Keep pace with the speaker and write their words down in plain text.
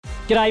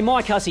G'day,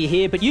 Mike Hussey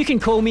here, but you can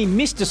call me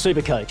Mr.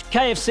 Supercoach.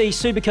 KFC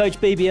Supercoach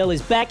BBL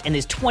is back and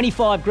there's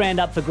 25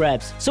 grand up for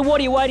grabs. So what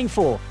are you waiting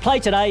for? Play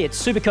today at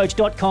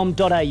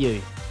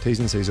supercoach.com.au. T's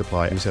and C's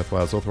apply. New South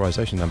Wales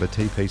authorisation number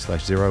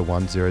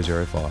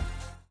TP/01005.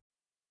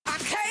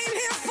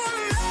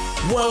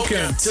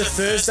 Welcome to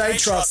Thursday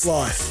Trot's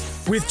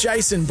Life with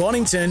Jason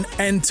Bonington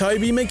and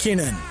Toby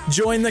McKinnon.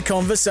 Join the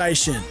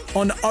conversation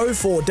on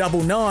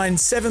 0499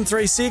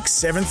 736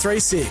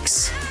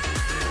 736.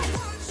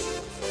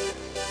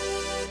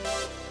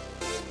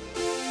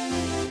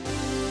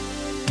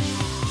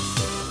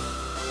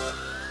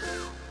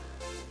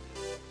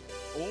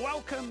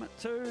 Welcome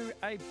to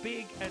a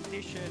big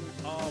edition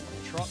of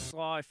Trot's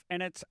Life,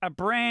 and it's a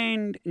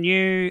brand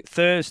new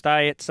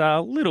Thursday. It's a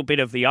little bit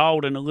of the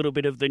old and a little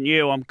bit of the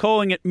new. I'm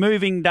calling it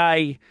Moving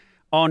Day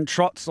on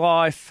Trot's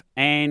Life,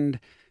 and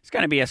it's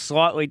going to be a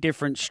slightly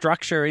different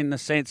structure in the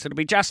sense it'll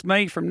be just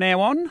me from now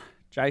on.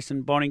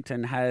 Jason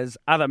Bonington has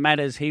other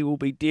matters he will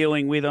be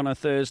dealing with on a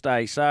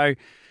Thursday. So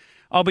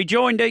I'll be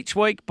joined each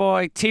week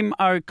by Tim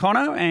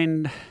O'Connor,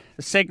 and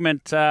the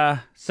segment,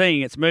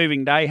 seeing it's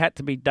Moving Day, had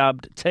to be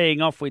dubbed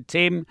Teeing Off with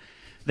Tim.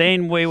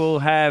 Then we will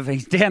have,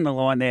 he's down the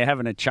line there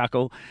having a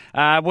chuckle,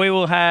 we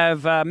will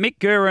have Mick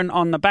Guerin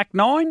on the back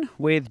nine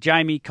with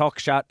Jamie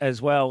Cockshut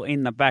as well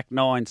in the back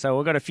nine. So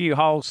we've got a few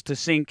holes to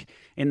sink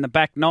in the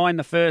back nine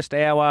the first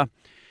hour.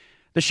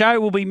 The show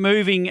will be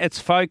moving its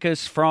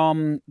focus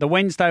from the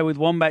Wednesday with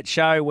Wombat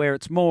show, where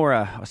it's more,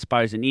 I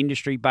suppose, an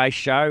industry-based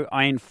show,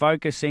 and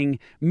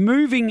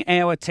moving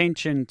our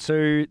attention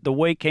to the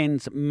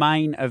weekend's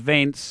main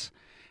events.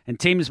 And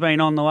Tim's been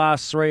on the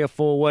last 3 or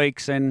 4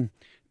 weeks, and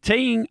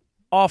teeing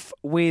off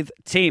with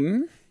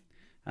Tim,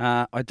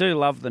 I do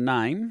love the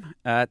name.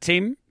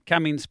 Tim,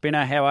 come in,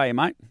 spinner. How are you,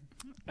 mate?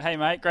 Hey,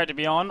 mate, great to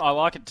be on. I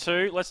like it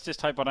too. Let's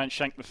just hope I don't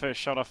shank the first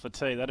shot off the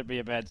tee. That'd be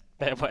a bad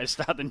way to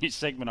start the new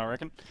segment, I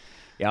reckon.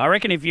 Yeah, I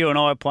reckon if you and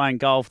I were playing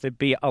golf, there'd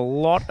be a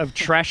lot of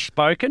trash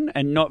spoken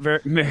and not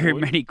very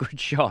many good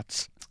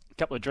shots. A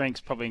couple of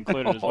drinks probably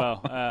included as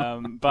well.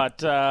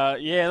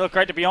 Yeah, look,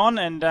 great to be on,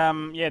 and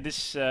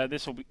this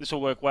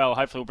will work well.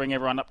 Hopefully, we'll bring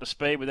everyone up to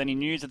speed with any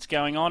news that's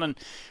going on, and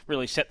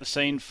really set the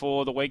scene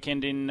for the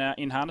weekend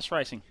in harness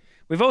racing.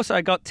 We've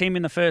also got Tim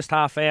in the first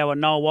half hour.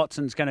 Noel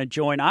Watson's going to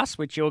join us,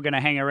 which you're going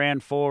to hang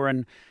around for,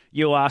 and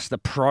you'll ask the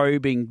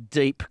probing,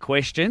 deep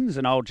questions,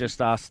 and I'll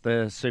just ask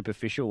the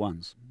superficial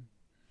ones.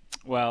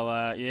 Well,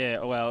 I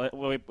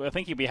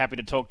think he'll be happy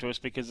to talk to us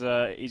because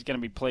he's going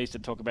to be pleased to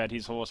talk about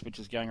his horse, which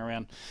is going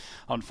around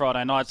on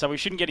Friday night. So we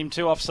shouldn't get him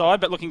too offside,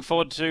 but looking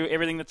forward to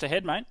everything that's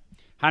ahead, mate.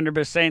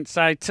 100%.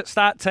 So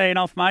start teeing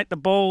off, mate. The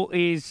ball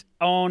is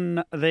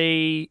on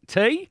the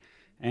tee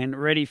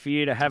and ready for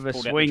you to have a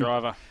swing.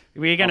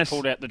 We're going to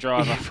pulled out the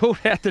driver. Pulled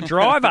out the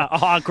driver.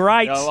 Oh,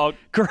 great!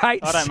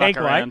 Great I don't segue. Muck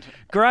around.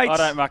 Great. I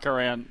don't muck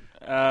around.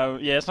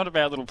 It's not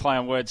about little play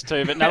on words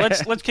too. But no,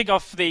 let's kick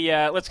off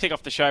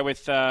the show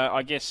with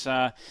I guess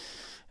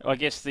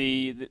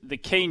the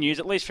key news,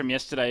 at least from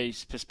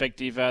yesterday's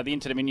perspective. The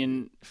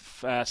Inter-Dominion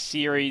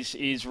series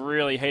is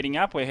really heating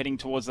up. We're heading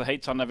towards the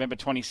heats on November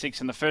 26th,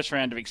 and the first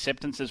round of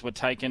acceptances were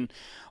taken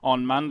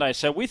on Monday.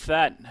 So with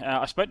that,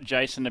 I spoke to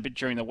Jason a bit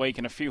during the week,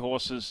 and a few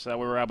horses we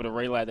were able to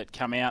relay that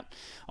come out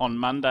on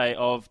Monday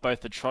of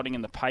both the trotting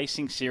and the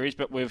pacing series.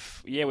 But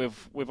we've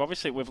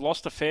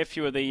lost a fair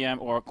few of the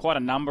or quite a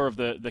number of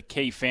the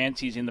key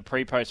fancies in the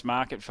pre-post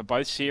market for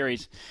both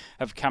series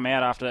have come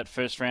out after that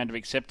first round of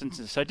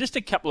acceptances. So just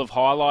a couple of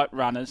highlight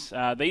runners.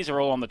 These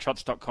are all on the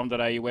trots.com.au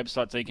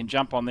website, so you can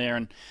jump on there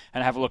and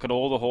have a look at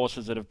all the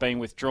horses that have been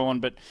withdrawn.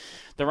 But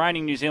the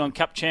reigning New Zealand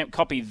Cup champ,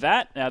 Copy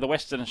That, the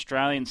Western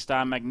Australian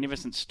star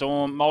Magnificent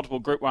Storm, multiple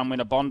Group 1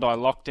 winner Bondi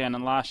Lockdown,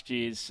 and last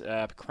year's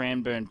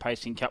Cranbourne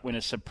Pacing Cup winner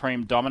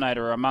Supreme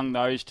Dominator are among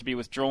those to be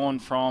withdrawn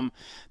from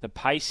the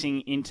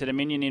pacing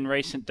Inter-Dominion in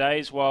recent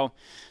days, while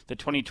the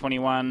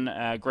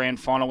 2021 Grand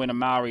Final winner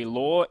Maori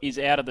Law is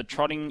out of the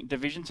trotting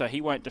division, so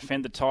he won't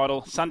defend the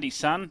title. Sunday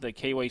Sun, the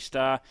Kiwi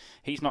star,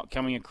 he's not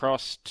coming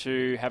across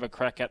to have a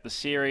crack at the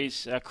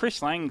series.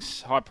 Chris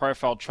Lang's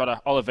high-profile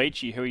trotter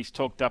Olivici, who he's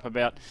talked up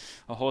about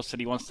a horse that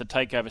he wants to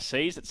take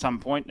overseas at some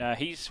point,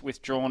 he's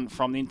withdrawn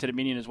from the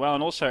Inter-Dominion as well.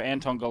 And also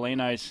Anton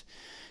Golino's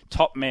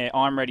top mare,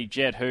 I'm Ready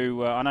Jet,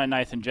 who I know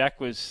Nathan Jack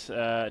was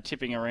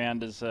tipping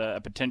around as a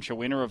potential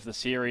winner of the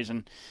series,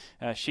 and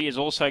she has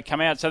also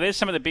come out. So there's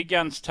some of the big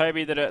guns,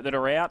 Toby, that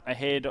are out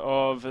ahead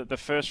of the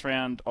first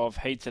round of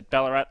heats at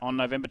Ballarat on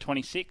November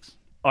 26th.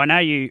 I know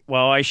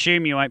I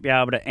assume you won't be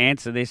able to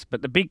answer this,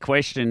 but the big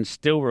question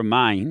still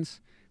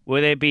remains,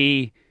 will there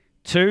be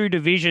 2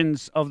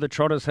 divisions of the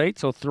Trotters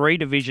Heats or 3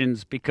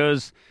 divisions?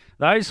 Because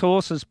those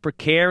horses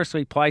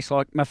precariously placed,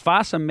 like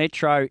Mufasa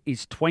Metro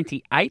is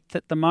 28th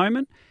at the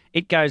moment.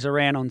 It goes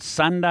around on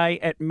Sunday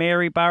at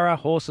Maryborough.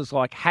 Horses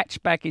like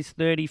Hatchback is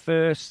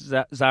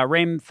 31st,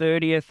 Zarem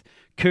 30th,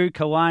 Koo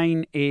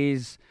Cowan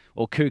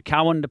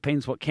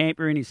depends what camp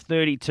you're in, is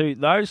 32.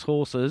 Those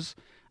horses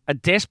are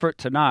desperate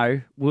to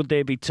know, would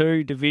there be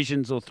 2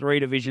 divisions or 3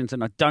 divisions?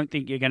 And I don't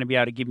think you're going to be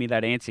able to give me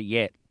that answer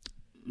yet.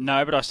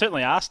 No, but I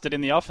certainly asked it in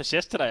the office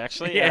yesterday.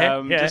 Actually,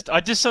 Yeah. I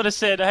just sort of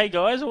said, "Hey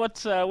guys,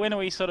 when are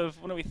we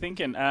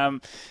thinking?"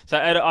 So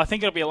I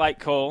think it'll be a late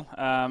call.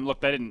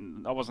 Look,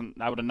 I wasn't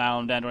able to nail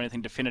them down to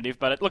anything definitive,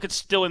 but it's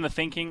still in the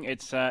thinking.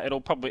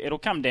 It'll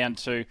come down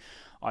to,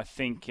 I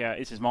think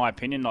this is my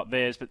opinion, not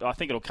theirs, but I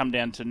think it'll come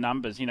down to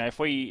numbers. You know, if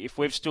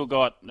we've still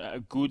got a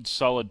good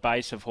solid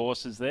base of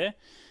horses there,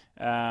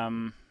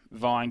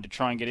 vying to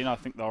try and get in, I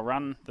think they'll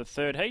run the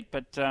third heat.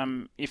 But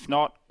if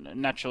not,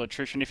 natural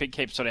attrition. If it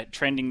keeps sort of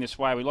trending this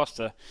way, we lost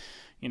as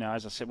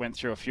I said, went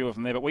through a few of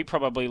them there, but we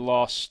probably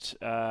lost.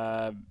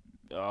 I'm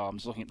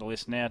just looking at the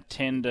list now,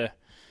 10 to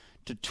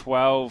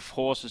 12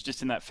 horses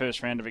just in that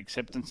first round of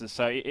acceptances.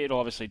 So it'll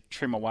obviously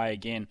trim away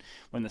again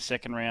when the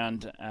second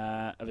round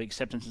of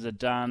acceptances are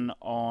done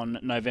on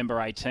November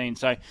 18.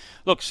 So,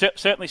 look,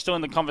 certainly still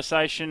in the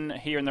conversation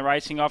here in the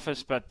racing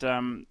office, but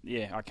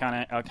I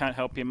can't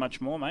help you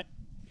much more, mate.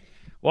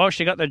 Well,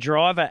 she got the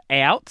driver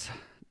out.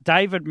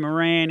 David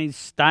Moran is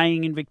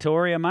staying in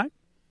Victoria, mate.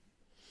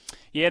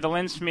 Yeah, the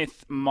Len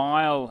Smith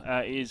Mile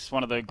is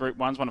one of the Group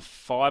 1s, one of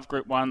 5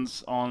 Group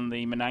 1s on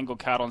the Menangle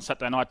card on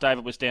Saturday night.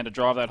 David was down to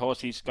drive that horse.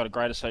 He's got a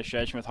great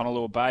association with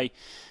Honolulu Bay,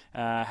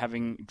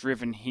 having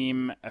driven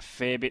him a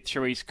fair bit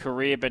through his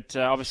career. But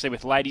obviously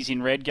with Ladies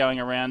in Red going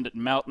around at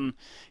Melton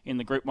in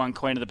the Group 1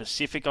 Queen of the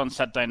Pacific on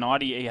Saturday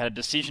night, he had a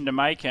decision to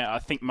make. I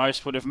think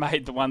most would have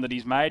made the one that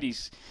he's made.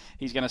 He's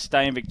going to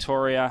stay in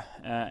Victoria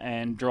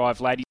and drive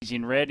Ladies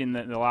in Red in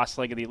the last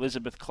leg of the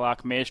Elizabeth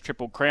Clark Mares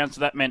Triple Crown.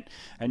 So that meant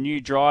a new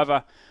driver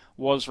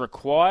was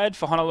required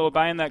for Honolulu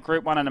Bay in that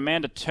Group 1, and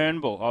Amanda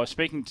Turnbull. I was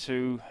speaking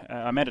to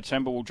Amanda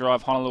Turnbull will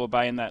drive Honolulu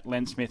Bay in that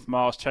Len Smith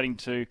Mile. I was chatting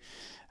to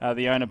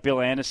the owner,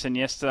 Bill Anderson,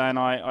 yesterday, and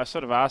I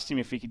sort of asked him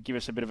if he could give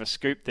us a bit of a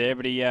scoop there,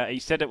 but he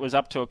said it was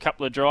up to a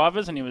couple of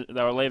drivers, and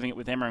they were leaving it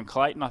with Emma and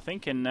Clayton, I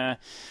think, and I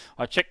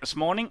checked this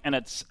morning, and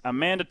it's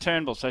Amanda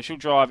Turnbull, so she'll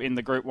drive in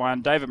the Group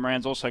 1. David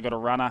Moran's also got a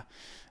runner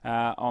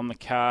on the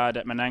card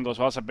at Menangle as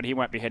well, but he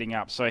won't be heading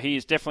up. So he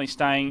is definitely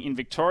staying in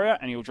Victoria,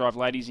 and he'll drive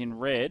Ladies in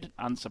Red,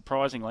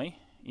 unsurprisingly,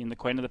 in the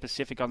Queen of the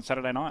Pacific on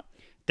Saturday night.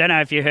 Don't know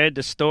if you heard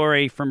the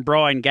story from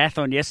Brian Gath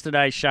on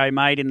yesterday's show,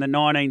 mate. In the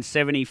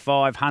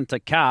 1975 Hunter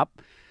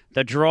Cup,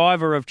 the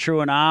driver of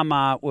Truant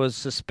Armour was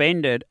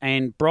suspended,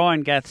 and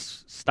Brian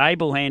Gath's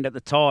stable hand at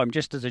the time,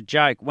 just as a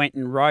joke, went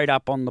and wrote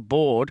up on the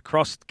board,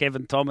 crossed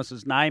Kevin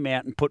Thomas's name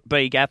out and put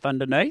B. Gath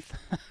underneath.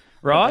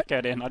 Right? I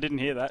didn't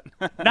hear that.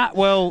 No,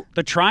 well,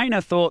 the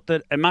trainer thought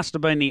that it must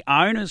have been the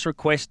owner's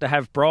request to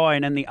have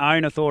Brian, and the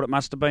owner thought it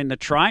must have been the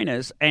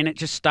trainer's, and it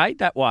just stayed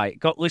that way.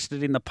 It got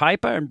listed in the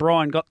paper, and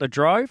Brian got the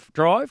drive,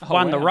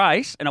 won the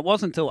race, and it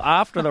wasn't until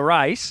after the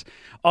race,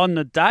 on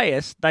the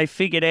dais, they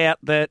figured out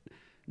that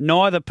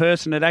neither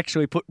person had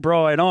actually put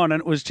Brian on,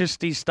 and it was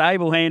just his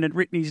stable hand had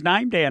written his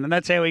name down, and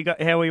that's how he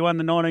won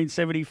the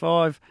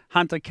 1975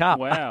 Hunter Cup.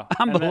 Wow.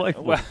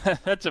 Unbelievable.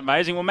 That's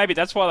amazing. Well, maybe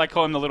that's why they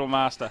call him the Little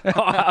Master.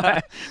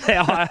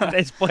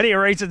 There's plenty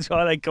of reasons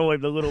why they call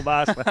him the Little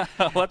Master.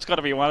 Well, that's got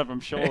to be one of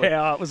them, surely.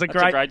 Yeah, that's a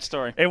great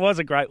story. It was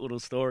a great little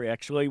story,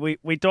 actually.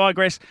 We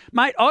digress.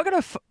 Mate, I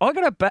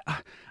got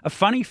a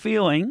funny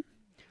feeling.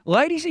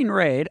 Ladies in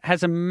Red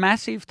has a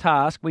massive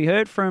task. We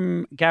heard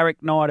from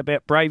Garrick Knight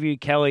about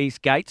Braveview Kelly's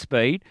gate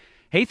speed.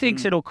 He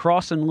thinks it'll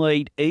cross and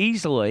lead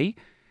easily.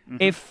 Mm-hmm.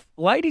 If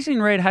Ladies in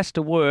Red has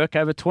to work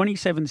over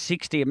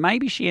 27.60 and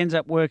maybe she ends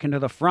up working to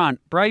the front,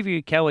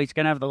 Braveview Kelly's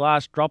going to have the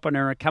last drop on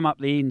her and come up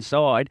the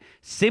inside,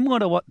 similar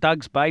to what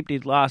Doug's Babe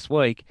did last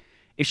week.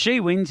 If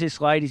she wins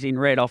this Ladies in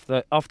Red off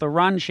the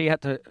run she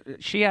had to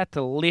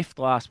lift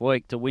last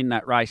week to win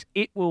that race,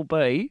 it will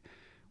be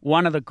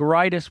one of the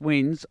greatest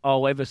wins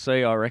I'll ever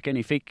see, I reckon,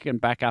 if he can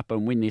back up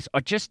and win this. I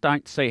just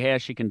don't see how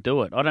she can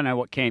do it. I don't know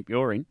what camp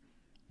you're in.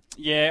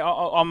 Yeah,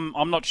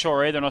 I'm not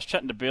sure either, and I was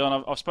chatting to Bill,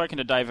 and I've spoken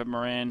to David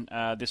Moran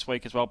this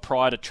week as well,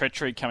 prior to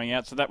Treachery coming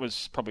out, so that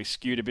was probably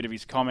skewed a bit of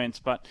his comments,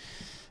 but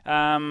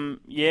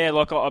Braveview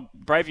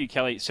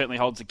Kelly certainly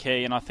holds the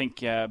key, and I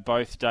think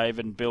both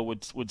David and Bill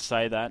would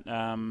say that.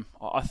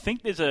 I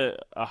think there's a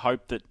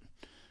hope that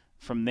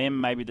from them,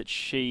 maybe that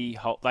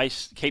they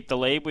keep the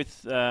lead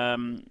with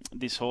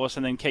this horse,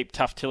 and then keep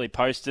Tough Tilly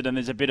posted. And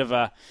there's a bit of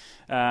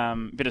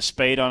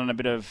speed on, and a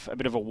bit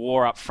of a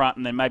war up front,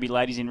 and then maybe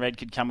Ladies in Red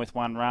could come with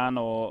one run,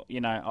 or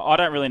I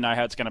don't really know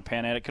how it's going to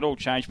pan out. It could all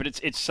change, but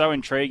it's so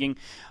intriguing.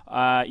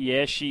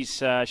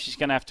 She's going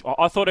to have to.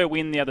 I thought her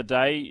win the other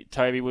day,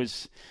 Toby,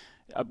 was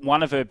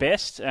one of her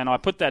best, and I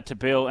put that to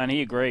Bill, and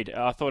he agreed.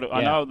 I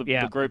know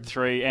the Group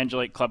 3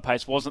 Angelique Club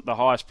Pace wasn't the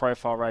highest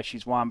profile race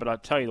she's won, but I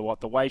tell you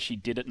what, the way she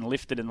did it and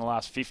lifted in the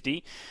last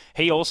 50,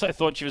 he also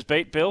thought she was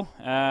beat, Bill,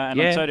 and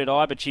so did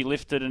I, but she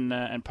lifted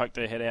and poked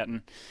her head out,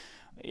 and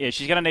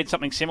she's going to need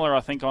something similar, I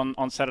think,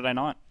 on Saturday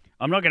night.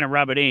 I'm not going to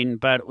rub it in,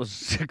 but it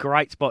was a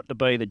great spot to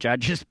be the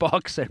judges'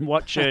 box and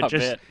watch her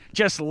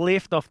just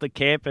lift off the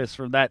campus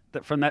from that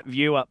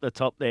view up the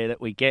top there that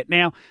we get.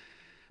 Now,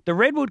 the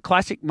Redwood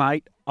Classic,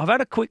 mate, I've had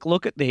a quick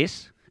look at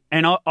this,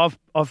 and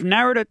I've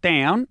narrowed it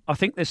down. I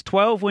think there's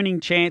 12 winning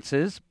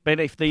chances, but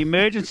if the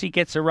emergency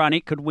gets a run,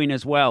 it could win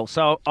as well.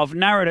 So I've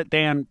narrowed it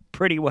down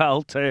pretty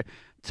well to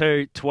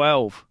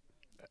 12.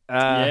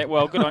 Yeah,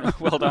 well, good on,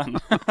 well done.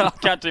 I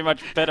can't do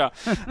much better.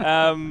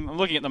 I'm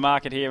looking at the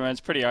market here, and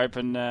it's pretty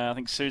open. I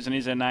think Susan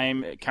is her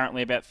name.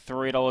 Currently about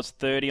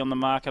 $3.30 on the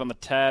market on the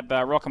tab.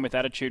 Rockin' with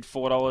Attitude,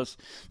 $4.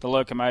 The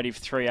Locomotive,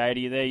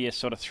 $3.80. There, your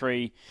sort of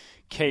three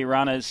key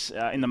runners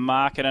in the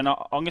market. And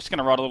I'm just going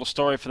to write a little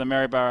story for the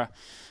Maryborough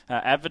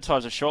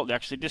Advertiser shortly,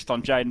 actually, just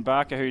on Jaden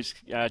Barker, who's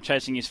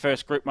chasing his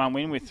first Group 1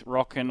 win with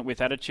Rockin' with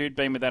Attitude,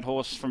 been with that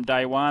horse from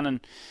day one, and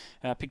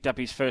picked up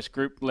his first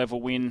group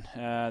level win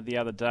the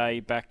other day,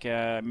 back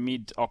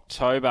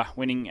mid-October,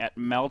 winning at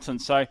Melton.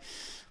 So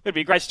it'd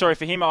be a great story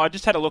for him. I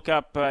just had a look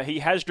up. He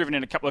has driven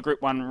in a couple of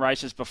Group 1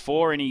 races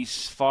before in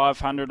his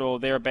 500 or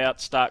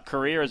thereabouts start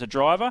career as a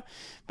driver,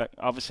 but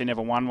obviously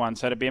never won one.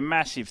 So it'd be a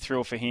massive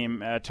thrill for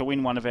him to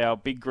win one of our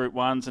big Group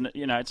 1s. And,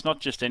 you know, it's not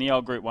just any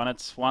old Group 1.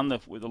 It's one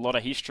with a lot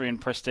of history and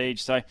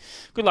prestige. So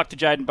good luck to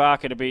Jaden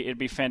Barker. It'd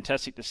be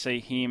fantastic to see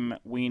him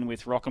win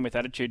with Rockin' with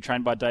Attitude,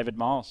 trained by David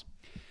Miles.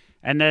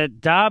 And the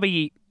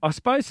Derby, I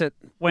suppose that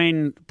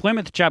when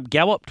Plymouth Chubb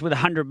galloped with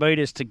 100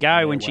 metres to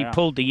go she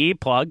pulled the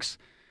earplugs,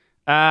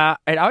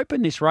 it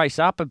opened this race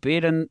up a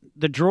bit, and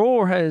the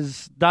draw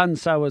has done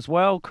so as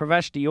well.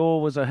 Cravache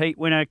Dior was a heat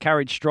winner,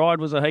 Courage Stride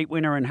was a heat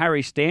winner, and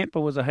Harry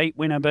Stamper was a heat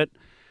winner. But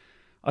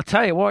I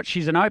tell you what,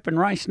 she's an open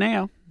race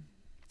now.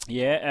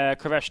 Yeah,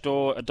 Cravache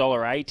Dior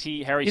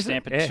 $1.80, Harry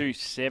Stamper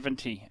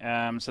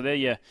 $2.70. So they're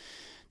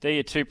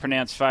your two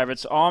pronounced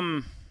favourites.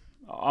 I'm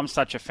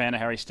such a fan of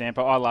Harry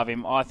Stamper. I love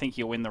him. I think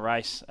he'll win the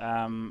race.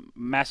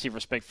 Massive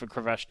respect for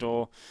Cravache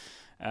Dior.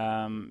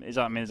 There's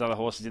other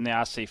horses in there.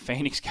 RC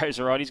Phoenix goes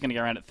all right. He's going to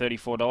go around at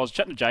 $34.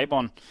 Chatting to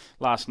J-Bon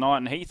last night,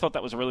 and he thought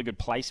that was a really good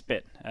place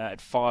bet at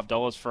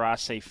 $5 for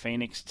RC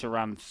Phoenix to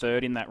run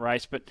third in that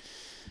race. But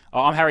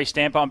I'm Harry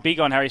Stamper. I'm big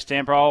on Harry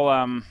Stamper.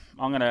 I'm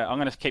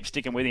gonna keep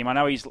sticking with him. I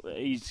know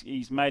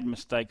he's made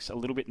mistakes a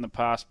little bit in the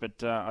past,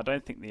 but I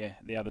don't think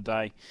the other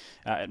day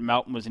at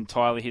Melton was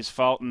entirely his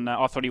fault. And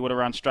I thought he would have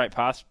run straight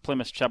past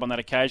Plymouth Chubb on that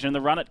occasion. And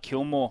the run at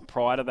Kilmore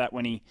prior to that,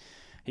 when he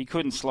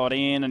couldn't slot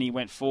in and he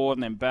went forward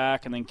and then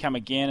back and then come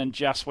again and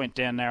just went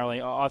down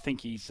narrowly. I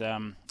think he's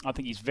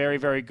very,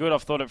 very good.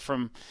 I've thought it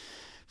from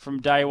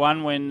day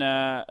one when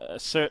a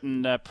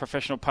certain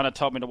professional punter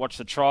told me to watch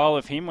the trial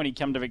of him when he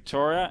came to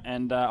Victoria,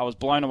 and I was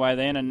blown away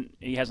then, and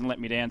he hasn't let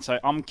me down. So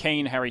I'm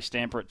keen Harry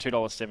Stamper at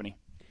 $2.70.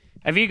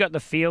 Have you got the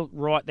field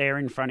right there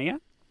in front of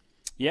you?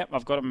 Yep,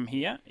 I've got him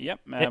here.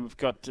 Yep. We've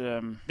got.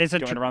 There's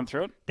to run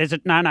through it.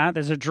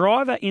 There's a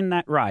driver in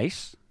that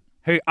race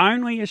who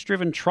only has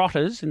driven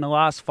trotters in the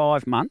last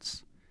 5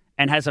 months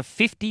and has a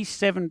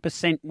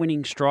 57%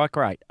 winning strike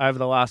rate over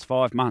the last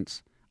 5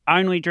 months.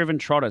 Only driven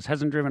trotters,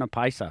 hasn't driven a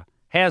pacer.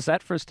 How's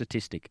that for a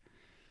statistic?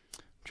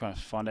 I'm trying to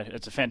find out.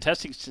 It's a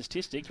fantastic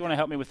statistic. Do you want to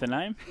help me with the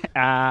name?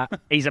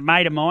 He's a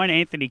mate of mine,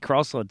 Anthony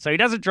Crossland. So he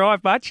doesn't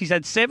drive much. He's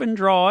had 7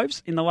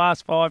 drives in the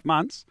last 5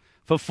 months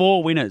for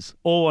 4 winners,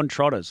 all on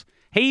trotters.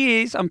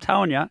 He is, I'm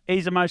telling you,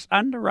 he's the most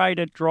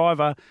underrated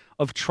driver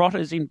of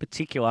trotters in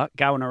particular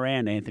going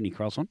around, Anthony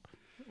Crossland.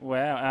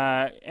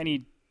 Wow.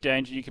 Any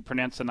danger you could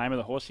pronounce the name of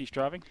the horse he's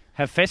driving?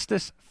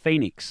 Hephaestus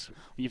Phoenix.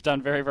 You've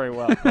done very, very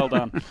well. Well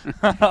done.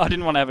 I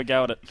didn't want to have a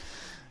go at it.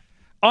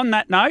 On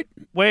that note,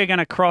 we're going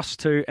to cross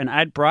to an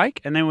ad break,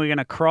 and then we're going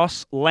to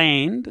cross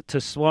land to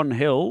Swan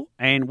Hill,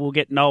 and we'll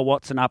get Noel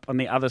Watson up on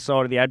the other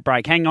side of the ad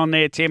break. Hang on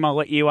there, Tim. I'll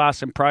let you ask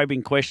some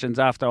probing questions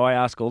after I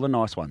ask all the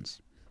nice ones.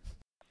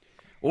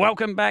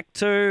 Welcome back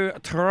to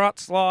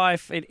Trots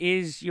Life. It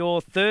is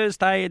your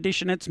Thursday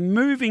edition. It's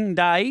moving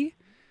day.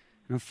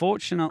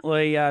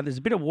 Unfortunately, there's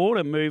a bit of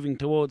water moving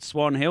towards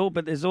Swan Hill,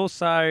 but there's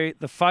also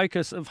the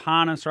focus of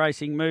harness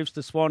racing moves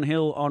to Swan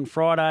Hill on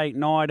Friday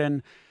night,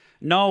 and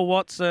Noel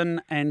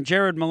Watson and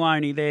Gerard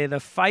Maloney, they're the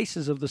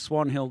faces of the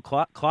Swan Hill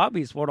Club,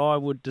 is what I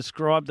would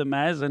describe them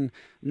as. And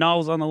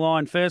Noel's on the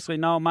line. Firstly,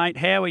 Noel, mate,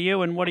 how are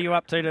you and what are you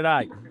up to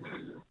today?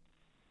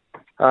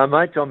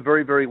 Mate, I'm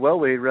very, very well.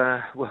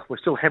 We're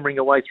still hammering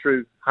away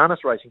through harness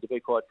racing, to be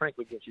quite frank,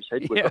 as you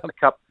said. We've got the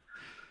Cup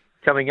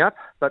coming up,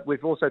 but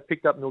we've also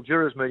picked up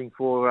Mildura's meeting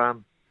for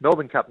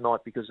Melbourne Cup night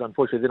because,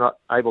 unfortunately, they're not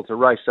able to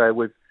race. So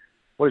we've,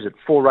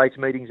 4 race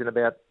meetings in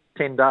about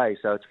 10 days,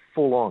 so it's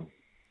full on.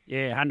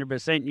 Yeah,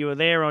 100%. You were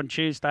there on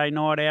Tuesday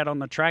night out on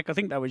the track. I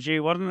think that was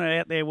you, wasn't it?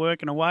 Out there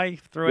working away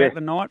throughout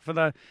the night for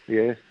the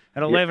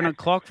at 11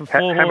 o'clock for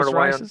 4 horse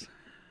races.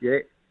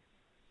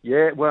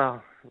 Yeah.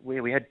 Well,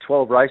 we had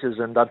 12 races,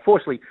 and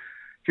unfortunately,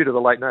 due to the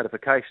late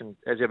notification,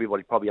 as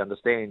everybody probably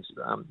understands,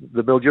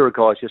 the Mildura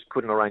guys just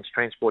couldn't arrange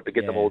transport to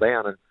get them all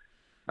down,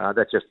 and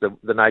that's just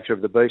the nature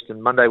of the beast.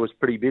 And Monday was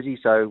pretty busy,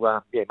 so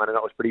Monday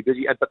night was pretty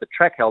busy. But the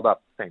track held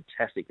up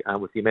fantastic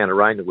with the amount of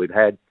rain that we've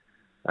had.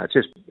 It's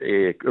just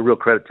a real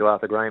credit to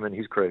Arthur Graham and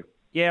his crew.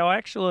 Yeah, I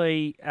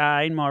actually,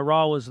 in my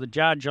role as the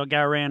judge, I go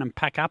around and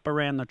pack up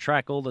around the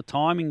track all the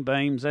timing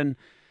beams, and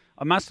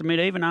I must admit,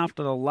 even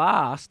after the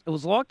last, it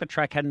was like the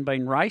track hadn't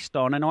been raced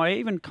on, and I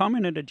even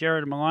commented to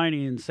Gerard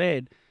Maloney and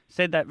said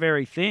that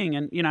very thing,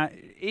 and, you know,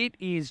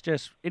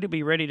 it'll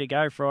be ready to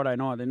go Friday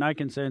night. There are no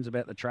concerns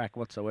about the track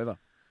whatsoever.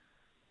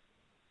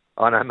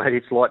 I know, mate,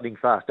 it's lightning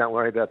fast. Don't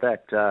worry about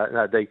that.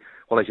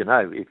 Well, as you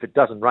know, if it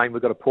doesn't rain,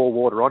 we've got to pour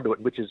water onto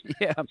it, which is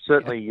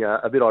certainly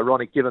a bit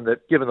ironic given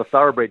the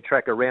thoroughbred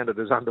track around it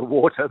is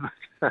underwater.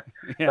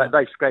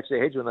 They scratch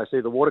their heads when they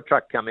see the water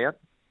truck come out.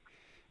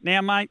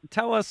 Now, mate,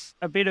 tell us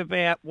a bit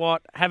about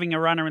what having a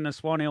runner in the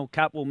Swan Hill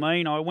Cup will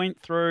mean. I went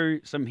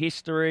through some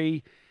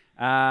history.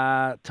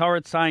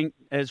 Torrid Saint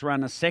has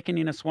run a second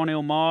in a Swan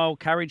Hill Mile.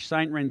 Courage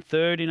Saint ran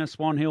third in a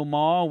Swan Hill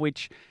Mile,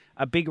 which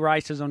are big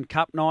races on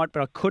Cup night,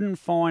 but I couldn't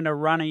find a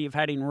runner you've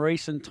had in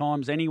recent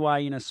times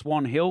anyway in a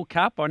Swan Hill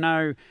Cup. I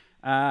know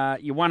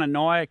you won a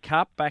Naya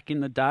Cup back in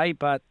the day,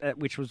 but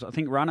which was, I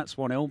think, run at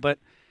Swan Hill. But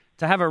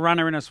to have a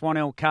runner in a Swan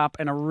Hill Cup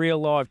and a real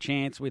live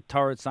chance with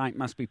Torrid Saint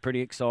must be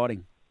pretty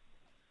exciting.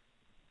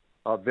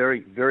 Oh, very,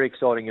 very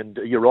exciting. And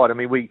you're right. I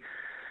mean, we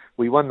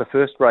won the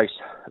first race,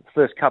 the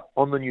first Cup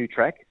on the new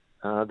track.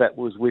 That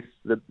was with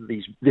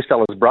this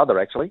fella's brother,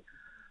 actually,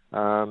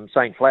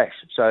 St. Flash.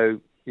 So,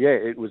 yeah,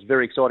 it was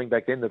very exciting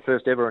back then, the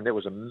first ever, and it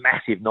was a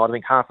massive night. I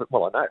think half of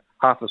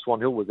Swan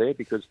Hill was there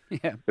because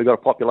we got a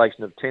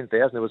population of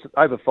 10,000. There was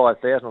over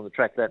 5,000 on the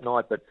track that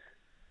night. But,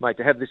 mate,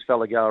 to have this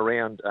fella go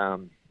around,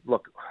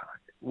 look,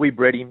 we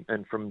bred him,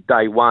 and from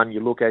day one, you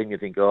look at him, you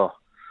think, I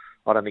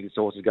don't think this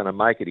horse is going to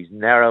make it. He's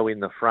narrow in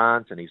the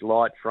front and he's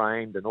light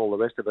framed and all the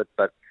rest of it.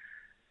 But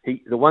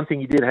the one thing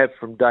he did have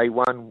from day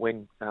one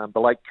when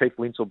the late Keith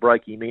Linsell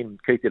broke him in,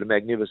 Keith did a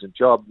magnificent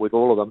job with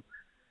all of them,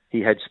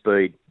 he had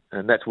speed.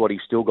 And that's what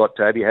he's still got,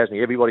 Toby, hasn't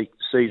he? Everybody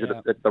sees it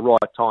at the right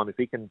time. If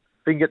he can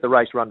get the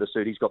race run to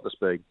suit, he's got the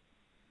speed.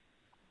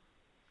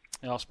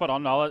 Yeah, spot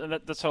on, Noel.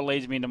 That sort of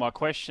leads me into my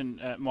question,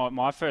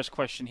 my first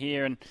question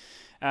here. And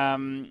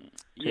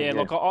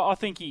look, I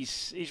think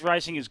he's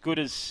racing as good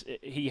as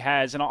he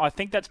has, and I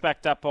think that's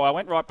backed up by, I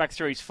went right back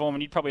through his form,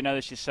 and you'd probably know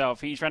this yourself.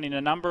 He's running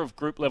a number of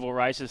group level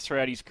races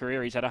throughout his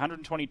career. He's had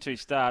 122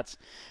 starts,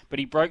 but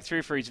he broke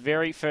through for his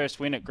very first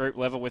win at group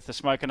level with the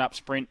Smokin' Up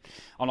Sprint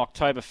on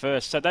October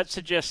 1st. So that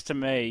suggests to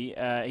me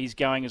he's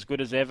going as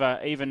good as ever,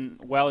 even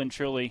well and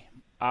truly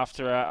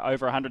after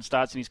over 100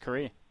 starts in his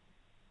career.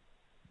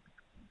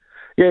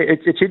 Yeah,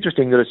 it's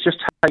interesting that it's just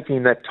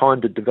taking that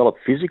time to develop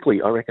physically,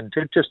 I reckon,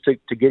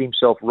 to get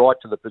himself right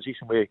to the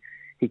position where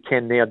he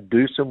can now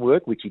do some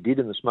work, which he did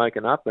in the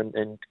Smokin' Up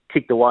and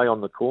kicked away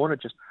on the corner,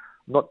 just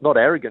not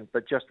arrogant,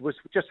 but just with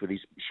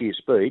his sheer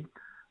speed.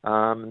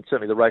 And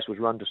certainly the race was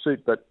run to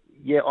suit. But,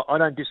 yeah, I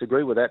don't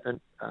disagree with that.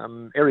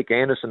 And Eric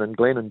Anderson and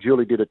Glenn and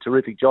Julie did a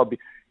terrific job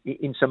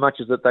in so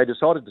much as that they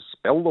decided to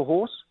spell the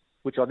horse,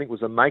 which I think was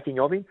the making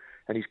of him,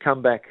 and he's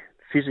come back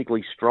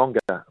physically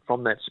stronger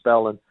from that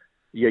spell. And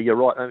yeah, you're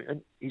right.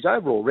 And his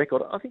overall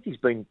record, I think he's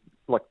been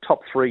like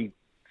top three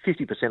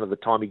 50% of the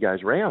time he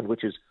goes round,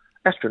 which is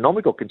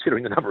astronomical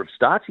considering the number of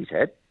starts he's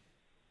had.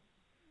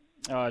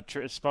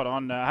 Spot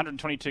on.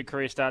 122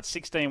 career starts,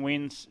 16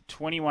 wins,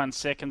 21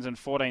 seconds and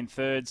 14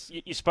 thirds.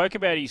 You spoke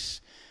about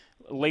his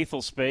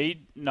lethal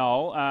speed,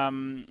 Noel.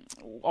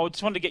 I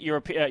just wanted to get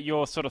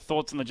your sort of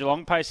thoughts on the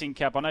Geelong Pacing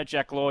Cup. I know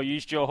Jack Law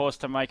used your horse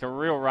to make a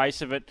real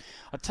race of it.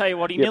 I tell you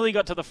what, he nearly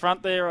got to the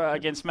front there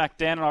against Mac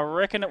Dan, and I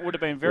reckon it would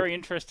have been very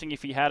interesting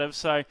if he had have.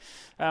 So,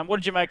 what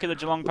did you make of the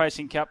Geelong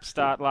Pacing Cup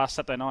start last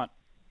Saturday night?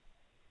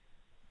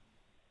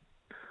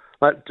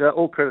 But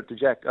all credit to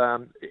Jack.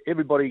 Not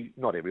everybody.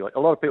 A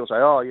lot of people say,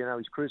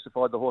 he's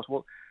crucified the horse.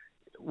 Well,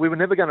 we were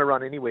never going to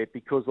run anywhere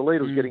because the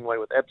leader was getting away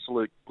with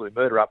absolute blue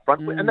murder up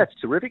front. And that's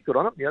terrific. Good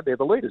on them. They're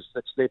the leaders.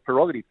 That's their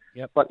prerogative.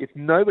 Yep. But if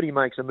nobody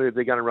makes a move,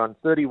 they're going to run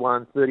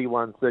 31,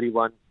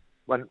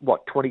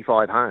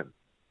 25 home.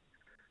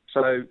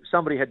 So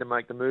somebody had to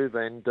make the move.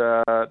 And,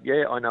 I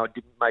know it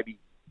didn't maybe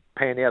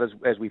pan out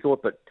as we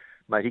thought, but,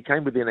 mate, he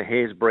came within a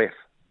hair's breadth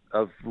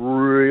of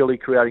really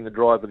creating the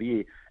drive of the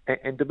year.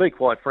 And to be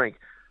quite frank,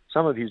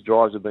 some of his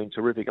drives have been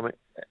terrific. I mean,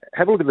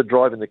 have a look at the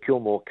drive in the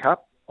Kilmore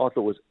Cup. I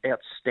thought was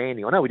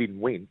outstanding. I know we didn't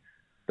win,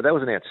 but that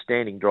was an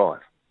outstanding drive.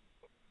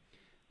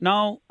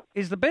 Noel,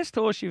 is the best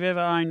horse you've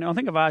ever owned? I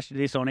think I've asked you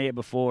this on air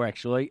before,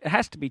 actually. It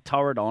has to be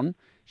Torridon.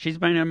 She's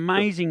been an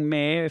amazing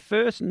mare. Her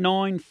first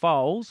 9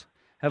 foals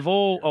have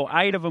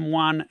 8 of them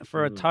won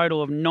for a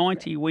total of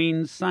 90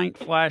 wins. St.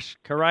 Flash,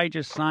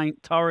 Courageous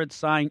Saint, Torrid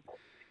Saint.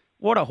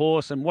 What a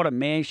horse and what a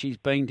mare she's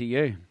been to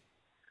you.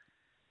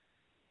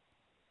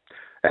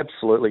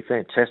 Absolutely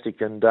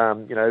fantastic. And,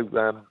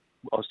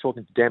 I was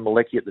talking to Dan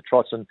Malecki at the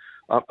Trots, and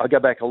I go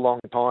back a long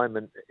time,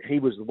 and he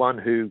was the one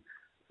who,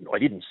 I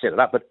didn't set it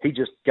up, but he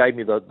just gave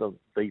me the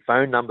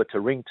phone number to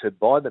ring to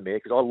buy the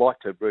mare because I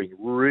liked her breeding,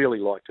 really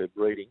liked her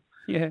breeding.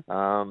 Yeah.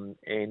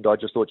 And I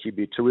just thought she'd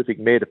be a terrific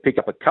mare to pick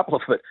up a couple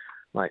of it.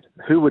 Mate,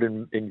 who would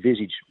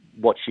envisage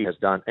what she has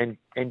done? And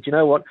you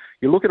know what?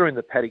 You look at her in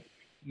the paddock,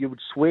 you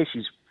would swear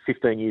she's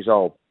 15 years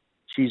old.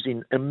 She's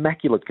in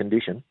immaculate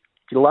condition.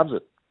 She loves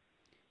it.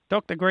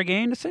 Dr. Greg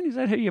Anderson, is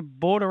that who you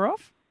bought her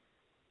off?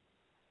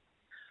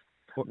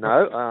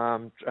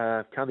 No,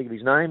 can't think of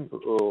his name.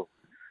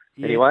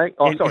 Anyway,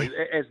 sorry,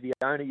 as the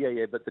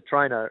owner, but the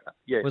trainer,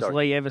 was sorry.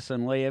 Lee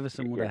Everson. Lee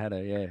Everson would have had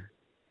her, yeah.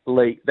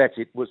 Lee, that's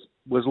it, was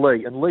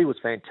Lee. And Lee was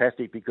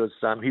fantastic because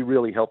he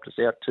really helped us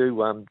out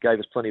too, gave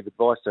us plenty of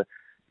advice to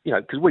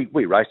because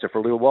we raced her for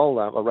a little while.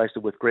 I raced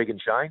her with Greg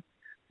and Shane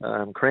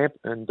Cramp,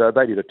 and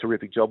they did a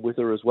terrific job with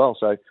her as well.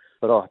 So,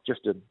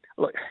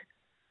 look,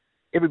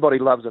 everybody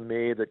loves a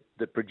mare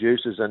that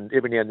produces, and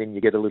every now and then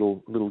you get a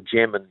little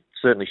gem, and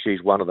certainly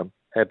she's one of them.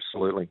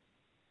 Absolutely.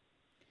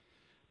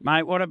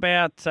 Mate, what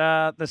about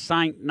the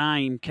Saint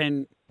name?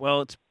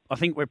 I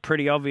think we're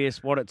pretty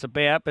obvious what it's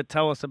about, but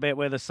tell us about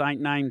where the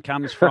Saint name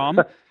comes from.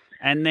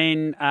 And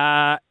then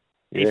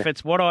if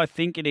it's what I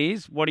think it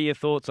is, what are your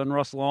thoughts on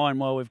Ross Lyon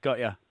while we've got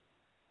you?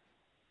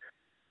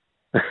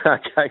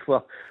 Okay,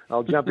 well,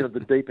 I'll jump into the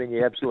deep end.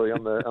 Yeah, absolutely.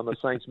 I'm a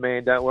Saints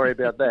man. Don't worry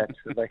about that.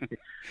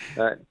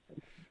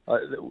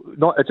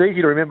 It's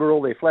easy to remember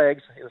all their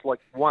flags. It's like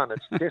one.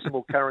 It's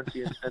decimal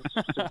currency and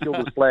St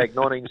Kilda's flag,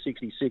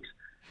 1966.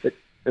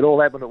 It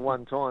all happened at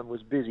one time. It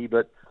was busy,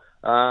 but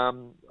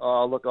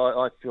look,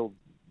 I feel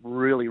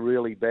really,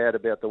 really bad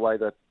about the way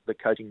that the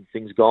coaching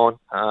thing's gone.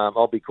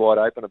 I'll be quite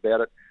open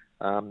about it.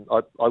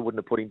 I wouldn't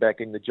have put him back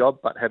in the job,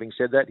 but having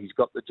said that, he's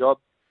got the job.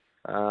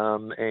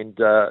 And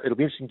it'll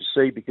be interesting to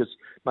see because,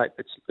 mate,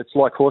 it's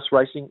like horse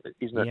racing,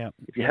 isn't it? Yep.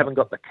 If you haven't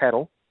got the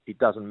cattle, it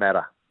doesn't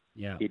matter.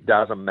 Yeah, it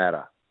doesn't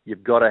matter.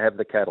 You've got to have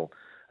the cattle,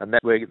 and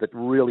that's where the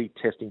really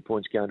testing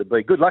point's going to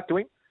be. Good luck to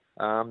him,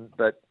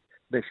 but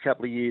next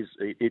couple of years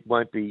it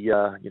won't be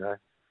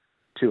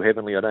too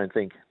heavenly, I don't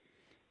think.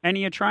 And are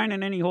you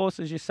training any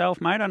horses yourself,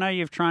 mate? I know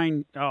you've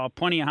trained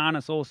plenty of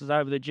harness horses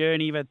over the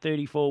journey. You've had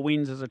 34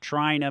 wins as a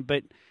trainer,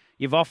 but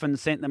you've often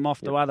sent them off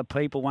to other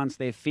people once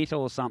they're fit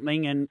or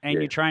something, and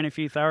you train a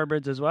few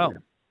thoroughbreds as well.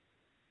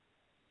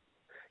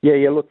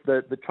 Yeah. Look,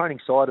 the training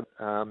side of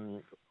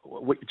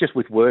just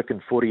with work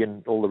and footy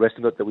and all the rest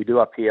of it that we do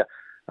up here,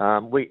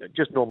 we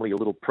just normally a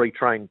little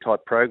pre-train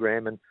type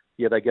program, and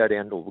they go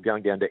down, or we're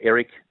going down to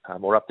Eric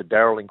or up to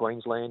Darrell in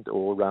Queensland,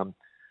 or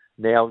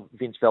now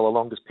Vince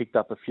Vallalonga's picked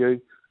up a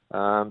few.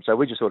 So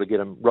we just sort of get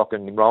them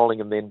rocking and rolling,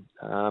 and then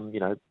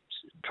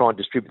try and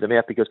distribute them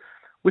out, because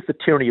with the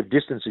tyranny of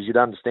distances, you'd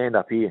understand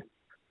up here,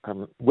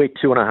 we're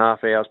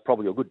 2.5 hours,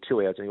 probably a good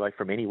 2 hours anyway,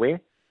 from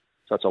anywhere.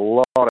 So it's a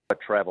lot of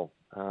travel.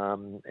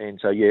 And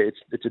so,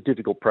 it's a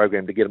difficult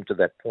program to get them to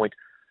that point.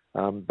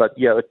 But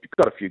it's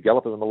got a few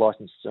gallopers. I'm a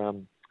licensed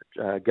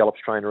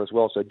gallops trainer as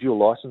well, so dual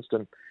licensed,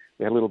 and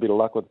we had a little bit of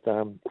luck with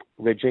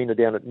Regina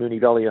down at Moonee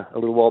Valley a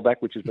little while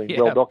back, which has been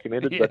well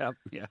documented.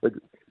 But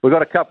we've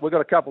got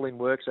a couple in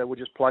work, so we'll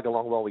just plug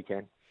along while we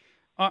can.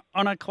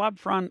 On a club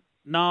front,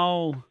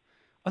 Noel,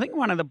 I think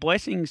one of the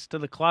blessings to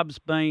the club's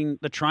been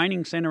the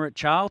training centre at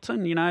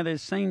Charlton. There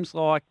seems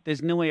like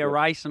there's nearly a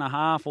race and a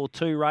half or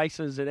two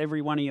races at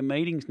every one of your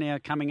meetings now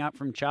coming up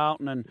from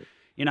Charlton. And,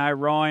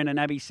 Ryan and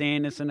Abby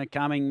Sanderson are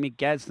coming. Mick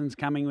Gadsden's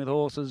coming with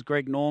horses.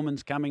 Greg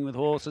Norman's coming with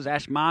horses.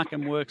 Ash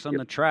Markham works on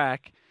the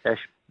track.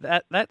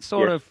 That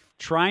sort of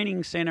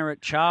training centre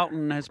at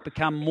Charlton has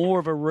become more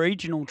of a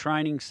regional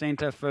training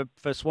centre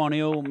for Swan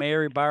Hill,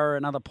 Maryborough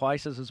and other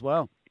places as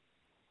well.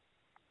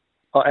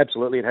 Oh,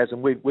 absolutely it has,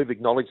 and we've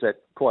acknowledged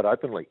that quite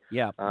openly.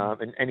 Yeah.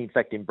 And in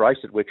fact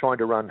embraced it. We're trying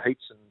to run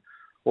heats and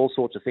all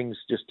sorts of things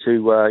just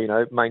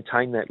to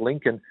maintain that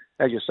link. And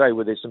as you say,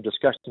 there's some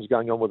discussions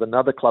going on with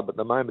another club at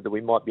the moment that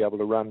we might be able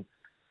to run,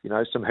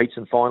 some heats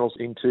and finals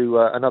into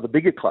another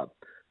bigger club,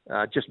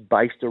 just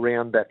based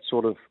around that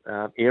sort of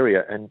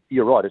area. And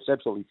you're right, it's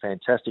absolutely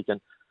fantastic. And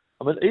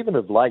I mean, even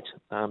of late,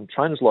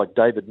 trainers like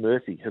David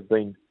Murphy have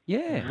been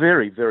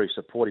very, very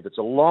supportive. It's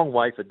a long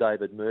way for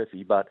David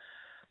Murphy, but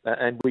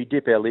and we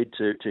dip our lid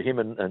to him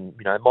and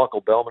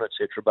Michael Bellman,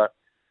 etc. But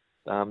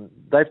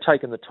they've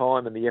taken the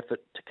time and the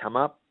effort to come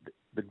up.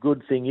 The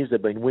good thing is they've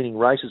been winning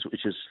races,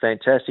 which is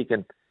fantastic.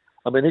 And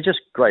I mean, they're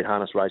just great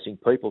harness racing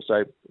people.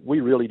 So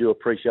we really do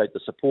appreciate the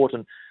support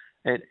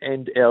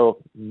and our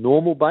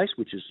normal base,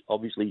 which is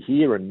obviously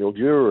here in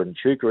Mildura and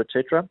Chuka,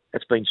 etc.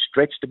 It's been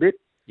stretched a bit.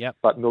 Yep.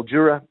 But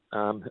Mildura,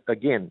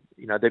 again,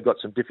 they've got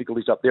some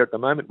difficulties up there at the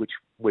moment, which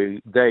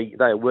they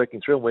are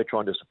working through, and we're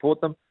trying to support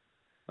them.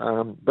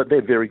 But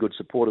they're very good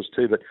supporters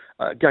too.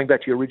 But going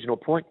back to your original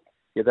point,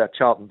 that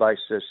Charlton base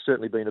has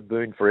certainly been a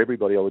boon for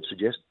everybody, I would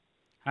suggest.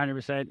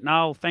 100%.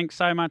 Noel, thanks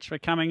so much for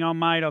coming on,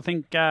 mate. I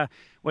think we're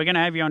going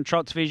to have you on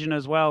Trots Vision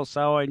as well,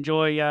 so I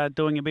enjoy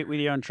doing a bit with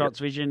you on Trots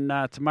Vision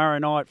tomorrow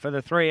night for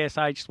the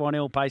 3SH Swan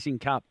Hill Pacing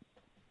Cup.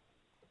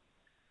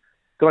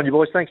 Good on you,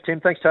 boys. Thanks, Tim.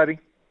 Thanks, Toby.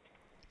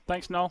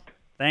 Thanks, Noel.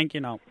 Thank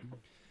you, Noel.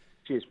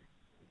 Cheers.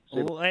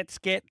 Let's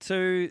get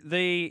to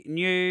the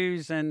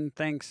news, and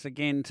thanks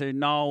again to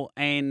Noel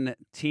and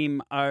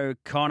Tim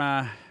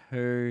O'Connor,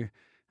 who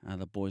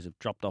the boys have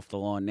dropped off the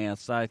line now.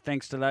 So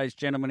thanks to those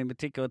gentlemen, in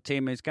particular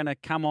Tim, who's going to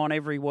come on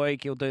every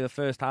week. He'll do the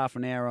first half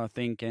an hour, I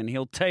think, and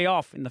he'll tee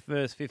off in the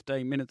first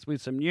 15 minutes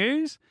with some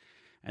news.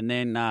 And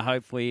then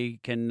hopefully he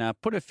can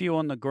put a few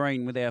on the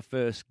green with our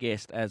first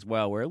guest as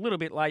well. We're a little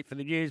bit late for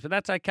the news, but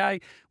that's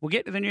okay. We'll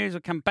get to the news. We'll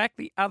come back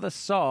the other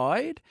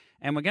side,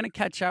 and we're going to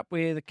catch up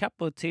with a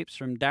couple of tips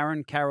from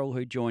Darren Carroll,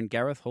 who joined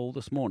Gareth Hall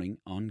this morning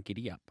on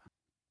Giddy Up.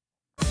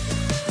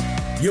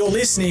 You're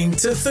listening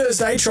to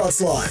Thursday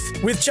Trots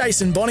Life with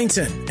Jason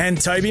Bonington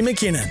and Toby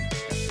McKinnon.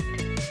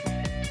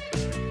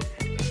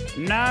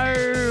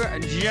 No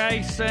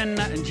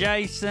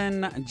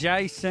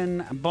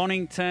Jason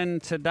Bonington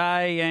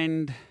today,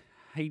 and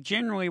he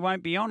generally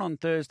won't be on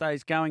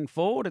Thursdays going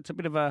forward. It's a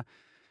bit of a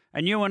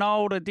new and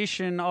old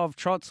edition of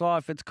Trot's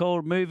Life. It's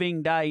called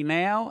Moving Day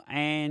now,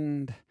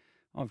 and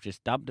I've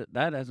just dubbed it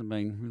that. It hasn't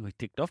been really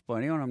ticked off by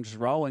anyone. I'm just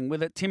rolling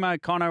with it. Tim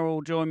O'Connor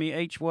will join me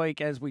each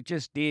week, as we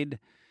just did.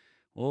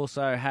 We'll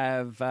also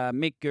have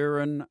Mick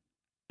Guerin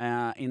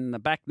in the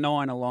back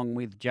nine, along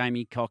with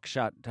Jamie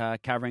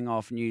Cockshut, covering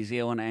off New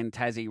Zealand and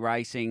Tassie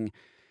racing.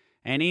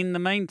 And in the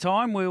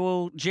meantime, we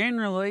will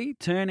generally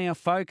turn our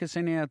focus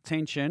and our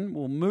attention,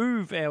 we'll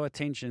move our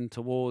attention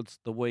towards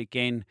the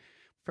weekend.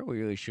 Probably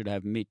really should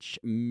have Mitch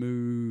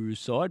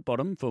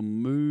Sidebottom for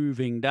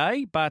moving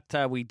day,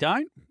 but we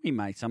don't. He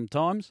may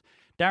sometimes.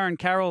 Darren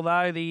Carroll,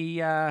 though,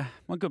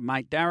 my good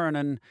mate Darren,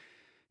 and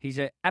he's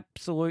an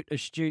absolute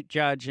astute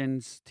judge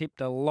and tipped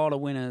a lot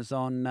of winners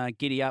on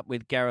Giddy Up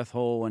with Gareth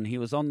Hall, and he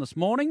was on this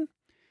morning.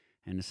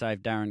 And to save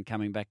Darren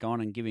coming back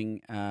on and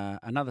giving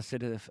another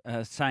set of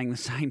saying the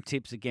same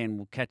tips again,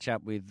 we'll catch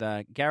up with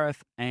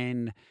Gareth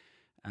and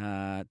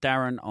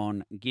Darren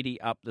on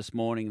Giddy Up this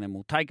morning. Then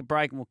we'll take a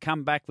break and we'll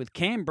come back with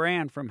Cam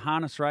Brown from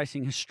Harness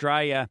Racing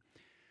Australia.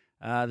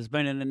 There's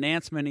been an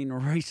announcement in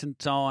recent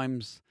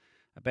times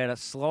about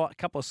a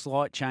couple of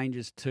slight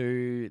changes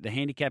to the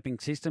handicapping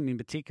system, in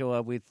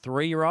particular with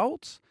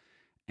 3-year-olds.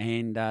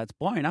 And it's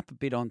blowing up a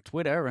bit on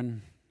Twitter,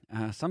 and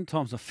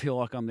sometimes I feel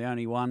like I'm the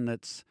only one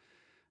that's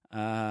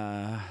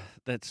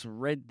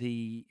read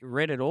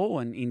it all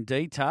and in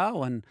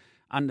detail and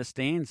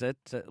understands it.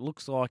 It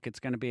looks like it's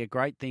going to be a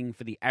great thing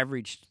for the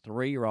average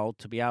 3-year-old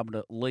to be able to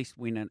at least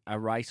win a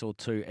race or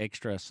two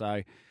extra.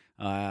 So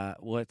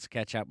let's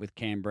catch up with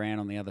Cam Brown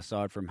on the other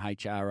side from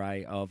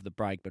HRA of the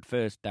break. But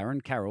first,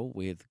 Darren Carroll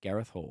with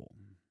Gareth Hall.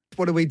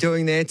 What are we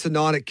doing there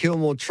tonight at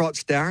Kilmore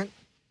Trots, Darren?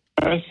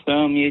 Just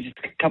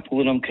a couple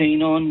that I'm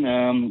keen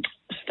on.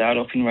 Start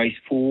off in race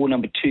 4,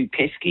 number 2,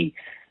 Pesky.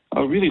 I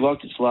really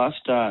liked its last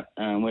start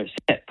where it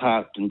sat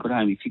parked and got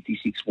home in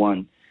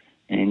 56-1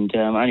 and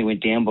only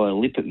went down by a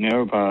lip at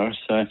Maryborough.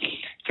 So if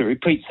it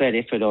repeats that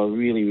effort, I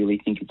really, really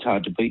think it's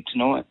hard to beat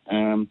tonight.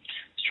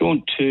 It's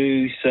drawn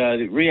 2, so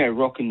the Rio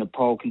Rock in the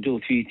pole can do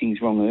a few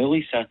things wrong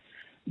early, so it'd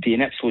be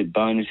an absolute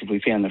bonus if we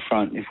found the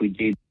front. If we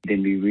did, then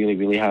it'd be really,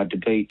 really hard to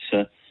beat.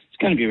 So it's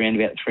going to be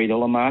around about the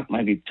 $3 mark,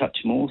 maybe a touch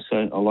more.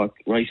 So I like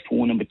race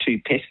 4, number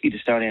 2, Pesky, to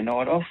start our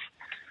night off.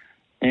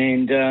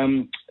 And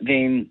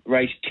then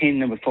race 10,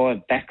 number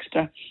 5,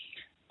 Baxter.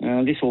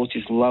 This horse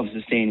just loves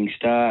the standing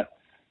start.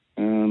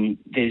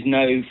 There's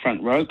no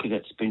front row because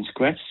that's been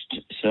scratched,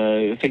 so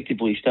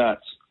effectively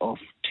starts off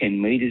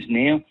 10 metres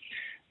now.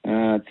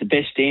 It's the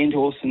best stand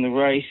horse in the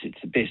race. It's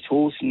the best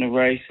horse in the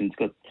race, and it's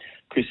got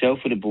Chris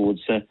Elford aboard,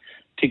 so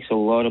ticks a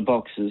lot of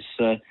boxes.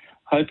 So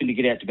hoping to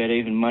get out to about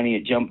even money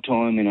at jump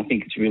time, and I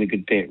think it's a really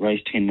good bet.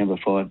 Race 10, number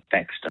 5,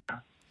 Baxter.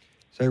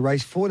 So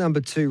race 4, number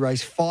 2,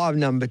 race 5,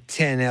 number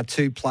 10, our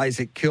 2 plays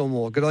at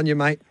Kilmore. Good on you,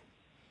 mate.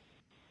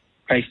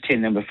 Race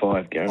 10, number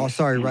 5, Gary. Oh,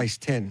 sorry, race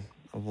 10.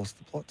 I've lost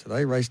the plot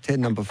today. Race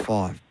 10, number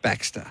 5,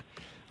 Baxter.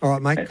 All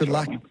right, mate, That's good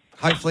luck. Mate.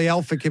 Hopefully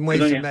Alpha can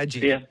weave some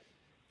magic. Yeah.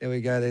 There we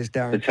go. There's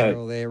Darren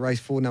Carroll there. Race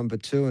 4, number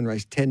 2, and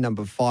race 10,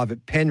 number 5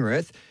 at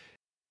Penrith.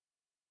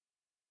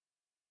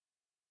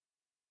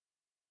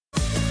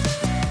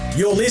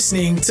 You're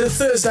listening to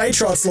Thursday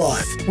Trots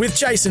Life with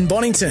Jason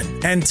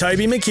Bonington and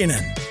Toby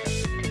McKinnon.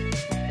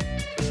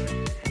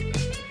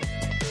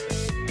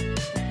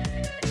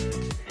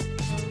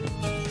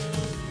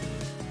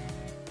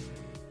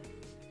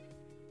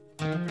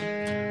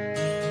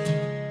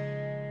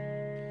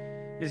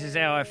 This is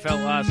how I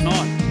felt last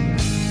night.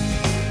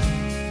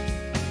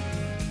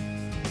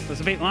 It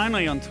was a bit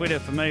lonely on Twitter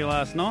for me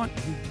last night.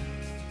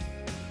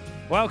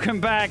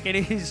 Welcome back. It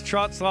is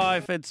Trots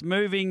Life. It's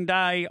moving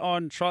day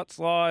on Trots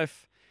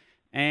Life.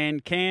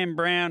 And Cam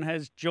Brown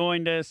has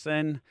joined us.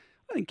 And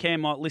I think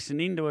Cam might listen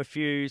into a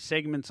few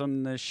segments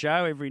on the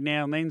show every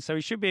now and then. So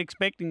he should be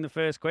expecting the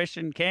first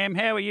question. Cam,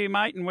 how are you,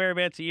 mate? And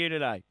whereabouts are you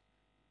today?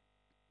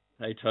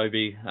 Hey,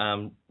 Toby.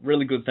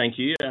 Really good, thank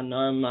you. And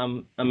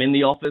I'm in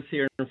the office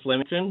here in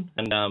Flemington,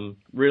 and I'm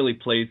really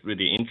pleased with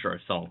the intro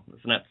song.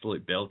 It's an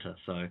absolute belter,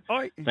 so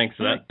thanks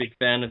for that. Big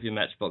fan of your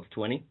Matchbox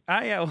 20.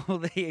 Oh, yeah, well,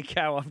 there you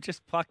go. I've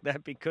just plucked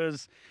that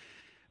because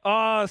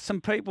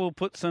some people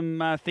put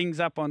some things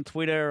up on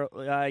Twitter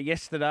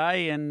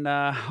yesterday, and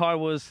I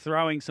was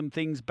throwing some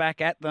things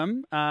back at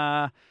them.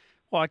 I'm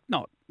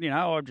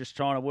just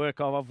trying to work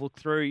off. I've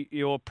looked through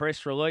your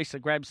press release. I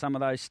grabbed some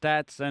of those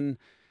stats, and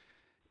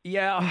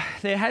yeah,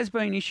 there has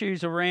been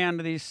issues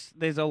around this.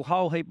 There's a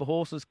whole heap of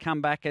horses come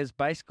back as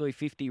basically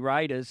 50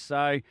 raiders.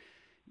 So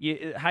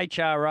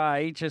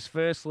HRA, just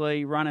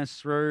firstly run us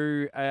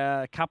through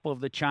a couple of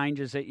the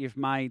changes that you've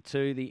made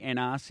to the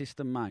NR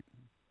system, mate.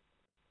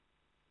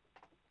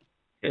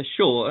 Yeah,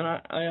 sure. And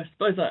I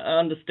suppose I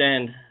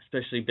understand,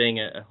 especially being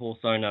a horse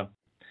owner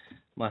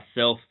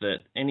myself,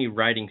 that any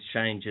ratings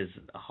change is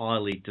a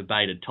highly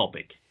debated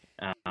topic.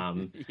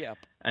 Yep.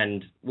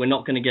 And we're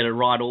not going to get it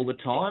right all the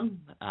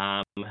time.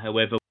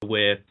 However,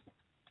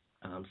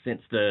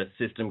 since the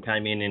system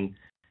came in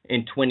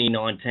in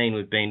 2019,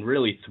 we've been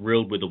really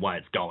thrilled with the way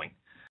it's going.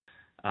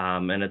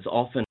 And it's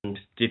often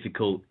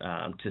difficult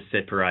to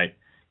separate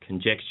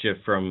conjecture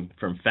from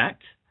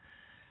fact.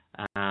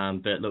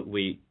 But look,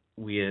 we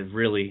are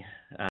really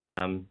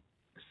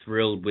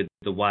thrilled with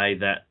the way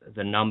that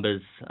the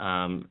numbers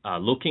are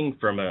looking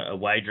from a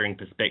wagering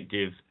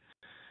perspective,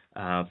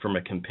 from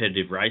a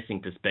competitive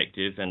racing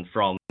perspective, and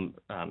from,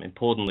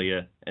 importantly,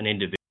 an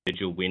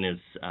individual winner's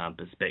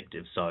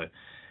perspective. So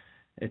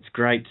it's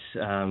great,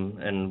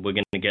 and we're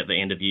going to get the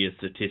end-of-year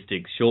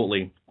statistics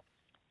shortly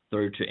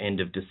through to end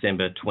of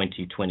December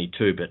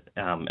 2022. But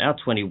our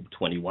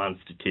 2021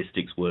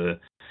 statistics were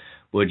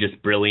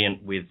just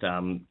brilliant, with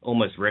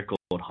almost record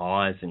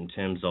highs in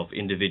terms of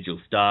individual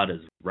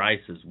starters,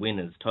 races,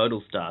 winners,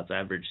 total starts,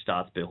 average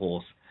starts per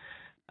horse,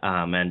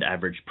 and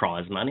average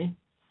prize money.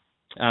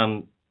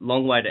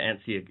 Long way to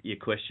answer your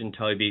question,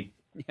 Toby.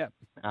 Yep.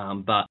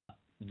 But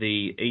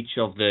each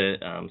of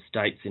the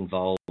states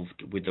involved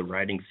with the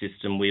rating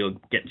system, we'll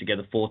get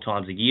together 4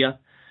 times a year,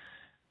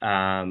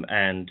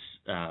 and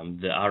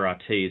the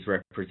RRT is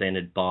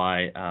represented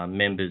by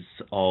members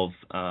of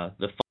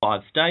the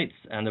 5 states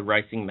and the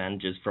racing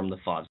managers from the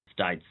 5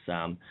 states.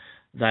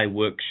 They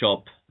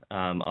workshop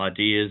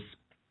ideas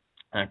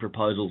and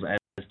proposals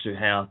as to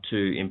how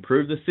to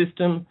improve the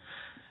system,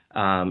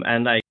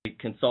 and they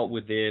consult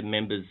with their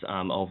members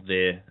of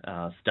their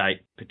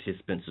state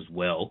participants as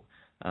well,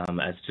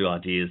 as to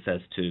ideas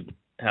as to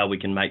how we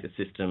can make the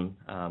system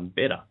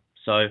better.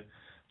 So,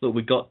 look,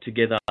 we got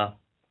together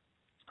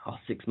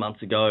 6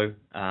 months ago,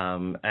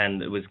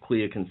 and it was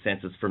clear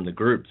consensus from the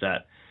group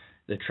that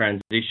the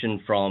transition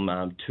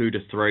from 2 to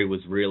 3 was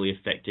really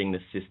affecting the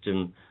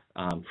system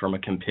from a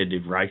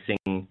competitive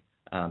racing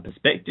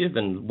perspective,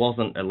 and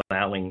wasn't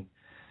allowing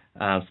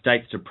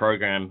states to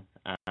program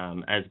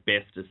as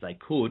best as they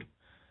could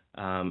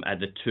at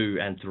the 2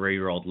 and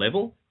 3-year-old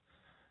level.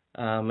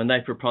 And they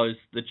proposed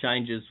the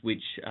changes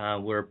which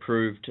were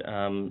approved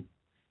a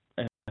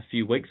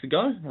few weeks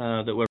ago,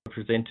 that were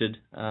presented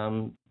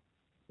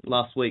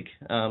last week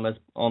as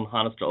on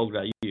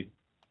harness.org.au.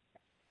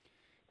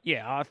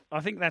 Yeah,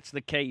 I think that's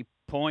the key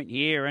point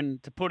here,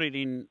 and to put it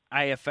in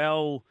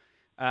AFL,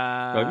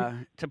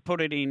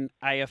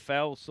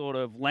 sort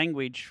of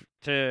language,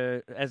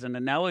 as an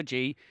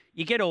analogy,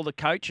 you get all the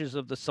coaches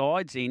of the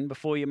sides in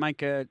before you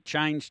make a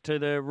change to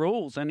the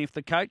rules. And if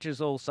the coaches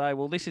all say,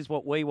 well, this is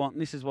what we want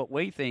and this is what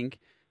we think,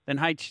 then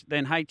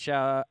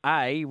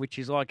HRA, which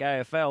is like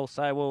AFL,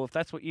 say, well, if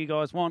that's what you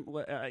guys want,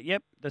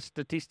 yep, the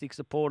statistics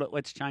support it,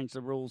 let's change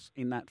the rules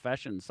in that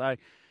fashion. So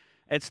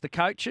it's the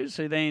coaches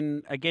who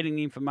then are getting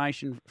the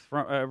information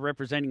from,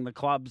 representing the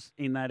clubs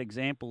in that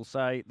example.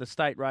 Say the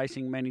state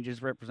racing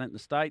managers represent the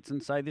states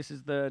and say, this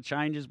is the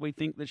changes we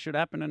think that should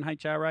happen, and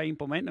HRA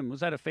implement them.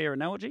 Was that a fair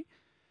analogy?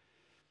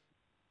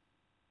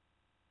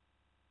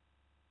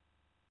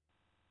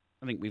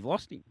 I think we've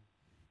lost him.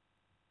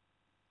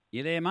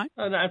 You there, mate?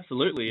 Oh, no,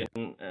 absolutely.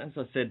 And as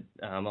I said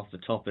off the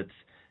top, it's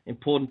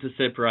important to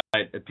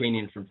separate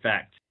opinion from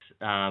fact.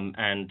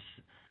 And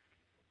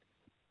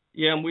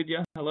yeah, I'm with you.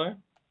 Hello?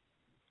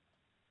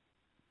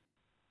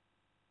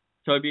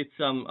 Toby,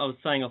 I was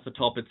saying off the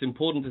top, it's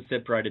important to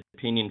separate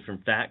opinion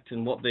from fact,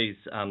 and what the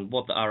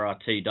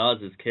RRT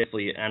does is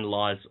carefully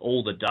analyse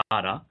all the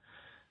data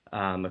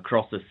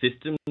across the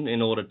system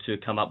in order to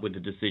come up with the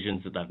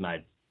decisions that they've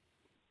made.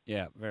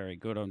 Yeah, very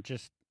good.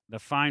 The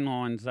phone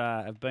lines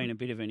have been a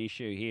bit of an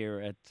issue here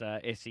at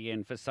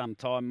SEN for some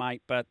time,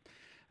 mate. But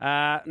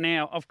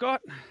now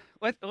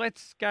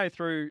let's go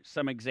through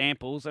some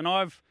examples, and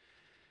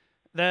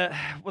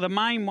the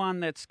main one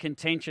that's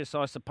contentious,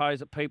 I suppose,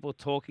 that people are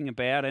talking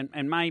about,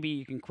 and maybe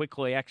you can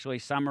quickly actually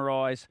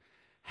summarise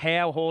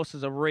how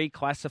horses are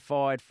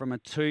reclassified from a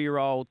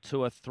 2-year-old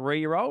to a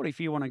 3-year-old, if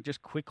you want to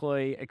just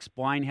quickly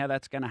explain how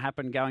that's going to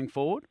happen going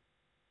forward.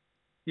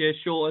 Yeah,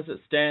 sure. As it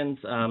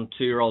stands,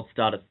 2-year-olds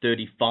start at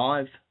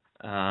 35,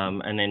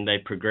 and then they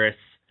progress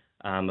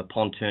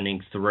upon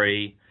turning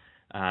 3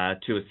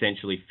 to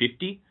essentially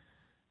 50.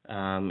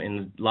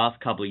 In the last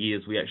couple of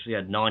years, we actually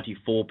had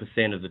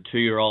 94% of the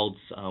 2-year-olds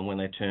when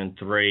they turned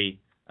 3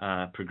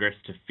 progress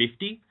to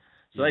 50.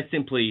 So they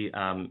simply,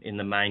 in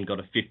the main, got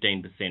a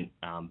 15%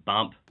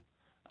 bump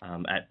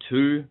at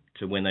 2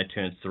 to when they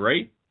turned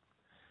 3.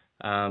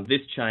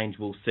 This change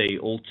will see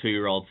all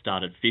 2-year-olds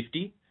start at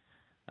 50.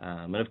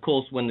 And of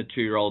course, when the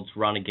 2-year-olds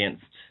run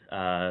against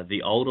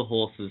the older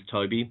horses,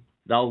 Toby,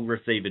 they'll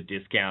receive a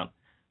discount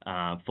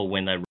for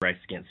when they race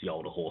against the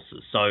older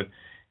horses. So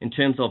in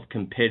terms of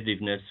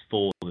competitiveness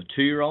for the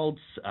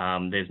 2-year-olds,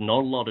 there's not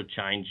a lot of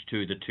change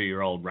to the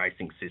 2-year-old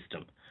racing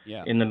system.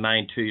 Yeah. In the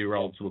main,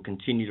 2-year-olds will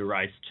continue to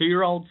race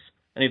 2-year-olds,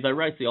 and if they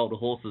race the older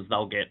horses,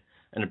 they'll get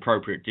an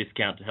appropriate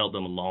discount to help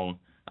them along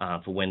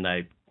for when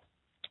they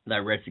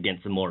race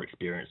against the more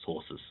experienced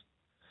horses.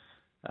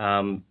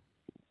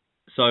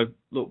 So,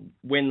 look,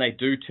 when they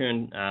do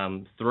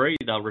turn 3,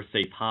 they'll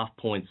receive half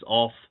points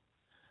off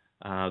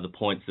the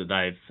points that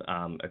they've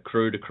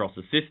accrued across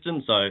the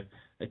system. So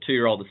a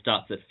 2-year-old that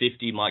starts at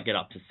 50 might get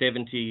up to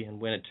 70, and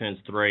when it turns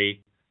 3,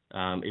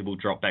 it will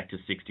drop back to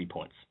 60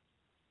 points.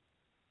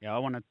 Yeah, I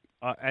want to,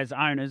 as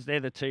owners, they're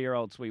the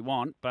 2-year-olds we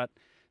want. But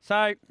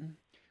so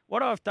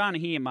what I've done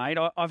here, mate,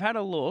 I've had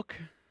a look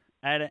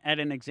at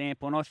an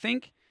example, and I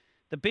think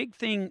the big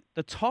thing,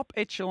 the top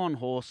echelon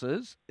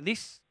horses,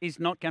 this is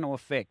not going to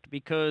affect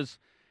because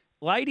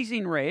Ladies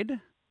in Red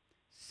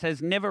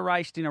has never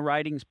raced in a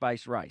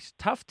ratings-based race.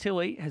 Tough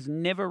Tilly has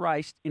never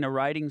raced in a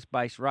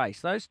ratings-based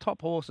race. Those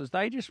top horses,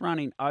 they just run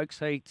in Oaks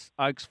heats,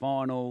 Oaks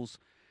finals,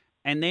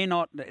 and they're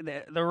not.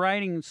 The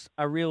ratings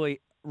are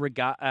really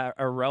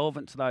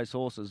irrelevant to those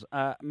horses.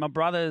 My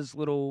brother's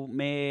little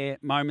mare,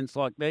 Moments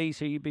Like These,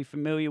 who you'd be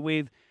familiar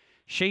with,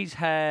 she's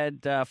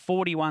had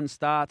 41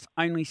 starts.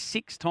 Only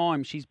 6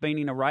 times she's been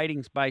in a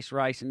ratings-based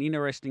race, and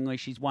interestingly,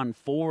 she's won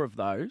 4 of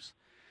those.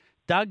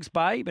 Doug's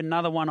Babe,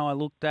 another one I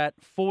looked at,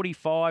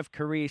 45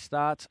 career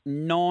starts,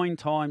 9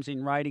 times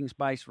in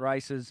ratings-based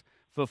races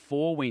for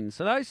 4 wins.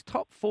 So those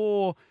top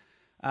 4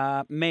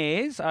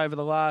 mares over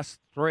the last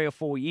 3 or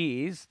 4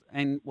 years,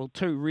 and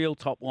 2 real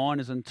top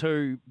liners and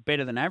 2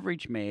 better than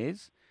average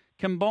mares,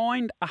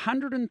 combined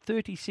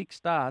 136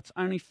 starts,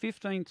 only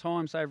 15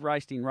 times they've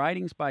raced in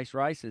ratings-based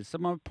races. So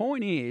my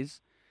point is,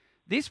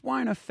 this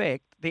won't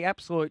affect the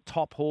absolute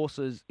top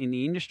horses in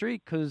the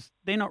industry because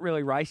they're not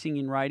really racing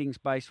in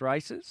ratings-based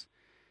races.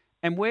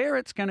 And where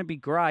it's going to be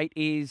great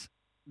is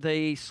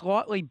the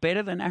slightly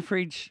better than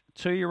average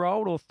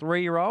 2-year-old or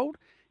 3-year-old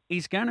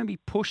is going to be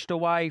pushed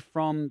away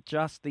from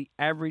just the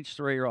average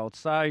 3-year-old.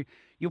 So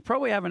you'll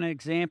probably have an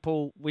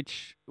example,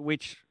 which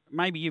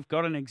maybe you've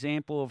got an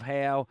example of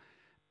how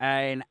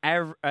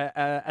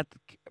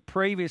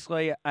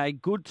previously a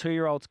good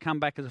 2-year-old's come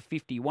back as a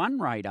 51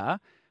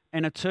 rater,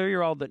 and a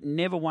 2-year-old that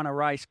never won a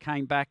race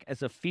came back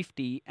as a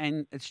 50,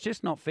 and it's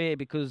just not fair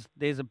because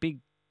there's a big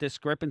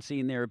discrepancy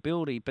in their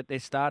ability, but they're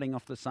starting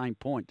off the same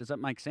point. Does that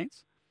make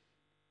sense?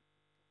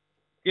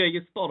 Yeah,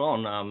 you're spot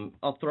on.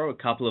 I'll throw a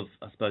couple of,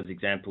 I suppose,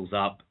 examples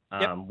up.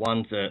 Yep.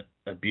 One's a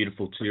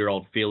beautiful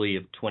 2-year-old filly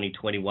of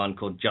 2021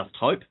 called Just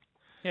Hope.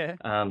 Yeah.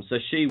 So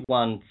she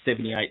won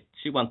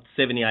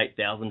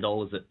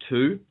 $78,000 at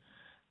 2.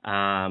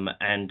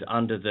 And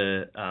under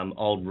the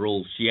old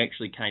rules, she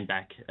actually came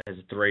back as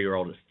a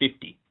 3-year-old at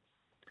 50.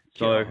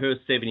 So her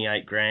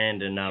 78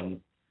 grand,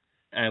 and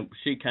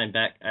she came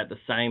back at the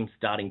same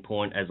starting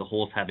point as a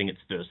horse having its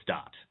first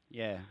start.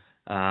 Yeah.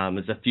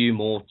 There's a few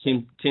more.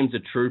 Tim's a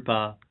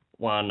Trooper,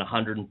 won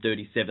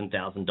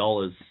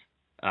 $137,000,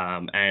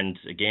 and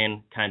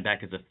again came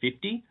back as a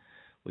 50,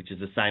 which is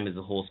the same as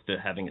a horse for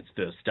having its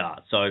first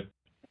start. So,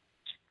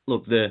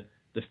 look, the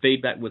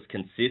feedback was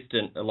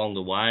consistent along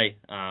the way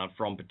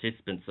from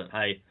participants that,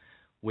 hey,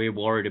 we're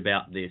worried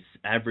about this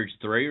average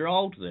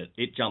 3-year-old, that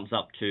it jumps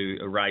up to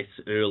a race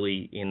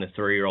early in the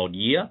 3-year-old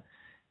year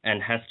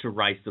and has to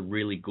race the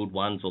really good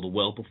ones or the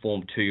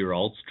well-performed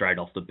 2-year-olds straight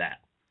off the bat.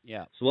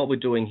 Yeah. So what we're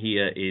doing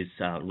here is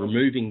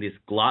removing this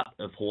glut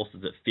of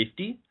horses at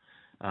 50.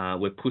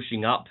 We're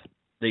pushing up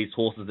these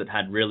horses that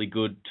had really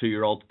good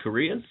 2-year-old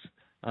careers,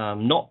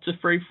 not to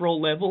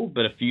free-for-all level,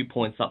 but a few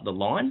points up the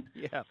line.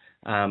 Yeah.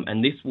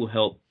 And this will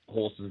help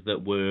horses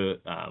that were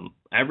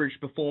average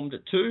performed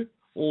at 2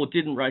 or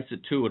didn't race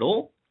at 2 at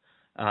all,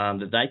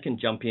 that they can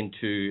jump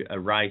into a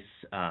race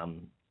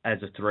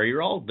as a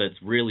 3-year-old that's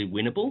really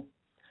winnable.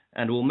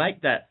 And we'll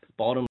make that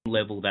bottom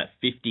level, that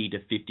 50 to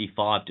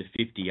 55 to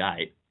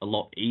 58, a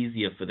lot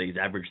easier for these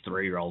average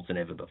 3-year-olds than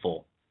ever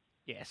before.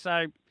 Yeah,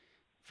 so,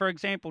 for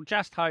example,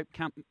 Just Hope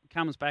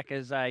comes back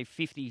as a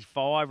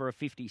 55 or a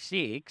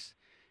 56,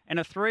 and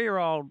a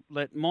 3-year-old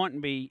that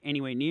mightn't be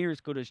anywhere near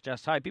as good as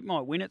Just Hope, it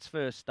might win its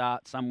first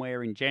start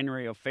somewhere in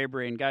January or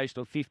February and goes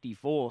to a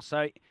 54.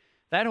 So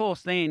that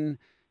horse then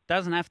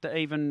doesn't have to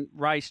even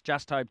race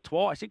Just Hope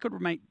twice. It could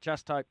meet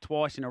Just Hope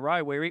twice in a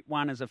row where it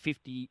won as a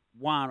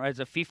 51 or as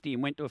a 50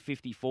 and went to a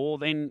 54.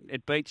 Then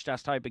it beats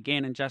Just Hope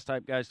again and Just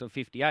Hope goes to a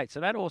 58. So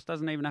that horse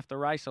doesn't even have to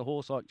race a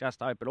horse like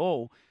Just Hope at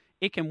all.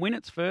 It can win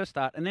its first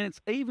start and then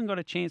it's even got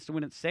a chance to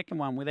win its second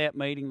one without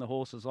meeting the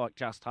horses like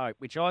Just Hope,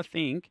 which I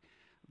think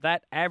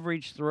that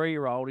average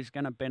 3-year-old is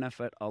going to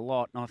benefit a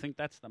lot. And I think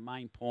that's the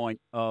main point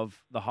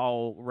of the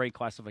whole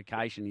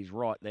reclassification is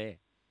right there.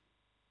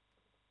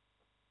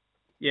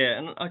 Yeah,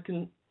 and I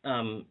can,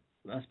 I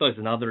suppose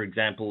another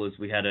example is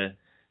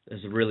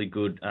there's a really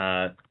good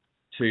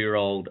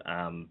 2-year-old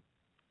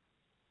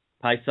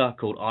pacer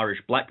called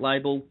Irish Black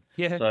Label.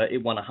 Yeah. So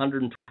it won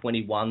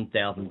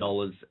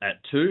 $121,000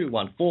 at 2,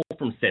 won 4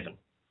 from 7.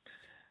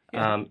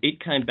 Yeah.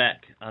 It came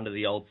back under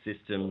the old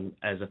system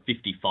as a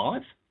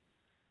 55.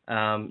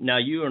 Now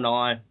you and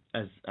I,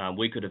 as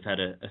we could have had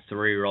a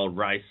 3-year-old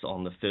race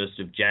on the 1st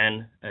of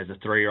Jan as a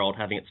 3-year-old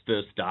having its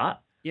first start.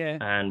 Yeah.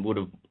 And would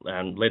have,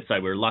 let's say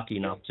we're lucky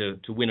enough to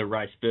win a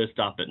race first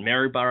up at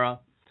Maryborough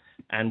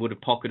and would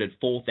have pocketed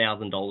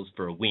 $4,000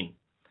 for a win.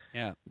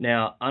 Yeah.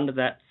 Now, under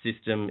that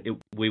system,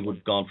 we would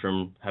have gone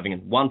from having a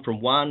 1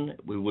 from 1,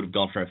 we would have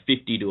gone from a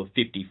 50 to a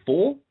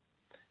 54,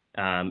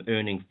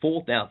 earning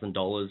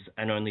 $4,000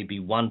 and only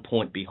be 1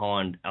 point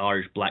behind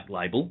Irish Black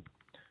Label,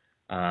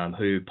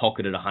 who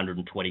pocketed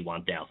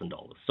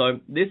 $121,000.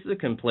 So this is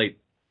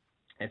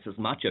it's as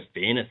much a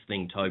fairness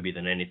thing, Toby,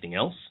 than anything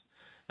else.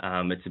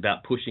 It's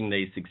about pushing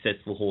these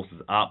successful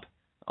horses up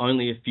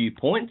only a few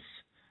points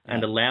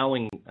and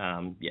allowing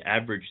your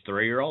average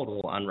 3-year-old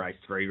or unraced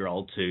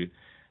 3-year-old to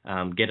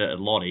get it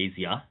a lot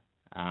easier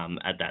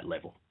at that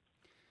level.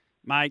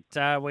 Mate,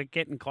 we're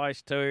getting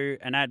close to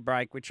an ad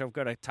break, which I've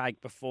got to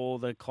take before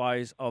the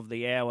close of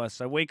the hour.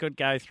 So we could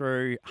go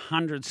through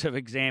hundreds of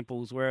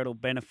examples where it'll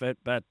benefit,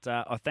 but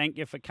I thank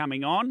you for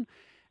coming on.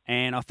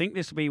 And I think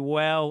this will be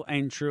well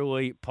and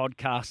truly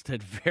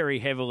podcasted very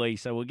heavily.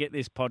 So we'll get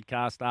this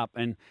podcast up,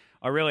 and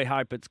I really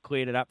hope it's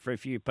cleared it up for a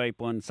few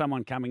people. And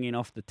someone coming in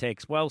off the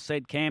text, well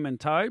said, Cam and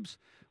Tobes.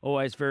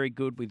 Always very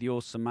good with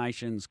your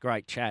summations.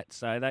 Great chat.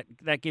 So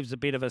that gives a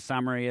bit of a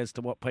summary as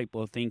to what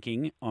people are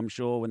thinking, I'm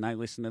sure, when they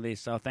listen to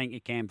this. So thank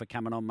you, Cam, for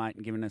coming on, mate,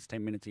 and giving us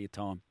 10 minutes of your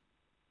time.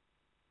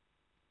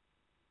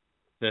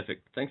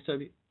 Perfect. Thanks,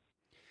 Toby.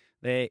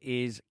 There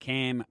is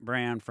Cam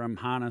Brown from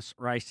Harness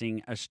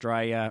Racing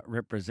Australia,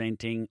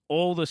 representing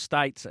all the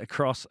states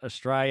across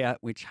Australia,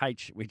 which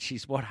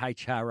is what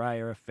HRA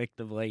are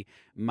effectively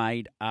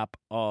made up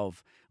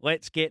of.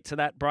 Let's get to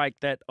that break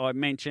that I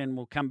mentioned.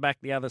 We'll come back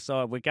the other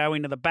side. We'll go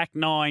into the back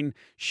nine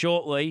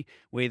shortly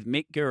with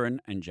Mick Guerin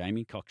and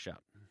Jamie Cockshut.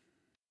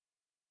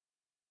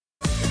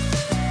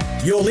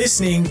 You're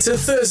listening to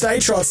Thursday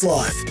Trots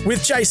Life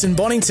with Jason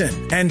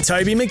Bonington and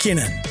Toby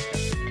McKinnon.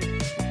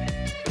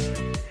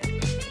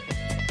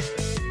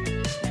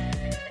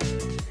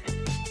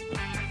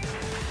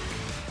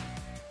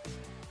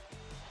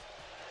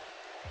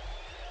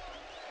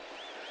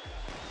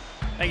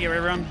 Thank you,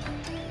 everyone.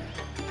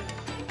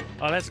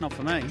 Oh, that's not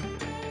for me.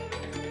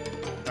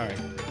 Sorry.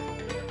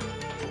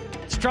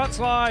 It's Trots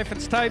Life.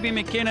 It's Toby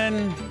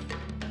McKinnon.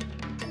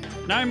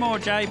 No more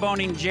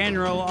J-Bon in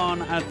general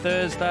on a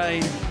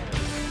Thursday.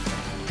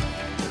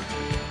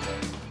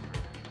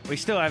 We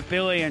still have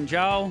Billy and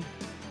Joel,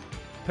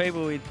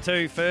 people with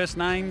 2 first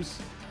names.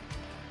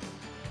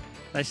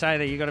 They say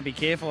that you've got to be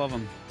careful of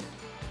them.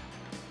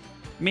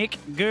 Mick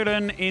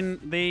Guerin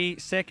in the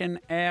second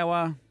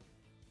hour.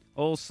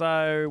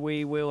 Also,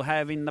 we will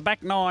have in the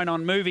back nine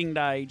on moving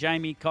day,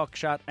 Jamie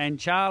Cockshut and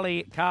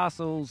Charlie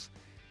Castles,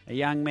 a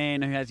young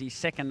man who has his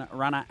second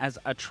runner as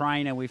a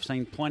trainer. We've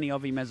seen plenty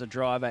of him as a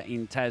driver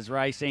in Tas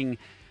Racing.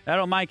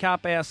 That'll make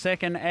up our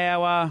second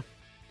hour.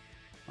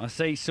 I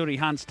see Sooty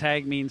Hunt's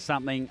tagged me in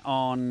something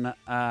on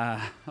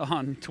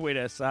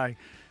Twitter, so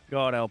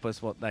God help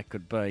us what that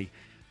could be.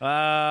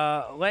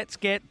 Let's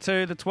get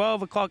to the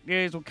 12 o'clock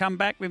news. We'll come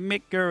back with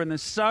Mick Guerin.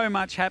 There's so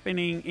much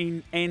happening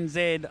in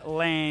NZ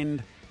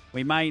land.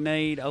 We may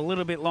need a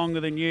little bit longer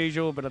than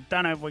usual, but I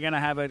don't know if we're going to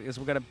have it because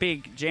we've got a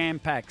big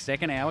jam-packed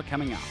second hour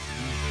coming up.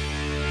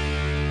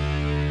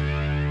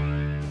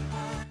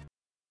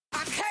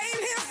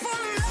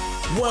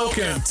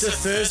 Welcome to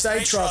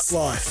Thursday Trots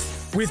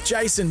Life with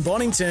Jason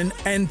Bonington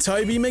and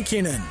Toby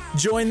McKinnon.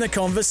 Join the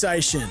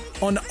conversation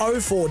on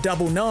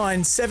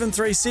 0499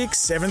 736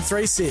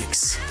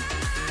 736.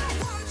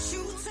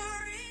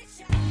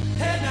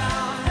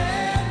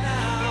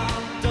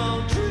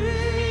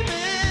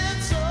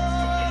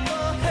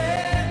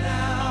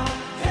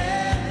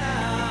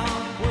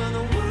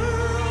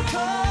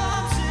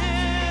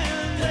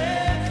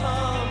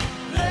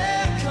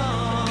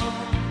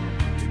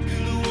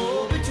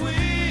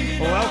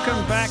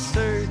 Welcome back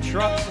to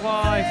Trots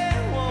Life.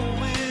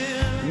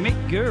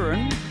 Mick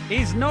Guerin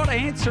is not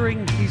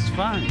answering his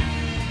phone.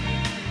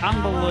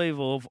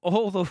 Unbelievable. Of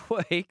all the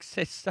weeks,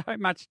 there's so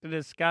much to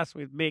discuss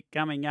with Mick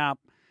coming up.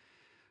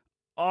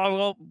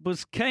 I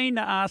was keen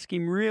to ask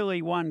him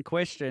really one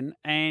question,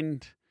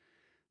 and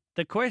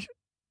the question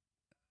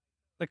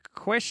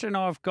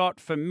I've got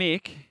for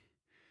Mick,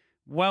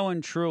 well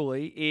and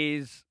truly,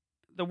 is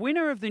the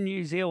winner of the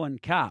New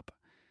Zealand Cup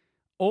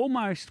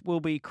almost will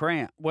be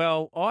crowned.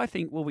 Well, I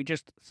think will be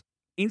just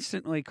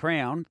instantly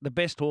crowned the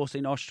best horse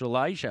in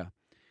Australasia.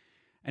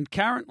 And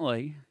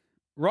currently,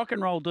 Rock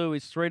and Roll Do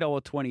is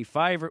 $3.20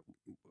 favourite.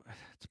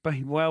 It's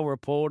been well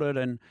reported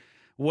and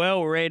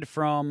well read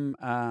from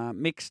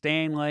Mick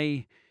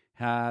Stanley.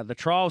 The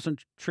trials and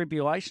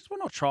tribulations. Well,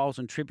 not trials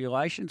and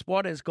tribulations.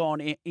 What has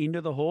gone into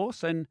the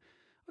horse. And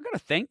I've got to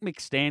thank Mick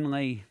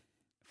Stanley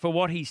for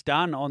what he's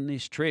done on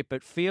this trip.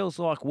 It feels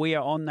like we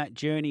are on that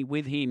journey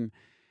with him.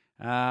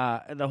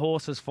 The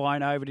horse has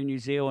flown over to New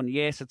Zealand.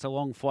 Yes, it's a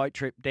long float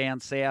trip down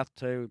south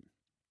to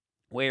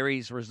where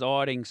he's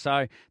residing.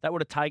 So that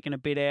would have taken a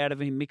bit out of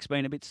him. Mick's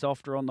been a bit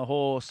softer on the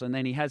horse, and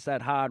then he has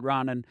that hard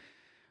run. And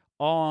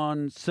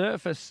on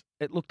surface,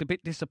 it looked a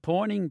bit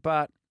disappointing,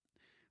 but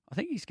I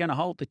think he's going to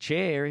hold the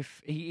chair.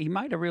 If he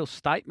made a real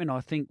statement,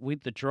 I think,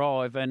 with the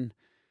drive, and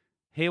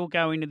he'll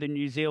go into the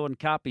New Zealand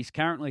Cup. He's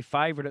currently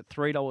favourite at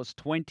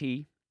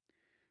 $3.20.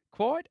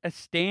 Quite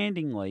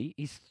astoundingly,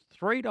 he's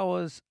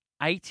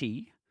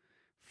 $3.80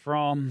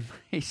 from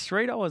he's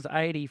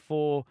 $3.80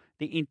 for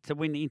to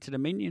win the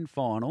Inter-Dominion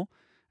final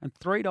and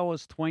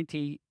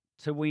 $3.20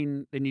 to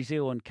win the New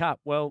Zealand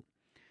Cup. Well,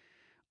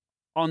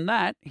 on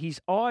that,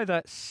 he's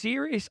either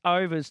serious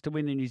overs to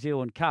win the New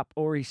Zealand Cup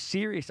or he's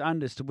serious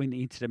unders to win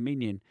the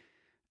Inter-Dominion.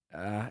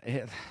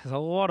 There's a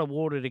lot of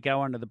water to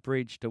go under the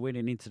bridge to win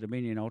an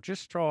Inter-Dominion. I'll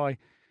just try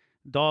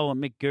Dial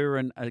Mick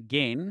Guerin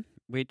again,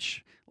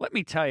 which, let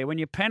me tell you, when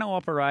you're panel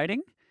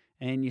operating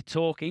and you're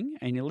talking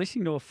and you're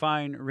listening to a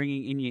phone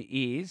ringing in your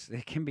ears,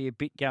 there can be a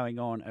bit going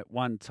on at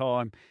one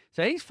time.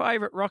 So his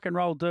favourite rock and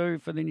roll do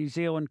for the New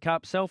Zealand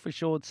Cup,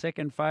 self-assured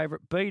second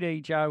favourite,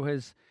 BD Joe,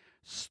 has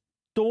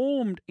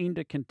stormed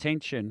into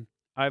contention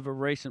over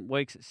recent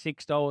weeks at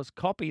 $6.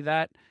 Copy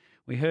that.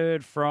 We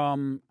heard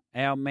from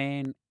our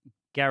man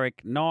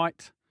Garrick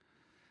Knight.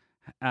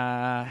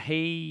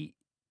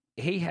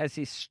 He has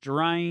this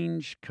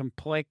strange,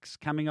 complex,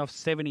 coming off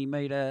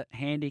 70-metre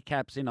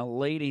handicaps in a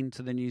lead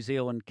into the New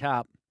Zealand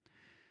Cup.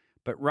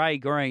 But Ray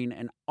Green,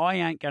 and I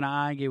ain't going to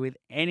argue with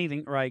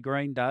anything Ray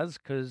Green does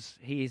because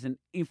he is an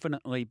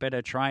infinitely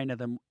better trainer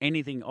than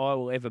anything I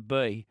will ever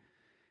be.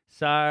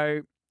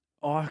 So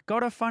I've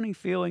got a funny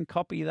feeling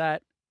Copy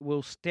That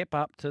will step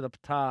up to the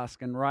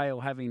task and Ray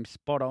will have him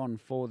spot on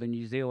for the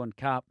New Zealand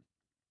Cup.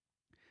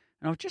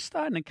 And I'm just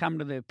starting to come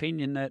to the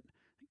opinion that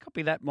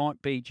Copy That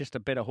might be just a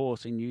better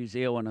horse in New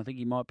Zealand. I think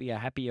he might be a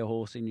happier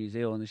horse in New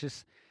Zealand. There's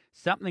just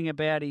something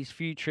about his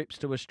few trips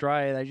to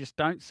Australia. They just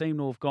don't seem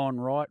to have gone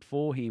right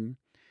for him.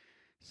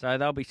 So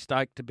they'll be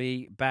stoked to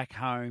be back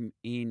home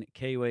in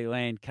Kiwi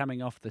land.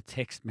 Coming off the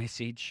text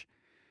message,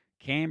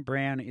 Cam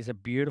Brown is a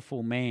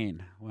beautiful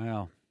man.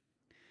 Wow.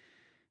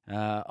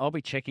 I'll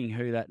be checking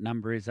who that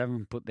number is. I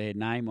haven't put their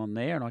name on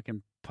there, and I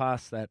can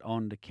pass that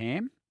on to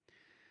Cam.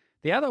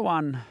 The other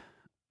one,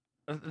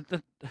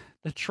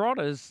 the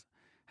Trotters,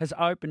 has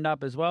opened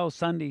up as well.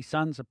 Sunday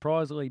Sun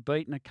surprisingly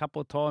beaten a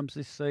couple of times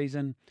this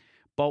season.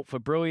 Bolt for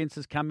Brilliance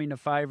has come in a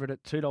favourite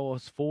at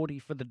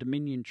 $2.40 for the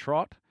Dominion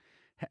Trot.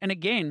 And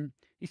again,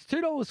 it's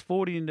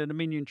 $2.40 in the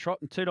Dominion Trot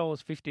and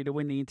 $2.50 to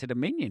win the Inter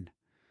Dominion.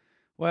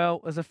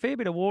 Well, there's a fair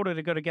bit of water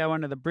that's got to go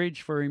under the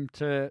bridge for him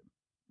to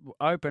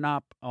open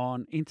up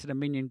on Inter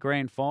Dominion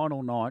Grand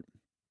Final night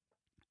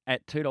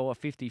at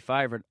 $2.50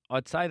 favourite.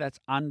 I'd say that's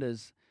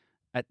unders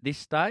at this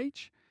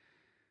stage.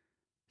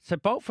 So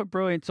Bolt for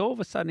Brilliance, all of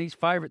a sudden he's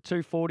favourite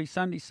 $2.40,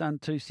 Sunday Sun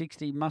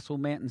 $2.60, Muscle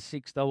Mountain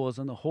 $6,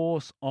 and the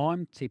horse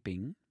I'm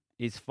tipping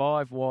is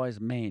Five Wise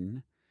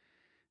Men.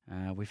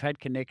 We've had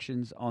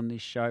connections on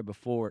this show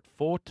before at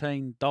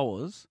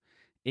 $14.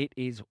 It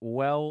is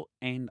well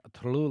and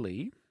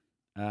truly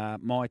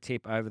my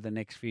tip over the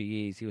next few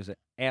years. He was an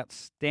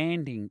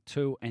outstanding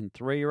 2- and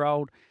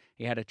 3-year-old.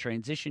 He had a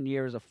transition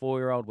year as a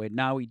 4-year-old where,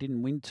 no, he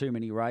didn't win too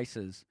many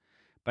races.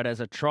 But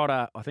as a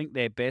trotter, I think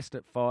they're best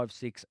at 5,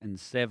 6, and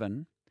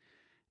 7.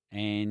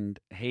 And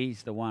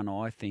he's the one,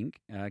 I think,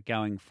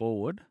 going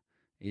forward,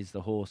 is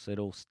the horse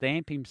that'll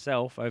stamp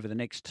himself over the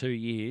next 2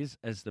 years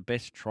as the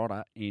best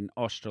trotter in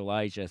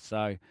Australasia.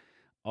 So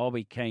I'll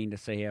be keen to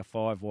see how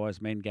Five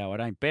Wise Men go. I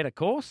don't bet, of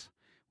course,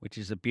 which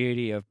is the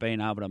beauty of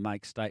being able to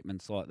make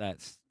statements like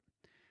that.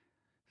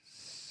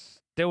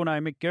 Still no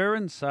Mick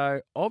Guerin, so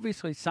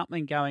obviously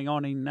something going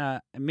on in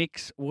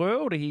Mick's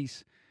world. He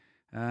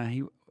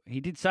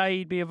did say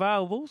he'd be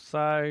available,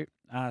 so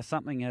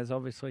something has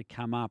obviously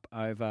come up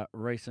over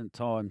recent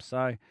times.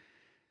 So,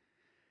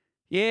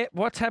 yeah,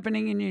 what's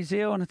happening in New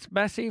Zealand? It's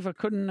massive. I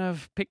couldn't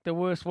have picked a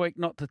worse week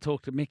not to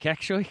talk to Mick,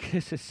 actually,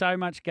 because there's so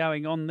much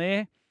going on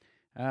there.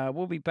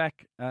 We'll be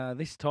back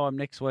this time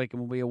next week,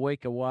 and we'll be a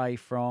week away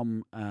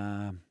from...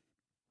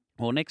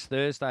 next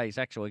Thursday is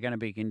actually going to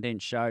be a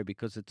condensed show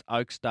because it's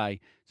Oaks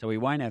Day, so we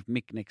won't have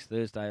Mick next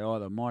Thursday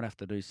either. Might have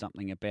to do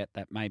something about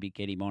that, maybe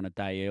get him on a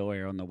day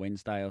earlier on the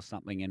Wednesday or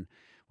something, and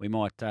we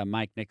might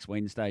make next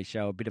Wednesday's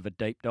show a bit of a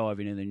deep dive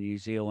into the New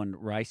Zealand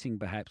racing,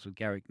 perhaps with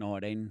Garrick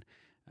Knight and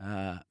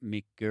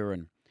Mick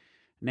Guerin.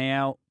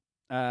 Now,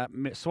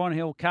 Swan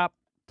Hill Cup,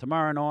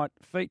 tomorrow night,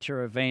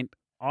 feature event.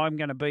 I'm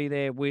going to be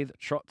there with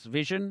Trot's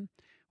Vision.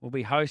 We'll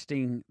be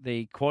hosting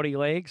the quaddie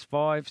legs,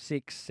 5,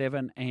 6,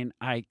 7 and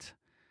 8.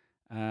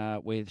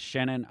 With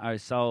Shannon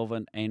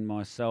O'Sullivan and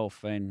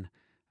myself. And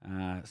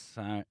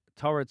so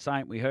Torrid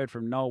Saint, we heard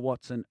from Noel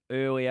Watson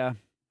earlier.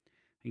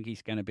 I think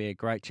he's going to be a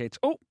great chance.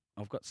 Oh,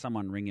 I've got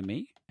someone ringing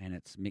me, and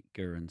it's Mick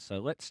Guerin. So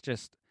let's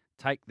just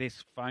take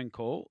this phone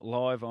call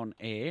live on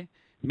air.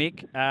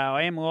 Mick,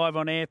 I am live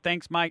on air.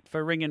 Thanks, mate,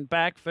 for ringing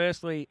back.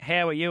 Firstly,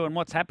 how are you and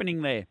what's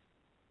happening there?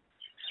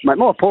 Mate,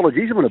 my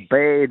apologies. I'm in a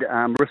bad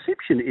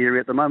reception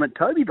area at the moment,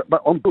 Toby,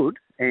 but I'm good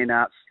and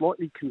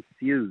slightly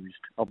confused.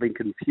 I've been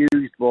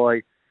confused by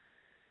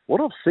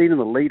what I've seen in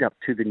the lead-up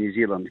to the New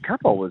Zealand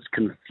Cup. I was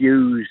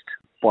confused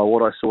by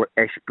what I saw at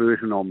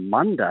Ashburton on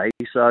Monday.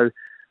 So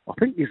I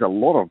think there's a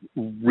lot of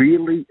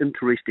really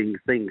interesting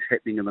things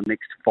happening in the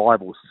next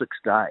 5 or 6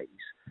 days,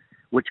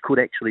 which could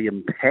actually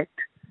impact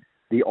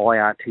the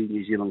IRT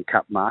New Zealand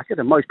Cup market.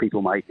 And most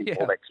people may think,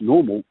 well, that's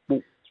normal.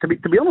 Well, to be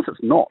honest,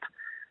 it's not.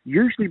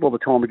 Usually by the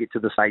time we get to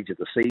the stage of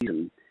the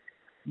season,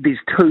 there's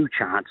 2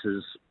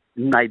 chances,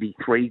 maybe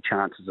 3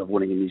 chances of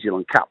winning a New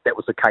Zealand Cup. That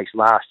was the case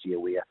last year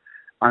where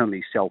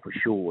only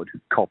Self-Assured,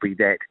 Copy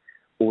That,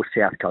 or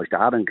South Coast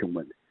Arden can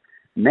win.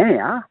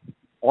 Now,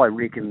 I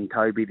reckon,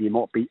 Toby, there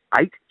might be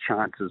 8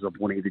 chances of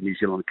winning the New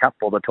Zealand Cup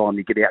by the time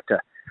you get out to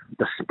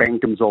the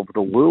Spankums of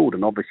the world,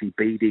 and obviously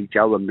BD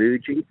Joe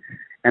emerging.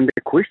 And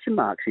the question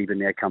marks even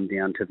now come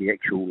down to the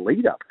actual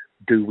lead-up.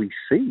 Do we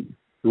see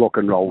Rock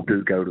and Roll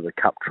Do go to the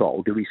Cup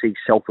trial? Do we see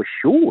Self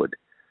Assured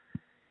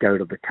go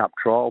to the Cup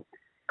trial?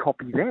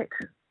 Copy that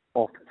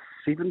off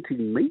 70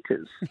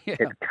 metres at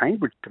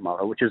Cambridge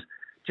tomorrow, which is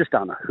just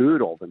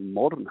unheard of in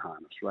modern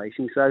harness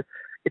racing. So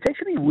it's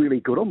actually really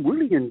good. I'm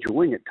really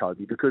enjoying it,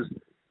 Toby, because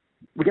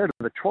we go to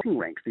the trotting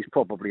ranks, there's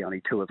probably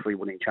only 2 or 3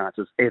 winning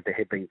chances, as there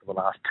have been for the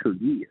last 2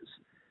 years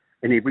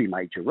in every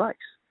major race.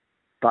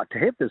 But to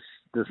have this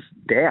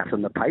doubt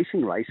in the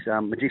pacing race,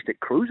 Majestic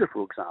Cruiser,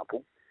 for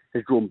example,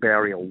 has drawn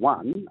barrier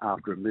 1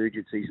 after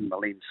emergencies in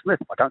Malene Smith.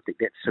 I don't think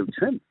that suits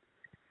him.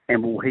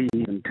 And will he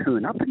even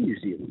turn up in New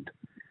Zealand?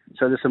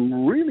 So there's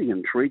some really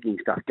intriguing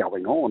stuff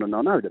going on. And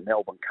I know the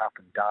Melbourne Cup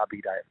and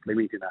Derby Day at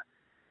Flemington are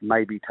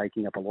maybe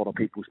taking up a lot of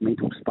people's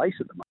mental space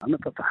at the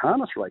moment. But for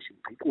harness racing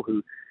people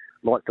who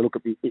like to look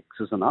at the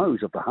X's and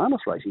O's of the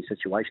harness racing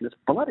situation, it's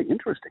bloody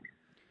interesting.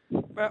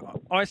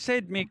 Well, I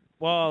said, Mick,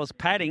 while I was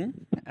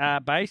padding,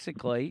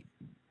 basically,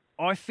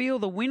 I feel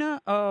the winner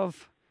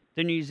of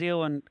the New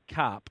Zealand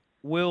Cup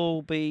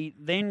will be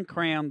then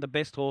crowned the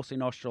best horse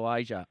in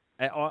Australasia.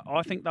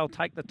 I think they'll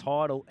take the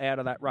title out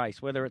of that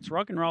race, whether it's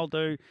Rock and Roll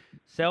Do,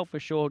 Self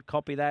Assured,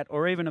 Copy That,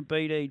 or even a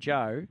BD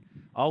Joe,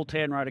 Old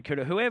Town Road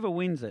Akuta. Whoever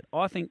wins it,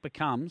 I think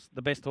becomes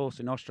the best horse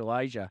in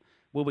Australasia.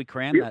 Will be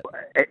crowned that.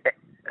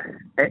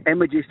 And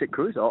Majestic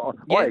Cruiser,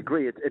 I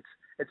agree.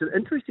 It's an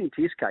interesting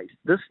test case,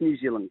 this New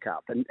Zealand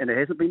Cup, and it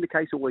hasn't been the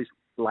case always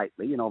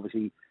lately, and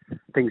obviously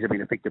things have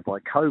been affected by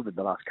COVID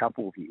the last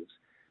couple of years.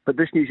 But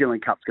this New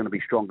Zealand Cup's going to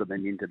be stronger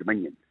than the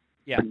Inter-Dominion.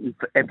 Yeah.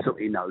 For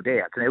absolutely no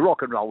doubt. Now,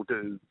 Rock and Roll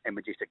Do and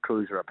Majestic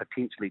Cruiser are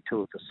potentially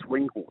 2 of the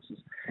swing horses.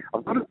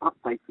 I've got an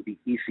update for the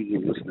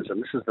SEN listeners,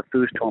 and this is the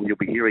first time you'll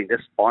be hearing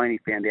this. I only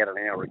found out an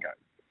hour ago.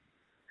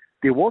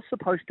 There was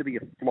supposed to be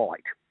a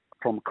flight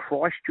from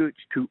Christchurch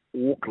to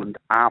Auckland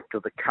after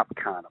the Cup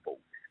Carnival.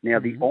 Now,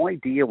 the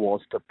idea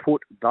was to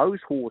put those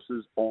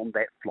horses on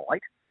that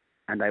flight,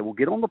 and they will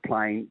get on the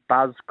plane,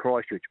 buzz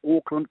Christchurch,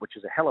 Auckland, which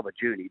is a hell of a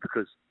journey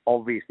because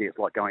obviously it's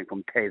like going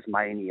from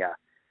Tasmania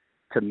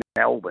to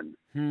Melbourne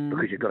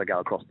because you've got to go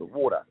across the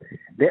water.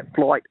 That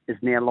flight is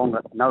now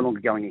no longer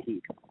going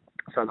ahead.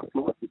 So the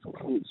flight is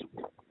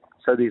cancelled.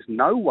 So there's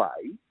no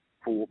way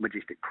for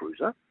Majestic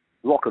Cruiser,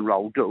 Rock and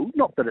Roll Do,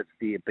 not that it's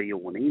their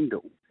be-all and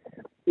end-all,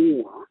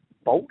 or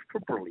Bolt for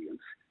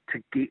Brilliance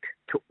to get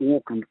to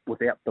Auckland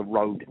without the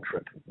road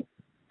trip.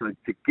 So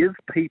to give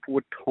people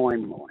a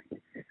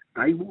timeline,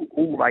 they will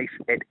all race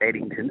at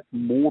Addington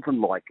more than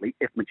likely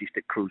if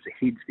Majestic Cruiser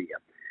heads there.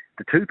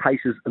 The 2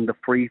 paces in the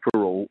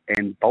free-for-all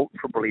and Bolt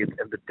for Brilliance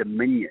in the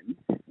Dominion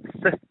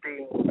 15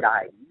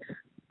 days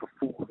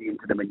before the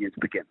Inter-Dominions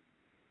begin.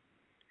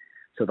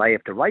 So they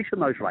have to race in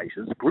those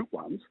races, Group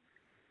 1s,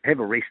 have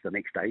a rest the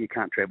next day, you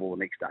can't travel the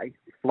next day,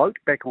 float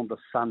back on the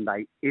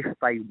Sunday if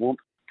they want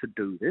to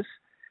do this,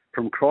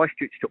 from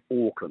Christchurch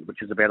to Auckland,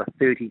 which is about a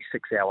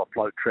 36-hour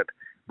float trip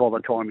by the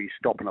time you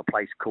stop in a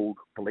place called,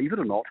 believe it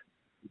or not,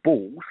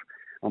 Bulls,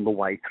 on the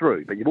way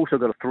through. But you've also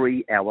got a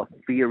 3-hour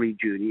ferry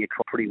journey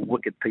across a pretty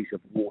wicked piece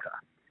of water.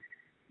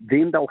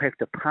 Then they'll have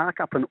to park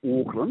up in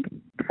Auckland.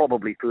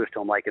 Probably first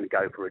time they can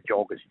go for a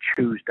jog is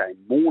Tuesday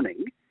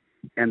morning,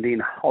 and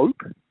then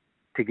hope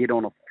to get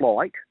on a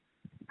flight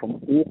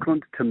from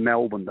Auckland to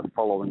Melbourne the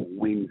following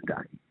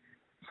Wednesday.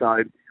 So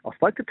I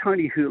spoke to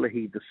Tony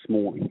Hurley this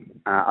morning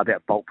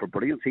about Bolt for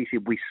Brilliance. He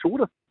said, we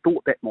sort of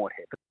thought that might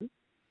happen,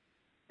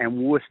 and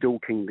we're still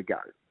keen to go.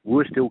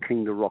 We're still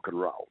keen to rock and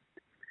roll.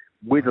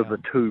 Whether the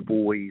 2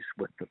 boys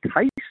with the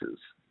paces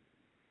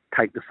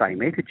take the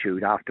same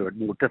attitude after a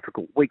more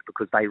difficult week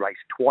because they race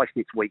twice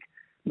next week,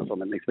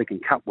 next week in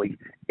Cup Week,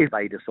 if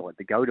they decide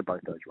to go to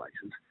both those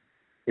races,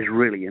 is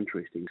really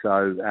interesting.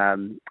 So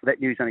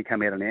that news only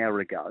came out an hour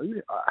ago.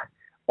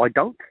 I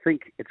don't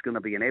think it's going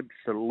to be an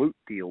absolute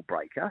deal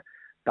breaker,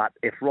 but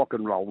if Rock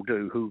and Roll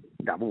Do, who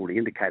they've already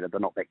indicated they're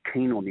not that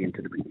keen on the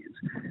Inter-Dominions,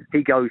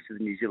 he goes to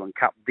the New Zealand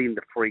Cup, then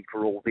the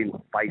free-for-all, then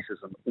faces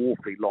an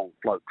awfully long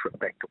float trip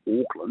back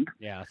to Auckland,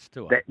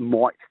 that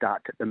might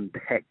start to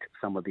impact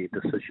some of their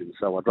decisions.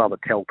 So I'd rather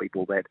tell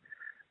people that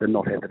than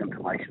not have that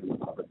information in the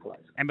public place.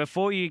 And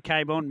before you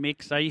came on,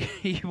 Mick, so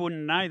you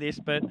wouldn't know this,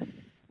 but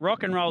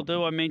Rock and Roll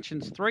Do, I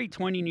mentioned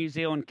 320 New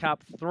Zealand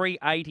Cup,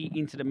 380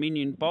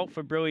 Inter-Dominion. Bolt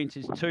for Brilliance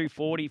is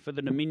 240 for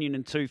the Dominion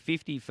and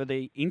 250 for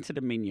the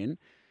Inter-Dominion.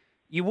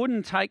 You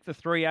wouldn't take the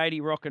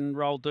 380 Rock and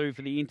Roll Do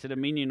for the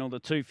Inter-Dominion or the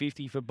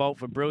 250 for Bolt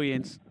for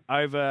Brilliance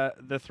over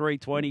the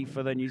 320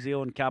 for the New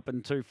Zealand Cup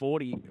and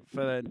 240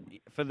 for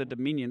the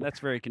Dominion. That's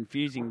very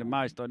confusing to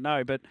most, I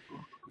know, but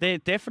they're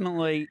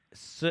definitely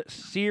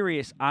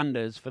serious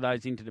unders for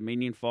those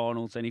Inter-Dominion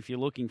finals. And if you're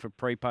looking for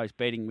pre-post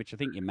betting, which I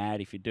think you're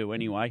mad if you do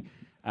anyway,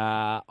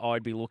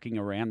 I'd be looking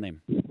around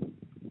them.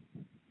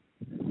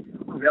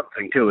 Well, the other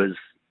thing too is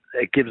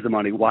it gives them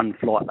only 1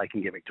 flight they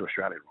can get back to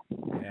Australia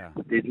on. Yeah.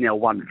 There's now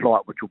 1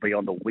 flight which will be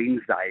on the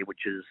Wednesday,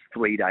 which is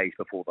 3 days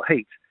before the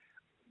heats.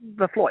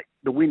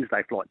 The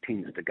Wednesday flight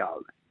tends to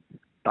go,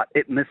 but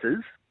it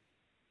misses,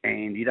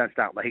 and you don't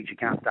start the heats, you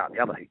can't start the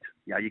other heats.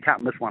 You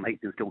can't miss one heat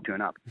and still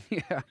turn up.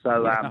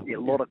 So a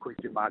lot of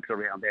question marks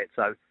around that.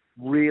 So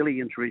really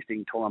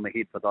interesting time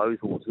ahead for those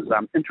horses.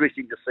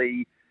 Interesting to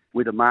see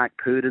whether Mark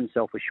Purdon,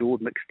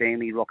 Self-Assured, Mick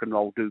Stanley, Rock and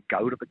Roll do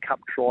go to the Cup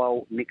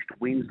trial next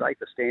Wednesday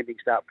for standing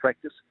start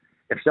practice.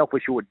 If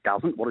Self-Assured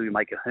doesn't, what do we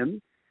make of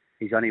him?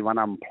 He's only run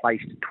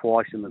unplaced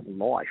twice in his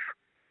life.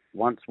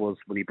 Once was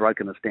when he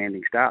broke in a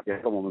standing start. The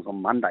other one was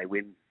on Monday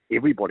when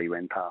everybody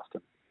ran past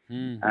him.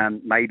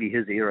 Maybe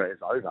his era is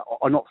over.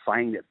 I'm not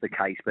saying that's the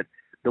case, but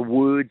the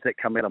words that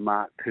come out of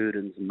Mark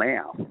Purdon's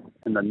mouth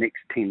in the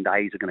next 10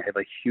 days are going to have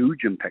a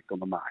huge impact on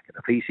the market.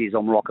 If he says,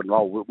 I'm rock and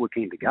roll, we're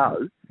keen to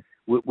go,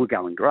 we're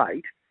going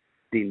great,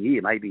 then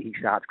yeah, maybe he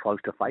starts close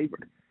to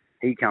favourite.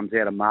 He comes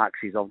out and Mark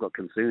says, I've got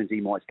concerns,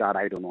 he might start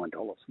 $8 or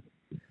 $9.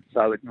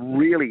 So it's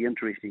really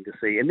interesting to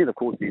see. And then, of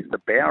course, there's the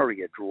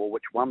Bowery draw,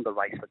 which won the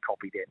race for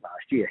Copycat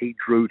last year. He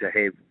drew to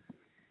have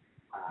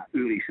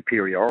early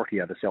superiority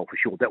over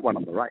Self-Assured. That won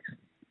him the race.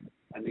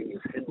 And then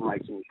there's him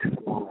racing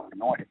tomorrow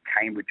night at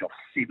Cambridge off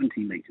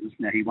 70 metres.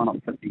 Now, he won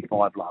on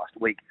 55 last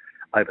week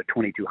over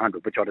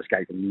 2,200, which I just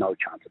gave him no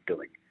chance of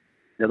doing.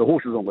 Now, the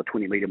horses on the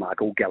 20-metre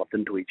mark all galloped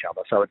into each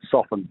other, so it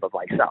softened the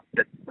race up.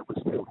 But it was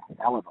still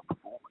a hell of a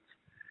performance.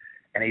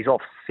 And he's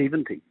off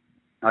 70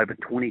 over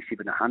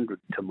 2,700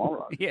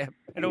 tomorrow. Yeah.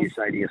 And you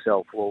say to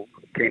yourself, well,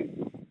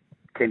 can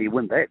he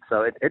win that?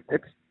 So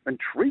it's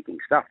intriguing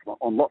stuff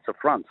on lots of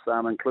fronts,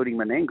 including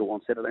Menangle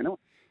on Saturday night.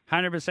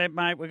 100%,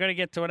 mate. We're going to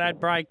get to an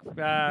ad break.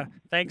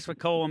 Thanks for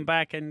calling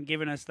back and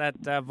giving us that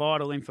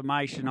vital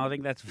information. I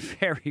think that's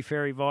very,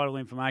 very vital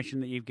information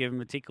that you've given,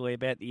 particularly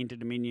about the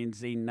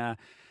Inter-Dominions in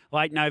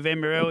late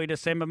November, early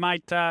December.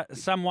 Mate,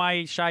 some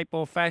way, shape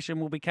or fashion,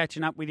 we'll be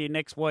catching up with you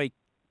next week.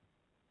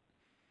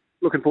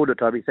 Looking forward to it,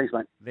 Toby. Thanks,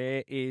 mate.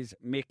 There is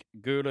Mick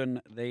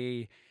Goolan,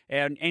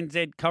 our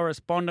NZ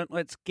correspondent.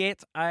 Let's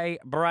get a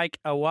break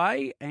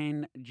away,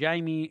 and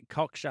Jamie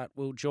Cockshut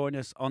will join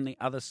us on the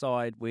other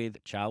side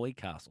with Charlie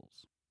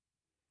Castles.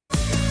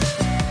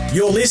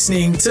 You're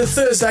listening to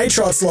Thursday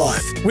Trots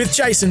Life with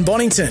Jason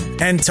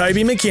Bonington and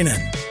Toby McKinnon.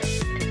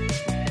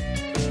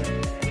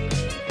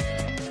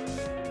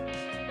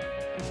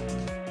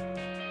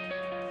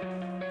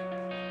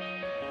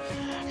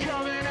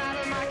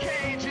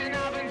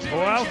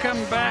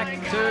 Welcome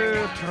back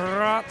to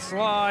Trots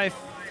Life.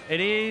 It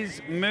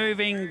is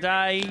moving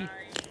day,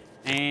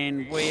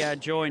 and we are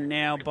joined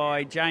now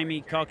by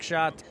Jamie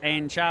Cockshut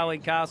and Charlie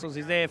Castles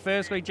is there.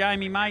 Firstly,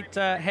 Jamie, mate,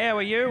 how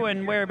are you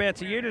and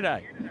whereabouts are you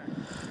today?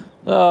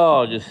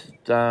 Oh, just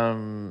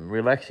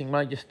relaxing,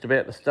 mate. Just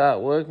about to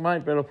start work,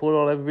 mate. But I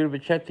thought I'd have a bit of a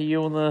chat to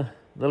you and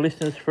the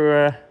listeners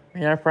for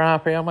for a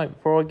half hour, mate,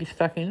 before I get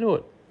stuck into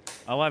it.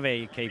 I love how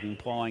you keep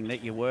implying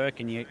that you work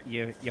and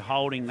you're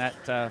holding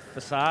that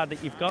facade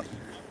that you've got.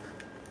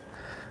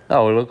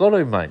 Oh, well, I've got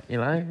to, mate. You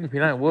know, if you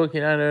don't work, you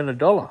don't earn a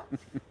dollar.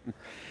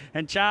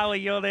 And Charlie,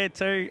 you're there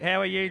too.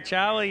 How are you,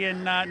 Charlie?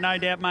 And no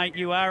doubt, mate,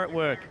 you are at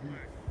work.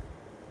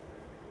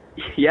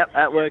 Yep,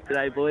 at work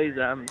today, boys.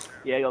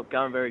 Yeah,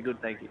 going very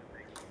good, thank you.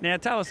 Now,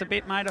 tell us a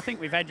bit, mate. I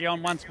think we've had you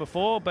on once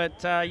before,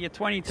 but you're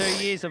 22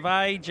 years of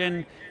age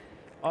and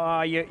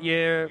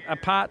you're a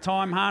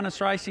part-time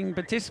harness racing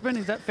participant.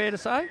 Is that fair to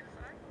say?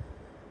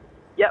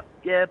 Yep,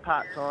 yeah,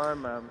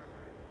 part-time.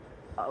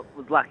 I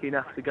was lucky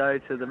enough to go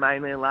to the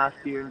mainland last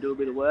year and do a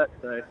bit of work,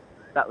 so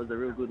that was a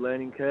real good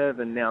learning curve,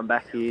 and now I'm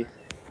back here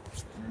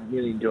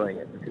really enjoying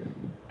it.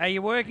 Are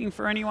you working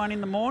for anyone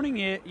in the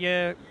morning?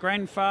 Your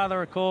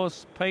grandfather, of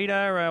course,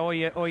 Peter, or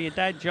your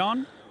dad,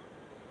 John?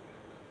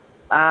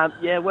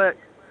 Yeah,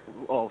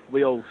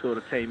 we all sort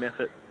of team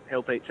effort,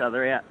 help each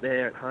other out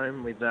there at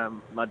home with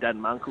my dad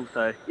and my uncle,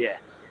 so yeah,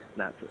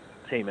 it's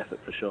a team effort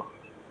for sure.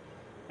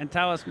 And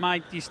tell us,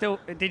 mate,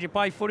 did you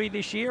play footy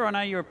this year? I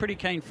know you're a pretty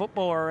keen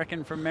footballer, I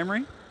reckon, from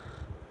memory.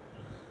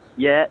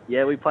 Yeah,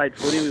 we played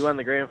footy. We won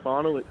the grand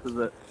final, which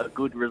was a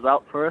good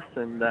result for us,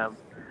 and I'll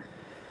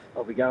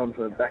be going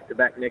for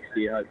back-to-back next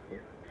year, hopefully.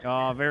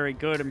 Oh, very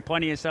good, and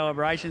plenty of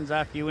celebrations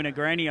after you win a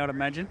granny, I'd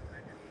imagine.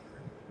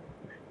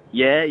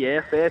 Yeah,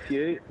 fair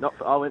few.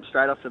 I went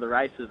straight off to the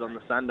races on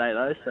the Sunday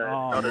though, so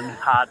not as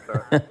hard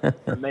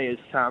for me as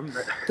some.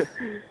 But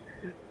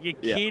You're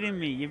kidding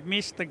me. You've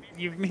missed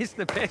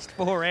the best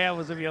 4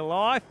 hours of your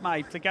life,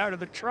 mate, to go to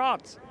the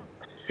trots.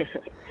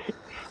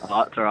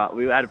 Oh, it's all right.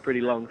 We had a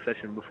pretty long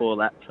session before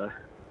that, so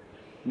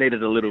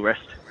needed a little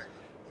rest.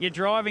 You're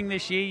driving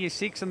this year. You're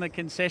 6th on the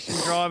concession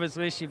drivers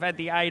list. You've had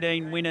the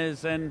 18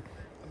 winners, and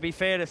it'd be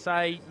fair to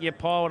say you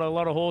piled a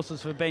lot of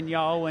horses for Ben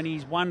Yole, and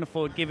he's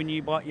wonderful at giving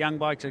you young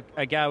blokes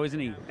a go, isn't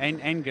he?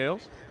 And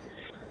girls.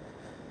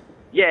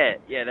 Yeah,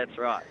 that's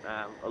right.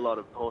 A lot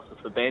of horses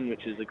for Ben,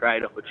 which is a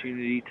great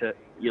opportunity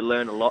you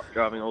learn a lot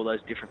driving all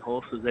those different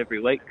horses every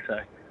week. So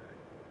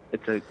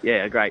it's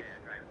a great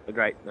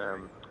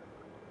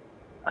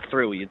a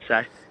thrill, you'd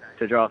say,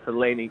 to drive for the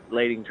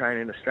leading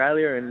trainer in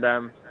Australia.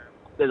 And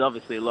there's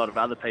obviously a lot of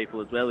other people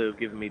as well who have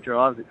given me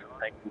drives, which I'm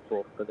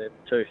thankful for them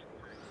too.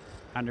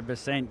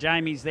 100%.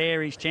 Jamie's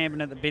there. He's champing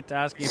at the bit to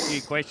ask you a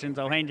few questions.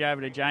 I'll hand you over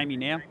to Jamie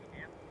now.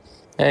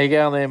 How you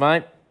going there,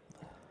 mate?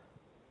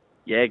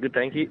 Yeah, good,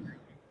 thank you.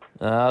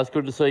 It's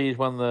good to see he's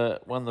won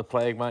the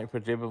flag, mate, for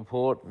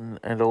Devonport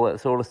and all that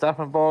sort of stuff.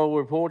 And by all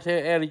reports, how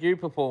did you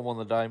perform on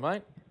the day,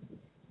 mate?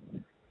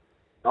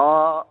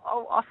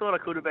 I thought I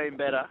could have been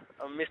better.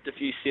 I missed a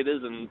few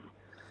sitters and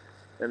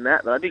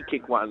that, but I did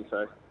kick one,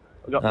 so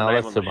I got my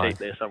name on the sheet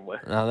there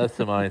somewhere. No, that's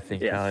the main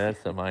thing. Yeah. Charlie,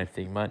 that's the main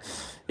thing, mate.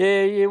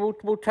 Yeah.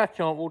 We'll touch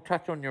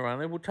on your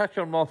owner. We'll touch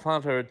on Moth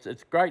Hunter.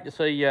 It's great to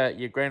see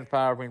your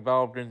grandfather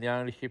involved in the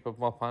ownership of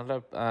Moth Hunter,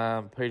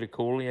 Peter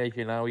Cooley. As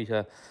you know, he's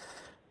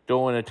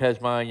doing a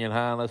Tasmanian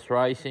harness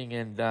racing,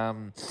 and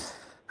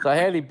so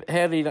how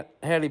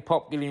did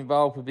Pop get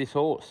involved with this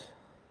horse?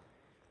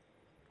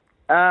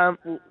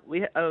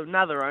 We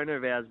another owner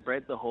of ours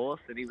bred the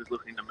horse, and he was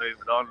looking to move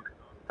it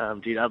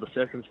on due to other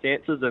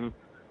circumstances, and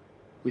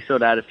we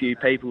sort of had a few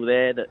people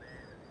there that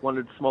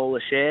wanted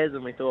smaller shares,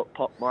 and we thought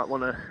Pop might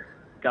want to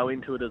go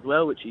into it as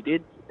well, which he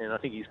did, and I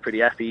think he's pretty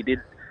happy he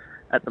did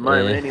at the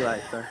moment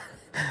anyway. So.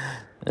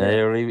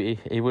 Yeah,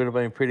 he would have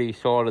been pretty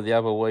excited the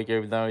other week,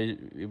 even though he's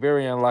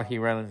very unlucky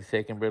running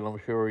second, but I'm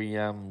sure he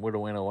would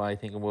have went away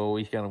thinking, well,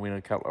 he's going to win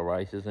a couple of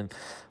races. And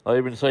I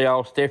even see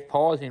old Steph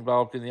Pye's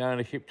involved in the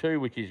ownership too,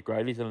 which is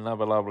great. He's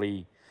another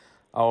lovely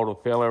older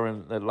fella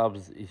and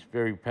he's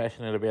very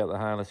passionate about the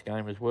harness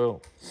game as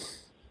well.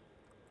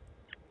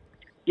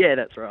 Yeah,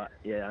 that's right.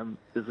 Yeah,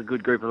 there's a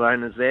good group of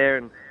owners there,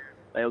 and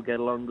they all get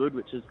along good,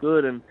 which is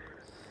good. And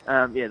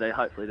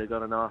hopefully they've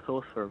got a nice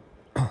horse for them.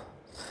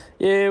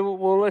 Yeah,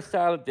 well, let's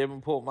start at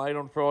Devonport, mate,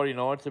 on Friday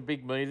night. It's a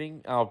big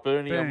meeting.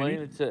 Burnie, I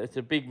mean, it's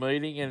a big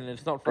meeting, and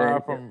it's not far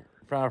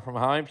from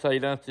home, so you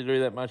don't have to do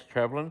that much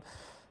travelling.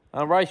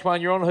 Race 1,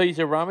 you're on. He's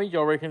a rummage.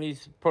 I reckon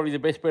he's probably the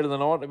best bet of the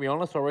night, to be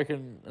honest. I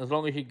reckon as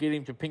long as you get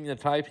him to ping the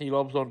tapes and he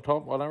lobs on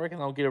top, I don't reckon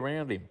they'll get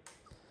around him.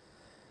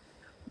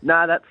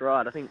 No, that's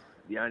right. I think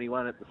the only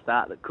one at the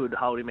start that could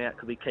hold him out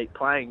could be Keep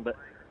Playing, but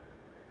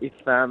if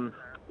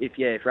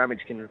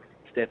Rummage can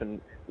step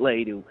and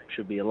lead, he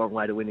should be a long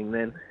way to winning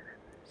then.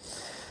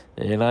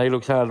 Yeah, no, he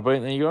looks hard to beat.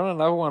 Then you got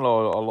another one I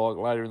like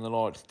later in the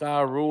night,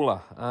 Star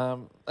Ruler.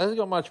 Hasn't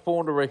got much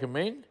form to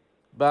recommend,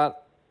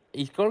 but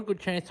he's got a good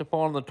chance to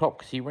find the top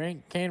because he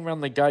can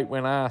run the gate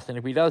when asked. And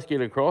if he does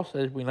get across,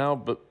 as we know,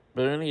 but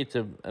Burnie, it's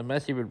a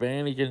massive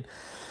advantage. And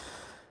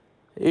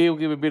he'll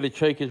give a bit of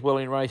cheek as well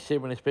in race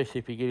 7, especially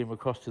if you get him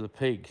across to the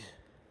pegs.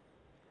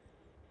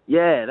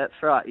 Yeah,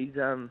 that's right.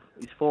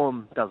 His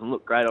form doesn't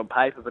look great on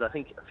paper, but I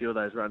think a few of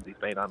those runs he's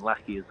been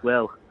unlucky as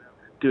well,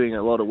 doing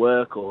a lot of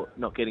work or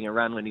not getting a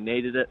run when he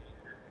needed it.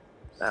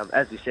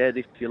 As you said,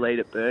 if you lead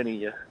at Burnie,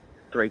 you're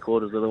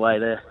 3/4 of the way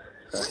there.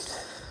 So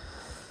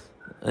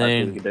hopefully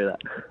you can do that.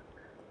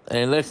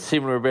 And that's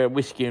similar about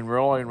Whiskey and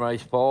Rye in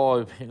race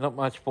 5. Not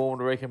much form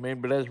to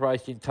recommend, but as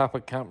raced in tougher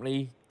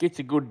company, gets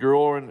a good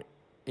draw, and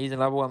he's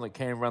another one that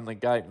can run the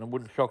gate, and it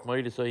wouldn't shock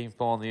me to see him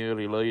find the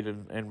early lead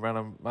and run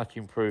a much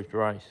improved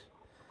race.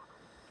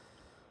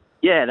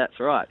 Yeah, that's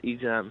right.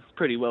 He's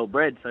pretty well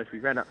bred, so if he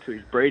ran up to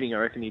his breeding, I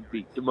reckon he'd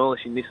be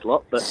demolishing this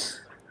lot, but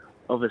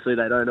obviously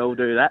they don't all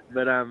do that.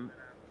 But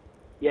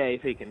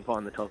if he can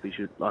find the top, he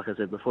should, like I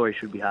said before, he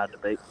should be hard to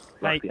beat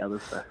like the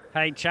others. So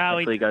hey,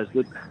 Charlie, hopefully he goes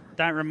good.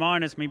 Don't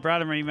remind us, my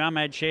brother and my mum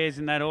had shares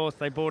in that horse.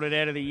 They bought it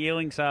out of the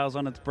yearling sales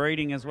on its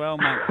breeding as well,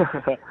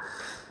 mate.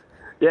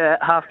 Yeah,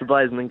 half the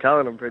Blazing and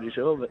Cullen, I'm pretty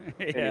sure, but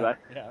anyway.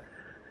 Yeah.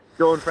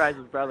 Dawn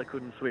Fraser's brother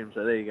couldn't swim,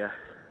 so there you go.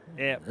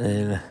 Yeah.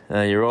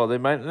 You're right there,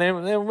 mate. Then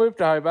we'll move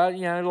to Hobart.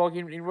 You know, like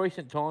in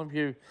recent times,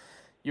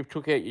 you've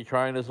took out your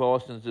trainer's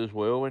licence as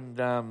well, and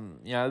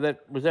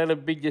was that a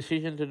big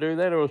decision to do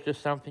that, or was it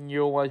just something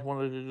you always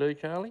wanted to do,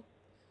 Charlie?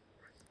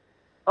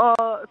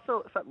 Oh, it's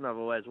something I've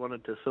always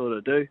wanted to sort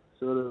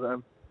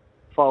of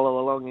follow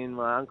along in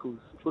my uncle's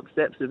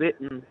footsteps a bit,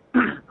 and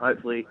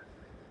hopefully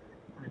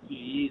in a few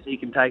years he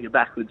can take a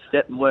backward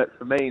step and work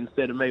for me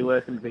instead of me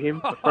working for him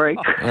for free.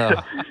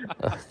 Enough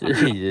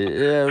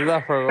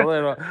for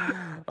that.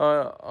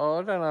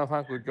 I don't know if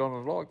Uncle John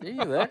would like to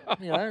hear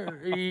that. You know,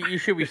 you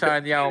should be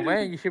saying the old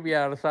man. You should be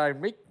able to say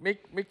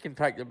Mick can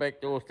take the back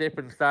door step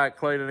and start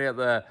cleaning out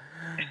the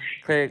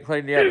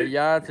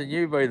yards, and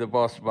you be the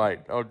boss, mate.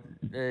 But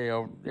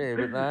no,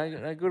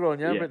 good on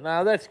you. Yeah. But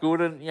no, that's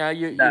good, and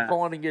you're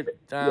finding it.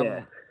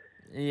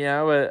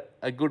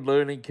 A good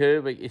learning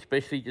curve,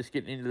 especially just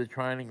getting into the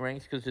training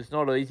ranks, because it's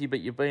not easy, but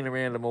you've been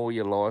around them all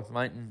your life,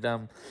 mate.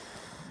 And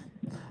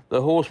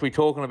the horse we're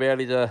talking about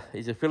is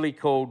a filly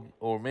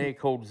a mare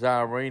called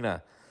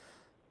Zarina.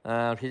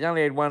 She's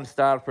only had one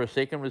start for a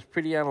second, was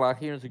pretty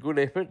unlucky. It was a good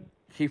effort.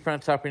 She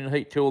fronts up in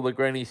Heat 2 the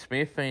Granny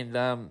Smith,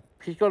 and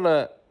she's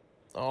got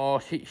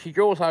she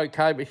draws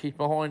okay, but she's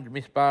behind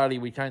Miss Barty,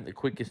 which ain't the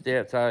quickest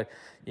out, so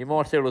you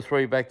might settle the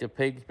 3 back to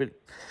pegs, but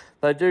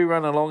they do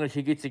run along and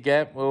she gets a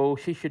gap. Well,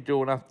 she should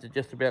do enough to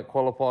just about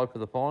qualify for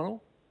the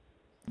final.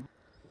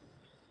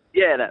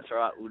 Yeah, that's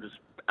right. We'll just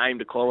aim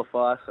to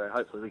qualify, so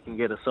hopefully we can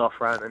get a soft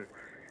run and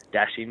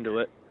dash into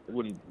it. It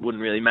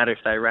wouldn't really matter if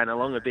they ran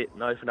along a bit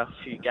and opened up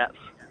a few gaps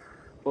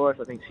for us.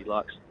 I think she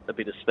likes a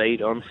bit of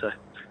speed on, so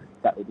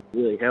that would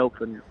really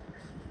help. And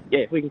yeah,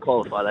 if we can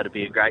qualify, that'd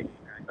be a great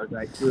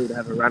thrill to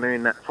have a runner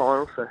in that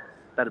final, so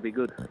that'd be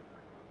good.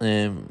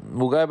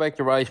 We'll go back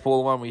to race 4,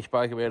 the one we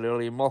spoke about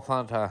earlier, Moth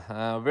Hunter.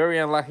 Very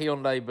unlucky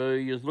on debut.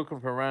 He was looking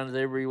for runs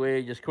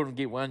everywhere, just couldn't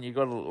get one. You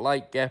got a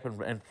late gap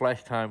and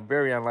flashed home.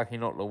 Very unlucky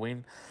not to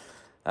win.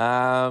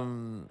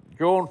 Drawn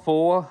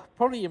 4,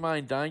 probably your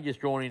main danger's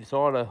drawn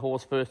inside a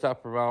horse first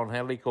up for Rowan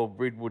Hadley called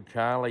Bridwood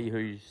Charlie,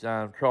 who's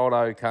trialled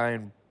okay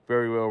and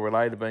very well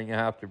related, being a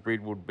half to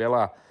Bridwood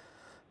Bella,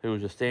 who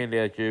was a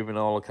standout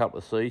juvenile a couple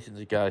of seasons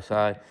ago.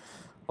 So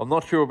I'm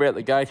not sure about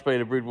the gate speed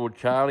of Bridwood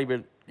Charlie,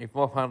 but if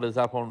Moth Hunter's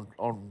up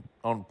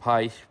on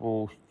pace,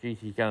 well, geez,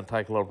 he's going to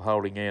take a lot of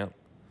holding out.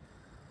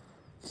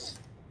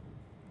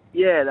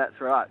 Yeah, that's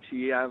right.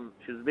 She was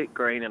a bit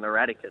green and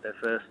erratic at her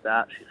first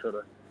start. She sort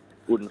of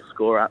wouldn't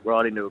score up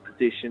right into a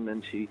position,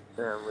 and she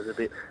was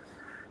a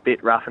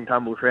bit rough and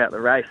tumble throughout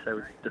the race. So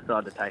we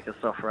decided to take a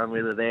soft run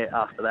with her there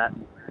after that.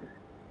 And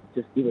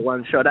just give her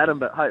one shot at them,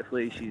 but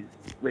hopefully she's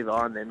with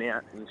iron them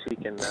out and she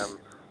can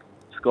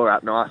score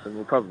up nice, and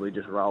we'll probably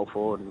just roll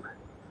forward and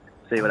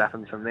see what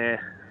happens from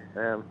there.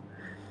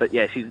 But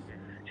yeah,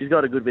 she's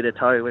got a good bit of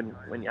toe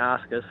when you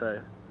ask her,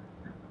 so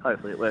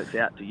hopefully it works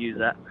out to use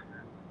that.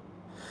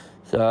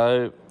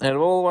 So, out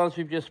of all the ones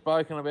we've just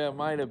spoken about,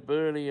 mate, at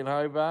Burley and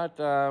Hobart,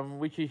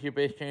 which is your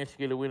best chance to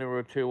get a winner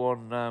or two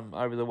on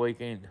over the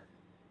weekend?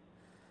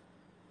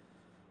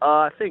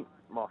 I think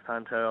Moth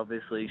Hunter,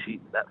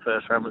 obviously, that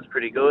first run was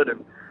pretty good,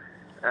 and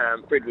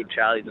Bridwood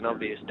Charlie's an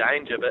obvious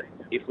danger, but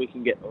if we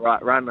can get the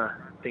right run, I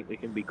think we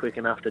can be quick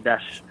enough to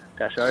dash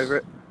over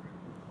it.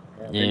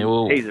 Yeah,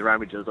 well, he's a run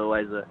which is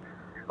always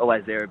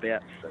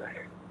thereabouts. So.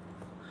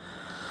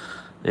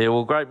 Yeah,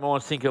 well, great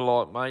minds think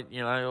alike, mate.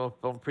 You know,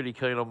 I'm pretty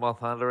keen on Moth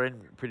Hunter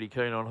and pretty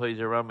keen on Who's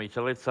a Rummy.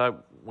 So let's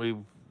hope we've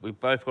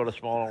both got a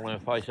smile on our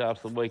face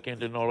after the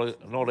weekend and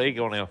not egg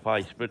on our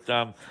face. But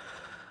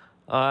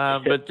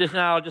but just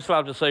now, I'd just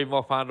love to see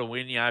Moth Hunter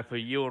win. You know, for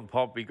you and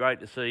Pop, it'd be great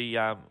to see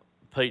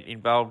Pete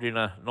involved in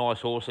a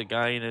nice horse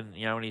again, and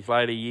you know, in his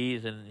later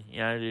years, and you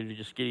know, to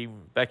just get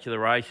him back to the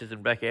races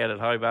and back out at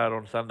Hobart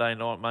on Sunday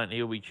night, mate. And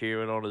he'll be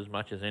cheering on as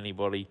much as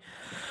anybody.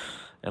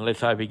 And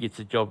let's hope he gets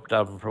the job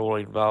done for all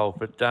involved.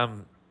 But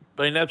been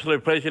an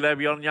absolute pleasure to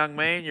have you on, young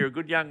man. You're a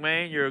good young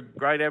man. You're a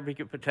great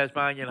advocate for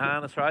Tasmanian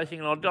harness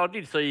racing. And I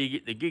did see you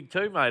get the gig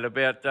too, mate,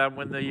 about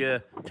when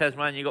the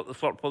Tasmania got the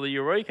slot for the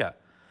Eureka.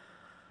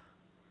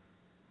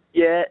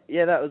 Yeah,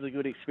 that was a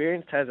good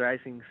experience. Tas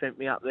Racing sent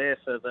me up there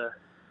for the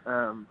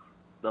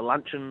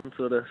luncheon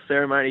sort of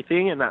ceremony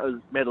thing, and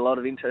met a lot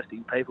of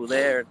interesting people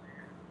there.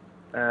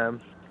 And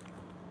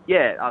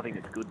yeah, I think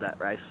it's good, that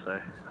race. So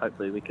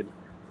hopefully we can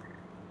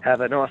have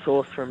a nice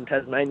horse from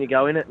Tasmania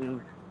go in it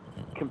and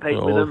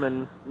compete with them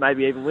and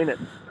maybe even win it.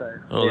 So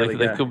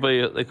there could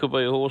be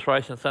a horse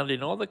race on Sunday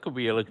night that could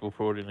be eligible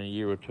for it in a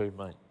year or two,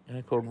 mate. You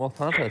know, called Moth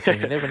Hunter. So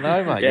you never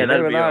know, mate. You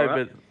never know.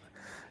 Right.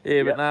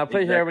 But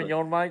pleasure having you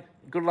on, mate.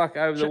 Good luck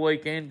over the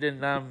weekend,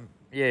 and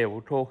we'll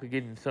talk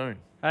again soon.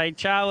 Hey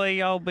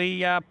Charlie, I'll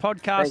be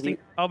podcasting.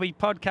 I'll be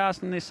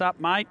podcasting this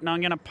up, mate, and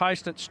I'm going to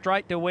post it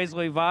straight to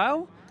Wesley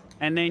Vale.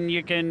 And then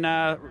you can,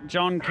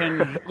 John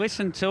can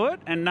listen to it,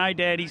 and no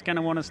doubt he's going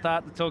to want to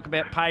start to talk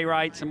about pay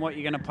rates and what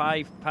you're going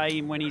to pay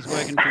him when he's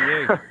working for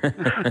you.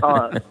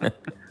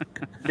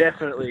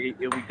 Definitely,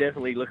 he'll be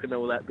definitely looking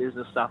all that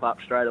business stuff up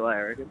straight away,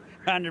 I reckon.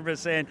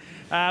 100%.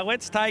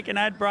 Let's take an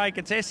ad break.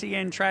 It's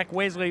SEN track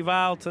Wesley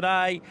Vale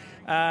today.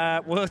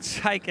 We'll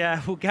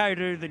go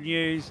to the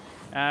news.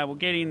 We'll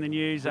get in the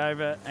news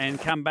over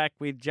and come back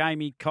with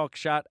Jamie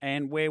Cockshut,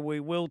 and where we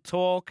will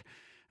talk.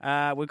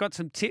 We've got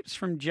some tips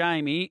from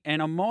Jamie,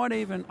 and I might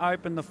even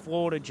open the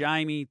floor to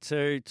Jamie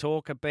to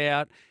talk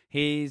about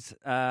his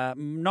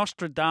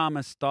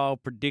Nostradamus-style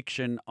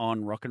prediction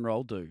on Rock and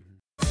Roll Do.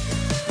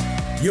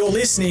 You're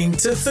listening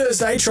to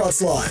Thursday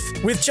Trots Life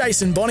with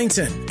Jason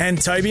Bonington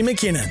and Toby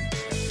McKinnon.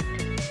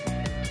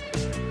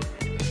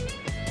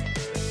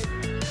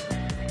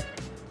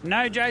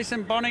 No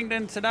Jason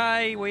Bonington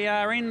today. We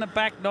are in the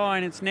back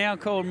nine. It's now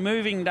called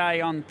Moving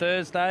Day on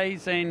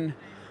Thursdays, and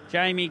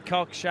Jamie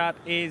Cockshut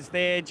is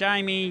there.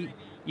 Jamie,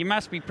 you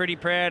must be pretty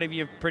proud of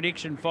your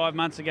prediction 5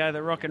 months ago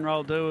that Rock and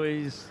Roll Do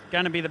is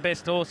going to be the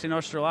best horse in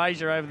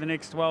Australasia over the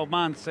next 12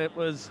 months. It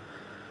was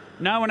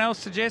no one else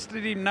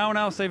suggested him. No one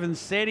else even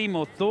said him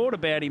or thought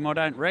about him, I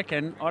don't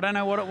reckon. I don't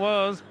know what it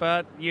was,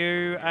 but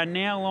you are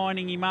now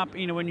lining him up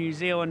into a New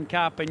Zealand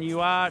Cup, and you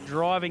are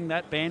driving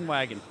that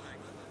bandwagon.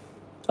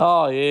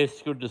 Oh, yeah,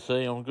 it's good to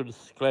see. I'm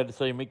glad to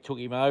see Mick took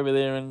him over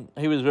there, and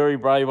he was very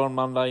brave on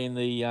Monday in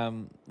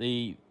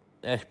the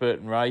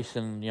Ashburton race,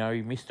 and, you know,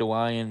 he missed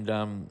away,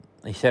 and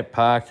he sat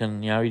parked,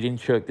 and, you know, he didn't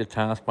shirk the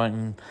task, mate,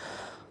 and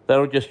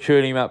that'll just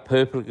tune him up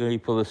perfectly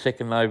for the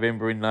second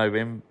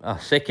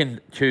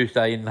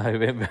Tuesday in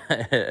November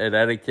at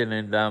Addington,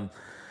 and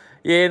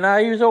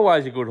he was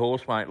always a good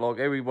horse, mate. Like,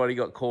 everybody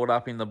got caught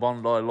up in the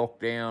Bondi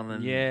lockdown,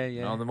 and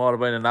you know, there might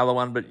have been another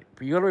one, but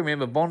you got to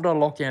remember, Bondi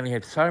lockdown, he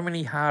had so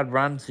many hard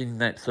runs in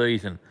that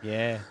season.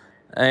 Yeah.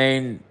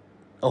 And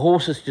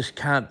horses just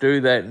can't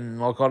do that,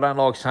 and like, I don't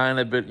like saying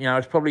it, but you know,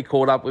 it's probably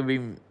caught up with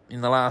him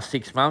in the last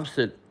 6 months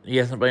that he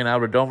hasn't been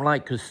able to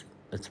dominate, because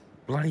it's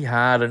bloody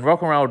hard. And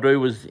Rock and Roll Do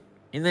was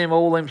in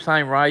all them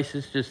same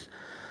races, just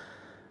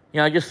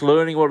just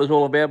learning what it's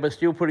all about, but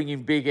still putting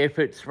in big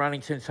efforts,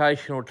 running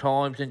sensational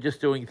times and just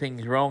doing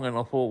things wrong. And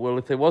I thought, well,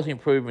 if there was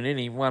improvement in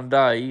him one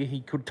day,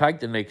 he could take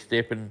the next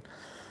step and,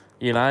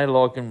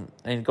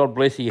 and God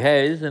bless he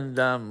has. And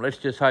let's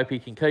just hope he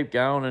can keep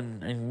going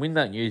and win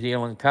that New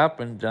Zealand Cup.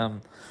 And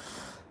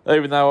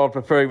even though I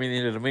prefer him in the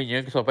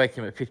Inter-Dominion, because I backed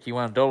him at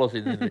 $51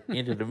 in the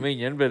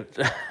Inter-Dominion, but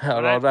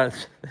I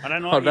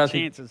don't like your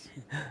chances.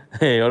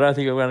 Yeah, I don't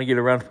think I'm going to get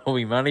a run for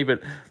my money,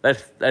 but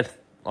that's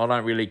I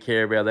don't really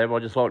care about that. I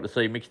just like to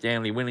see Mick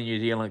Stanley win a New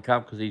Zealand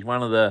Cup because he's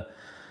one of the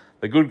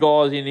good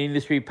guys in the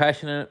industry,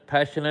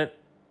 passionate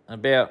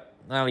about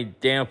not only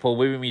downfall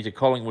with him, he's a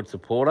Collingwood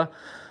supporter,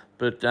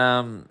 but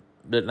no,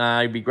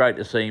 it'd be great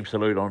to see him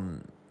salute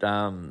on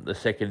the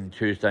second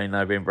Tuesday in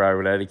November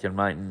over at Addington,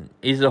 mate. And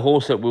he's a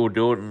horse that will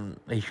do it, and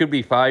he should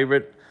be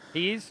favourite.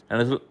 He is.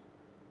 And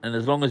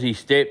as long as he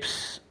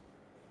steps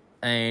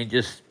and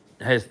just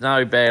has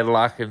no bad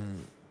luck,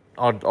 and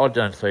I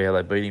don't see how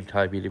they beat him,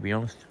 Toby, to be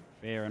honest.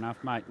 Fair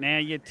enough, mate. Now,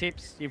 your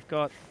tips, you've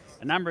got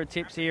a number of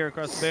tips here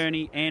across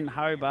Burnie and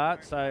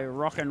Hobart, so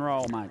rock and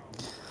roll, mate.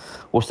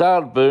 We'll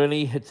start at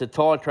Burnie. It's a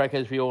tight track,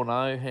 as we all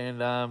know,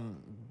 and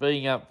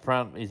being up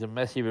front is a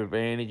massive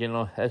advantage.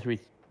 And as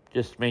we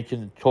just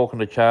mentioned, talking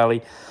to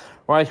Charlie,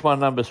 race 1,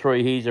 number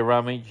 3, he's a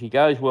rummage. He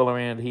goes well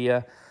around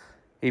here.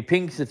 He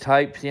pings the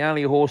tapes. The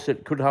only horse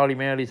that could hold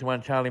him out is the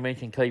one Charlie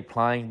mentioned, Keep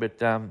Playing,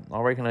 but I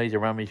reckon he's a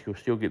rummage. He'll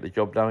still get the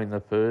job done in the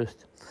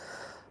first.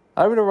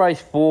 Over to race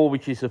 4,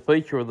 which is the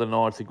feature of the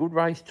night. It's a good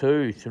race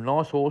too. Some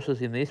nice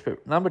horses in this.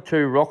 But number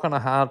 2, Rockin' a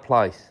Hard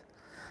Place.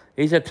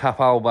 He's a tough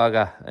old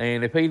bugger.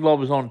 And if he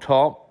lobs on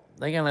top,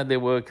 they're going to have their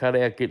work cut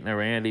out getting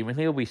around him. And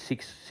he'll be $6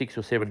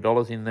 or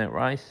 $7 in that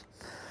race.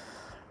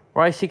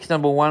 Race 6,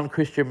 number 1,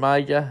 Christian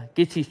Major.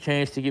 Gets his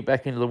chance to get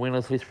back into the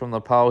winners list from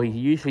the pole. He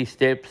usually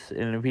steps.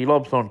 And if he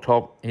lobs on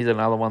top, he's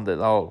another one that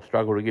they'll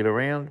struggle to get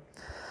around.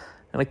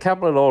 And a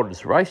couple of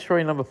odds. Race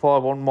 3, number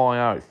 5, On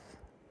My Oath.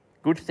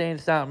 Good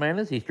stand-start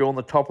manners. He's drawn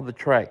the top of the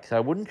track. So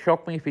it wouldn't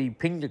shock me if he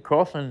pinged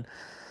across, and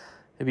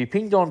if he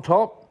pinged on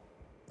top,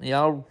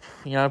 people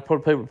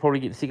probably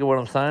get sick of what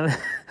I'm saying.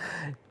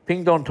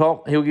 Pinged on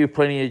top, he'll give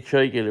plenty of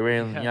cheek at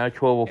around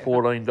 $12 or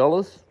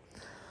 $14.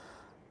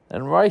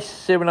 And race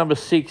 7, number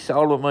 6,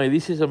 Ultimate Me.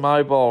 This is a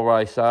mobile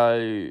race,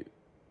 so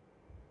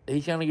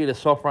he's going to get a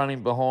soft run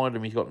in behind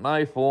him. He's got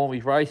no form.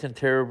 He's racing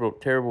terrible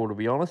to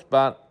be honest.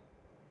 But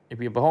if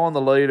you're behind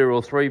the leader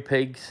or 3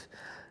 pegs,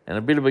 and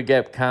a bit of a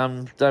gap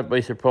comes, don't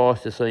be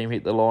surprised to see him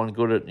hit the line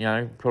good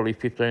at, probably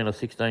 $15 or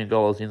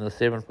 $16 in the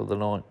 7th of the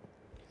night.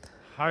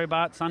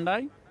 Hobart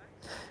Sunday?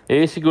 Yeah,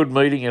 it's a good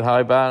meeting at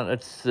Hobart.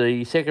 It's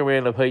the second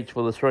round of heats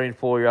for the 3 and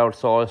 4-year-old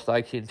sire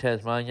stakes in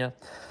Tasmania.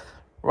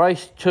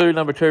 Race 2,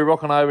 number 2,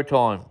 Rockin'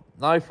 Overtime.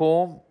 No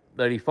form,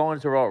 but he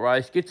finds the right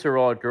race, gets the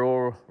right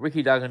draw.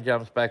 Ricky Duggan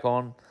jumps back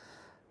on.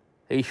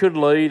 He should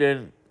lead,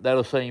 and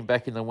that'll see him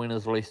back in the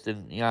winners list.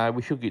 And,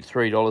 we should get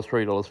 $3,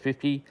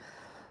 $3.50.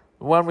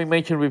 The one we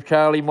mentioned with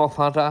Charlie, Moth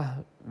Hunter,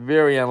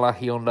 very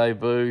unlucky on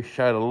debut,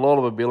 showed a lot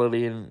of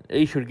ability, and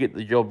he should get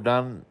the job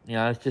done.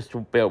 It's just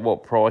about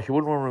what price. You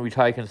wouldn't want to be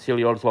taking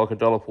silly odds like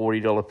 $1.40,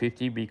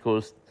 $1.50,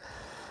 because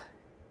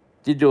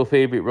did do a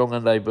fair bit wrong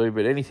on debut,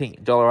 but anything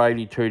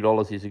 $1.80,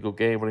 $2 is a good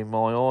gamble in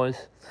my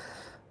eyes.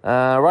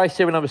 Race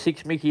 7, number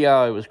 6, Mickey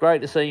O. It was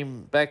great to see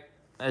him back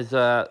as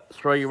a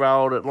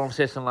 3-year-old at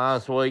Launceston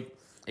last week.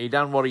 He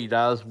done what he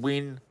does,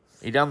 win.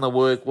 He done the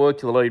work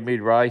to the lead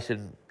mid-race,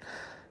 and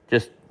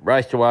just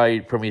raced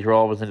away from his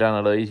rivals and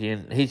done it easy,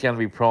 and he's going to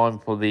be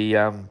primed for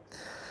the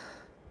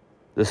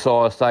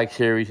Sire Stakes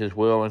series as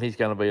well, and he's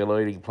going to be a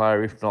leading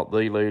player, if not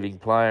the leading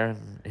player,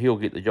 and he'll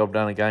get the job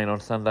done again on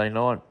Sunday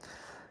night.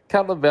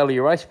 Cutler Valley,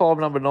 race 5,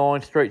 number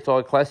 9, Street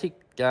Side Classic.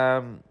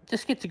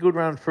 Just gets a good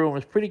run through him. It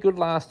was pretty good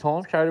last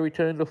time, showed a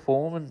return to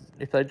form, and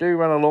if they do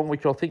run along,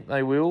 which I think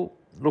they will,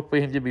 look for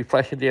him to be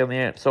flashing down the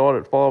outside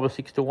at 5 or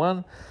 6 to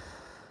 1.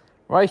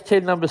 Race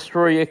 10, number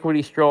 3,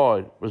 Equity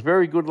Stride. Was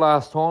very good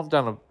last time,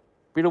 done a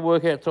bit of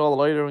work outside the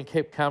leader and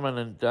kept coming,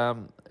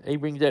 and he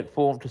brings that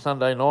form to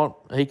Sunday night.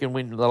 He can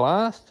win the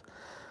last.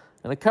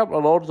 And a couple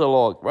of odds I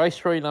like. Race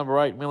 3, number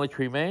 8,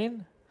 Military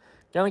Man.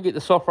 Going to get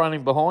the soft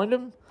running behind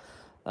him.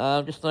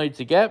 Just needs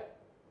a gap,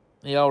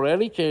 the old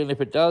adage, and if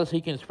it does, he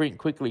can sprint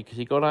quickly because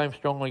he got home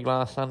strongly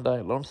last Sunday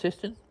at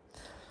Launceston.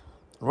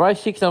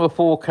 Race 6, number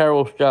 4,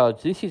 Carroll's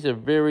Judge. This is a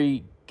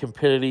very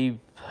competitive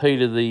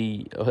heat of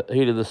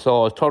the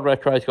size. Todd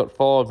Rattray's got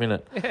 5 in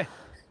it.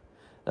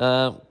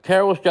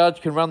 Carroll's Judge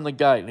can run the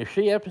gate, and if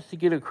she happens to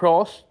get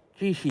across,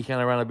 she's going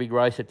to run a big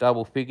race at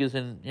double figures,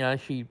 and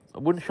it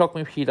wouldn't shock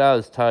me if she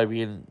does,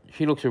 Toby, and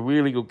she looks a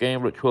really good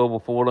gamble at 12 or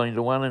 14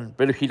 to 1,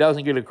 but if she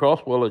doesn't get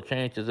across, well, the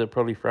chances are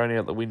probably thrown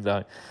out the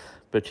window,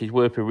 but she's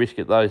worth a risk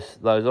at those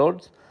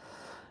odds.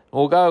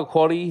 We'll go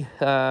quaddie,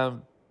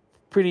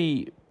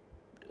 pretty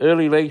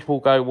early legs will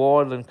go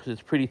wide because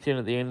it's pretty thin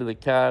at the end of the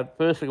card.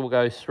 First leg will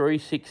go 3,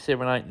 6,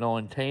 7, 8,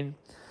 9, 10.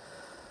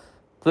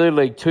 Third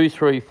leg 2,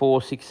 3,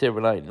 4, 6,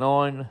 7, 8,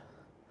 9.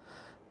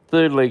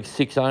 Third leg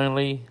 6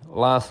 only.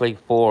 Last leg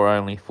 4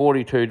 only.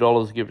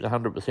 $42 gives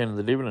 100% of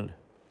the dividend.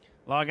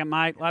 Like it,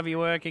 mate. Love your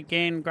work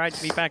again. Great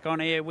to be back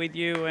on air with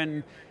you.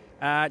 And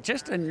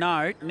just a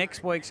note,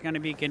 next week's going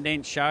to be a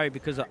condensed show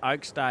because of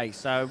Oaks Day.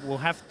 So we'll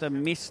have to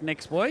miss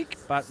next week,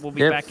 but we'll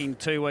be back in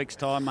 2 weeks'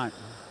 time, mate.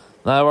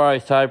 No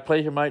worries. So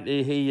pleasure, mate,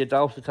 to hear your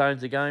dulcet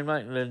tones again,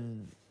 mate,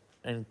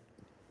 and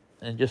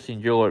just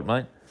enjoy it,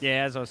 mate.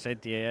 Yeah, as I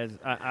said to you,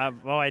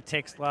 via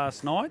text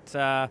last night,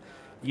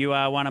 you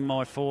are one of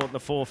the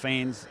four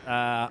fans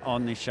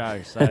on this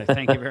show. So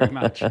thank you very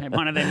much. And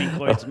one of them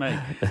includes me.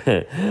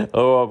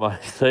 All right,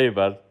 mate. See you,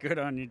 bud. Good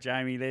on you,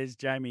 Jamie. There's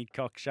Jamie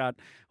Cockshut.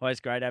 Always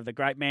great to have the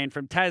great man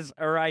from Tas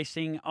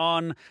Racing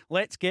on.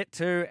 Let's get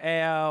to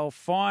our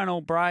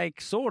final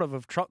break, sort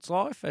of Trots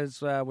Life,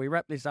 as we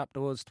wrap this up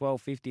towards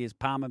 12:50 as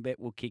Palmer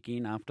Bet will kick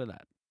in after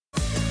that.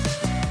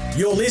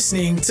 You're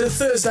listening to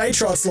Thursday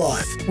Trots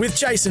Life with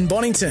Jason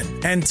Bonington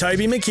and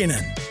Toby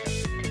McKinnon.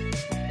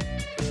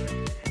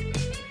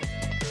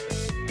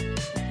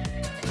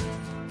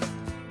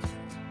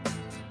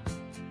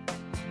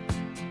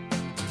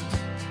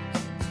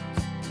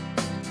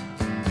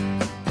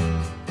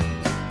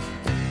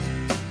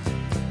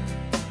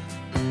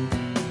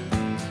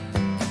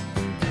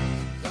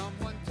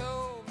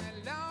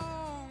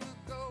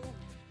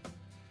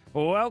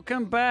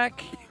 Welcome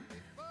back.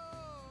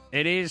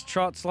 It is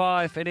Trots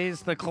Life. It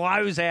is the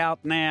closeout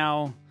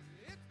now.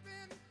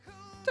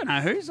 Don't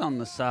know who's on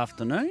this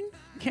afternoon.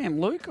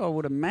 Cam Luke, I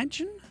would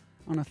imagine,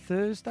 on a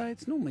Thursday.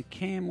 It's normally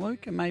Cam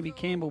Luke and maybe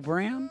Campbell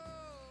Brown.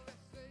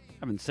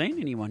 Haven't seen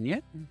anyone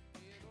yet.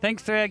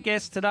 Thanks to our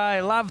guests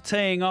today. Love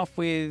teeing off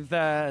with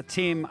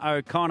Tim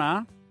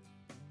O'Connor.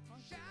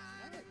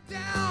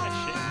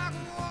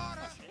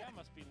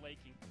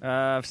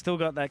 I've still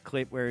got that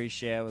clip where his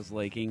shower's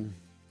leaking.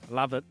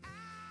 Love it.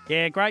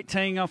 Yeah, great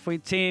teeing off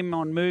with Tim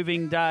on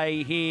moving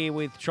day here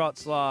with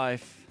Trots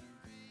Life.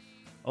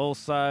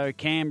 Also,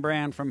 Cam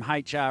Brown from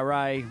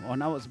HRA. I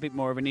know it's a bit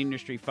more of an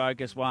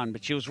industry-focused one,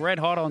 but she was red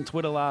hot on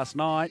Twitter last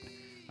night.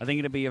 I think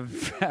it'll be a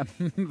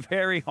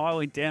very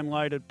highly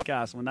downloaded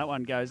podcast when that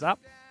one goes up.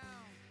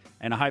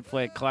 And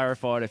hopefully it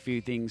clarified a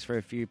few things for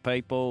a few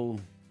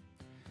people.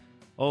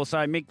 Also,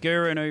 Mick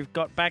Gurin, who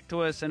got back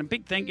to us. And a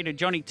big thank you to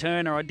Johnny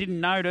Turner. I didn't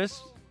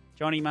notice.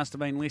 Johnny must have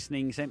been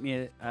listening. Sent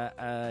me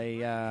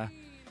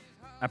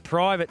a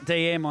private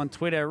DM on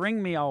Twitter.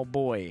 Ring me, old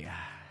boy.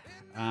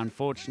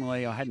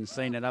 Unfortunately, I hadn't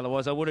seen it.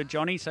 Otherwise, I would have,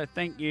 Johnny. So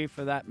thank you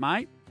for that,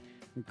 mate.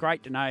 And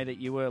great to know that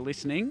you were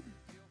listening.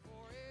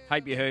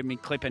 Hope you heard me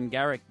clipping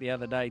Garrick the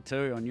other day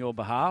too on your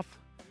behalf,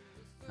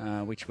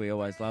 which we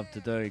always love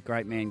to do.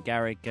 Great man,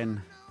 Garrick. And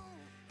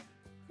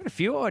got a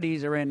few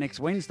ideas around next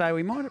Wednesday.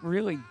 We might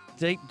really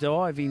deep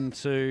dive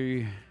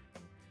into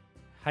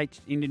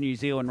New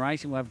Zealand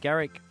racing. We'll have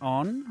Garrick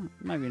on,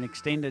 maybe an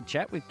extended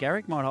chat with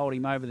Garrick. Might hold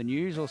him over the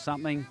news or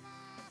something.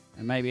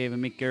 And maybe even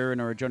Mick Gurin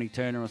or a Johnny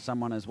Turner or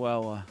someone as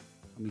well.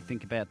 Let me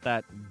think about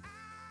that.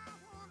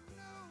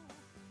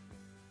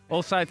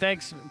 Also,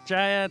 thanks,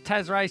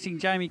 Tas Racing,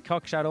 Jamie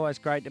Cockshut. Always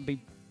great to be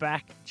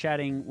back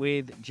chatting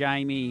with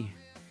Jamie.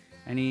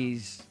 And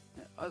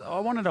I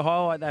wanted to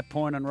highlight that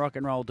point on Rock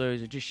and Roll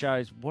Dudes. It just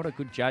shows what a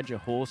good judge of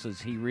horses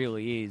he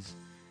really is.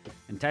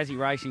 And Tassie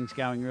Racing's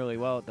going really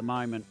well at the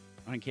moment.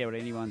 I don't care what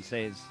anyone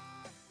says.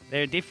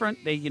 They're different.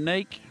 They're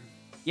unique.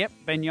 Yep,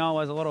 Ben Yole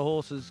has a lot of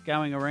horses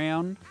going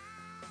around.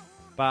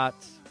 But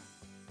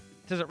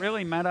does it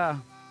really matter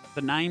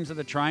the names of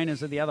the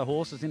trainers of the other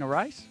horses in a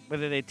race?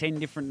 Whether they're 10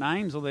 different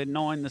names or they're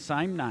 9 the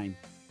same name?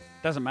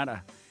 Doesn't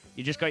matter.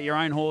 You just got your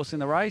own horse in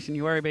the race and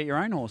you worry about your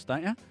own horse,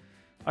 don't you?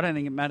 I don't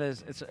think it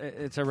matters.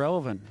 It's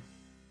irrelevant.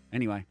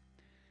 Anyway,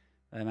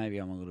 maybe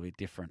I'm a little bit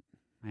different.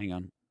 Hang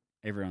on.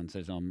 Everyone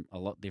says I'm a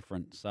lot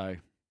different, so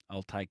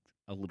I'll take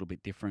a little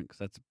bit different because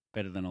that's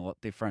better than a lot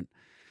different.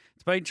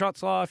 It's been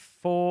Trots Life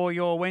for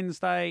your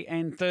Wednesday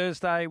and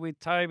Thursday with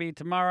Toby.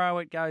 Tomorrow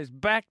it goes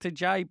back to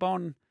J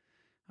Bon.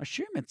 I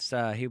assume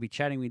he'll be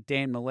chatting with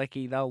Dan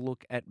Malecki. They'll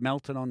look at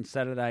Melton on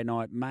Saturday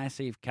night.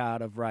 Massive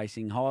card of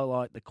racing.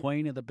 Highlight the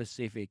Queen of the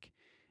Pacific.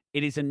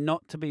 It is a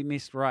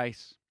not-to-be-missed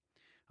race.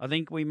 I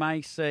think we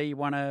may see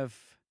one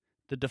of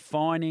the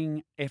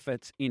defining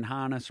efforts in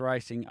harness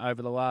racing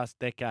over the last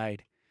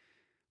decade.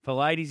 For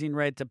Ladies in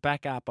Red to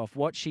back up off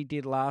what she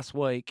did last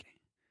week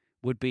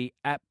would be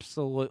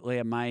absolutely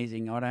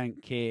amazing. I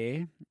don't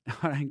care.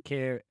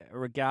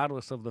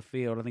 Regardless of the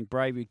field. I think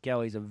Bravely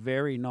Kelly's a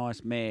very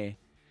nice mare.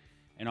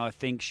 And I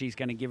think she's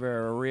going to give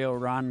her a real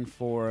run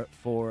for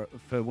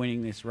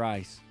winning this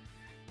race.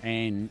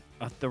 And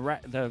the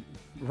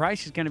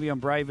race is going to be on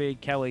Bravely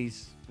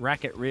Kelly's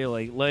racket,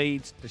 really.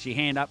 Leads. Does she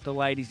hand up to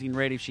Ladies in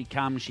Red? If she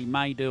comes, she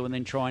may do, and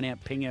then try and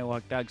out-ping her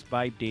like Doug's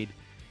Babe did.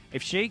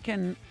 If she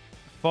can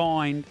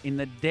find in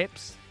the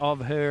depths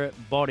of her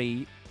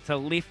body to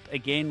lift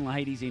again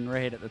Ladies in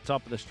Red at the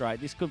top of the straight,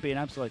 this could be an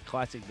absolute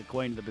classic, the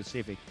Queen of the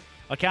Pacific.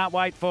 I can't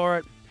wait for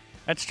it.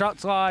 It's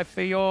Trots Live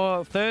for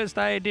your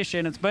Thursday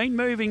edition. It's been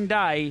moving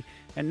day,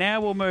 and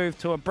now we'll move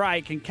to a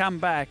break and come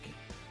back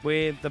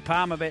with the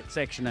Palmer Bet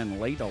section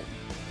and lead on.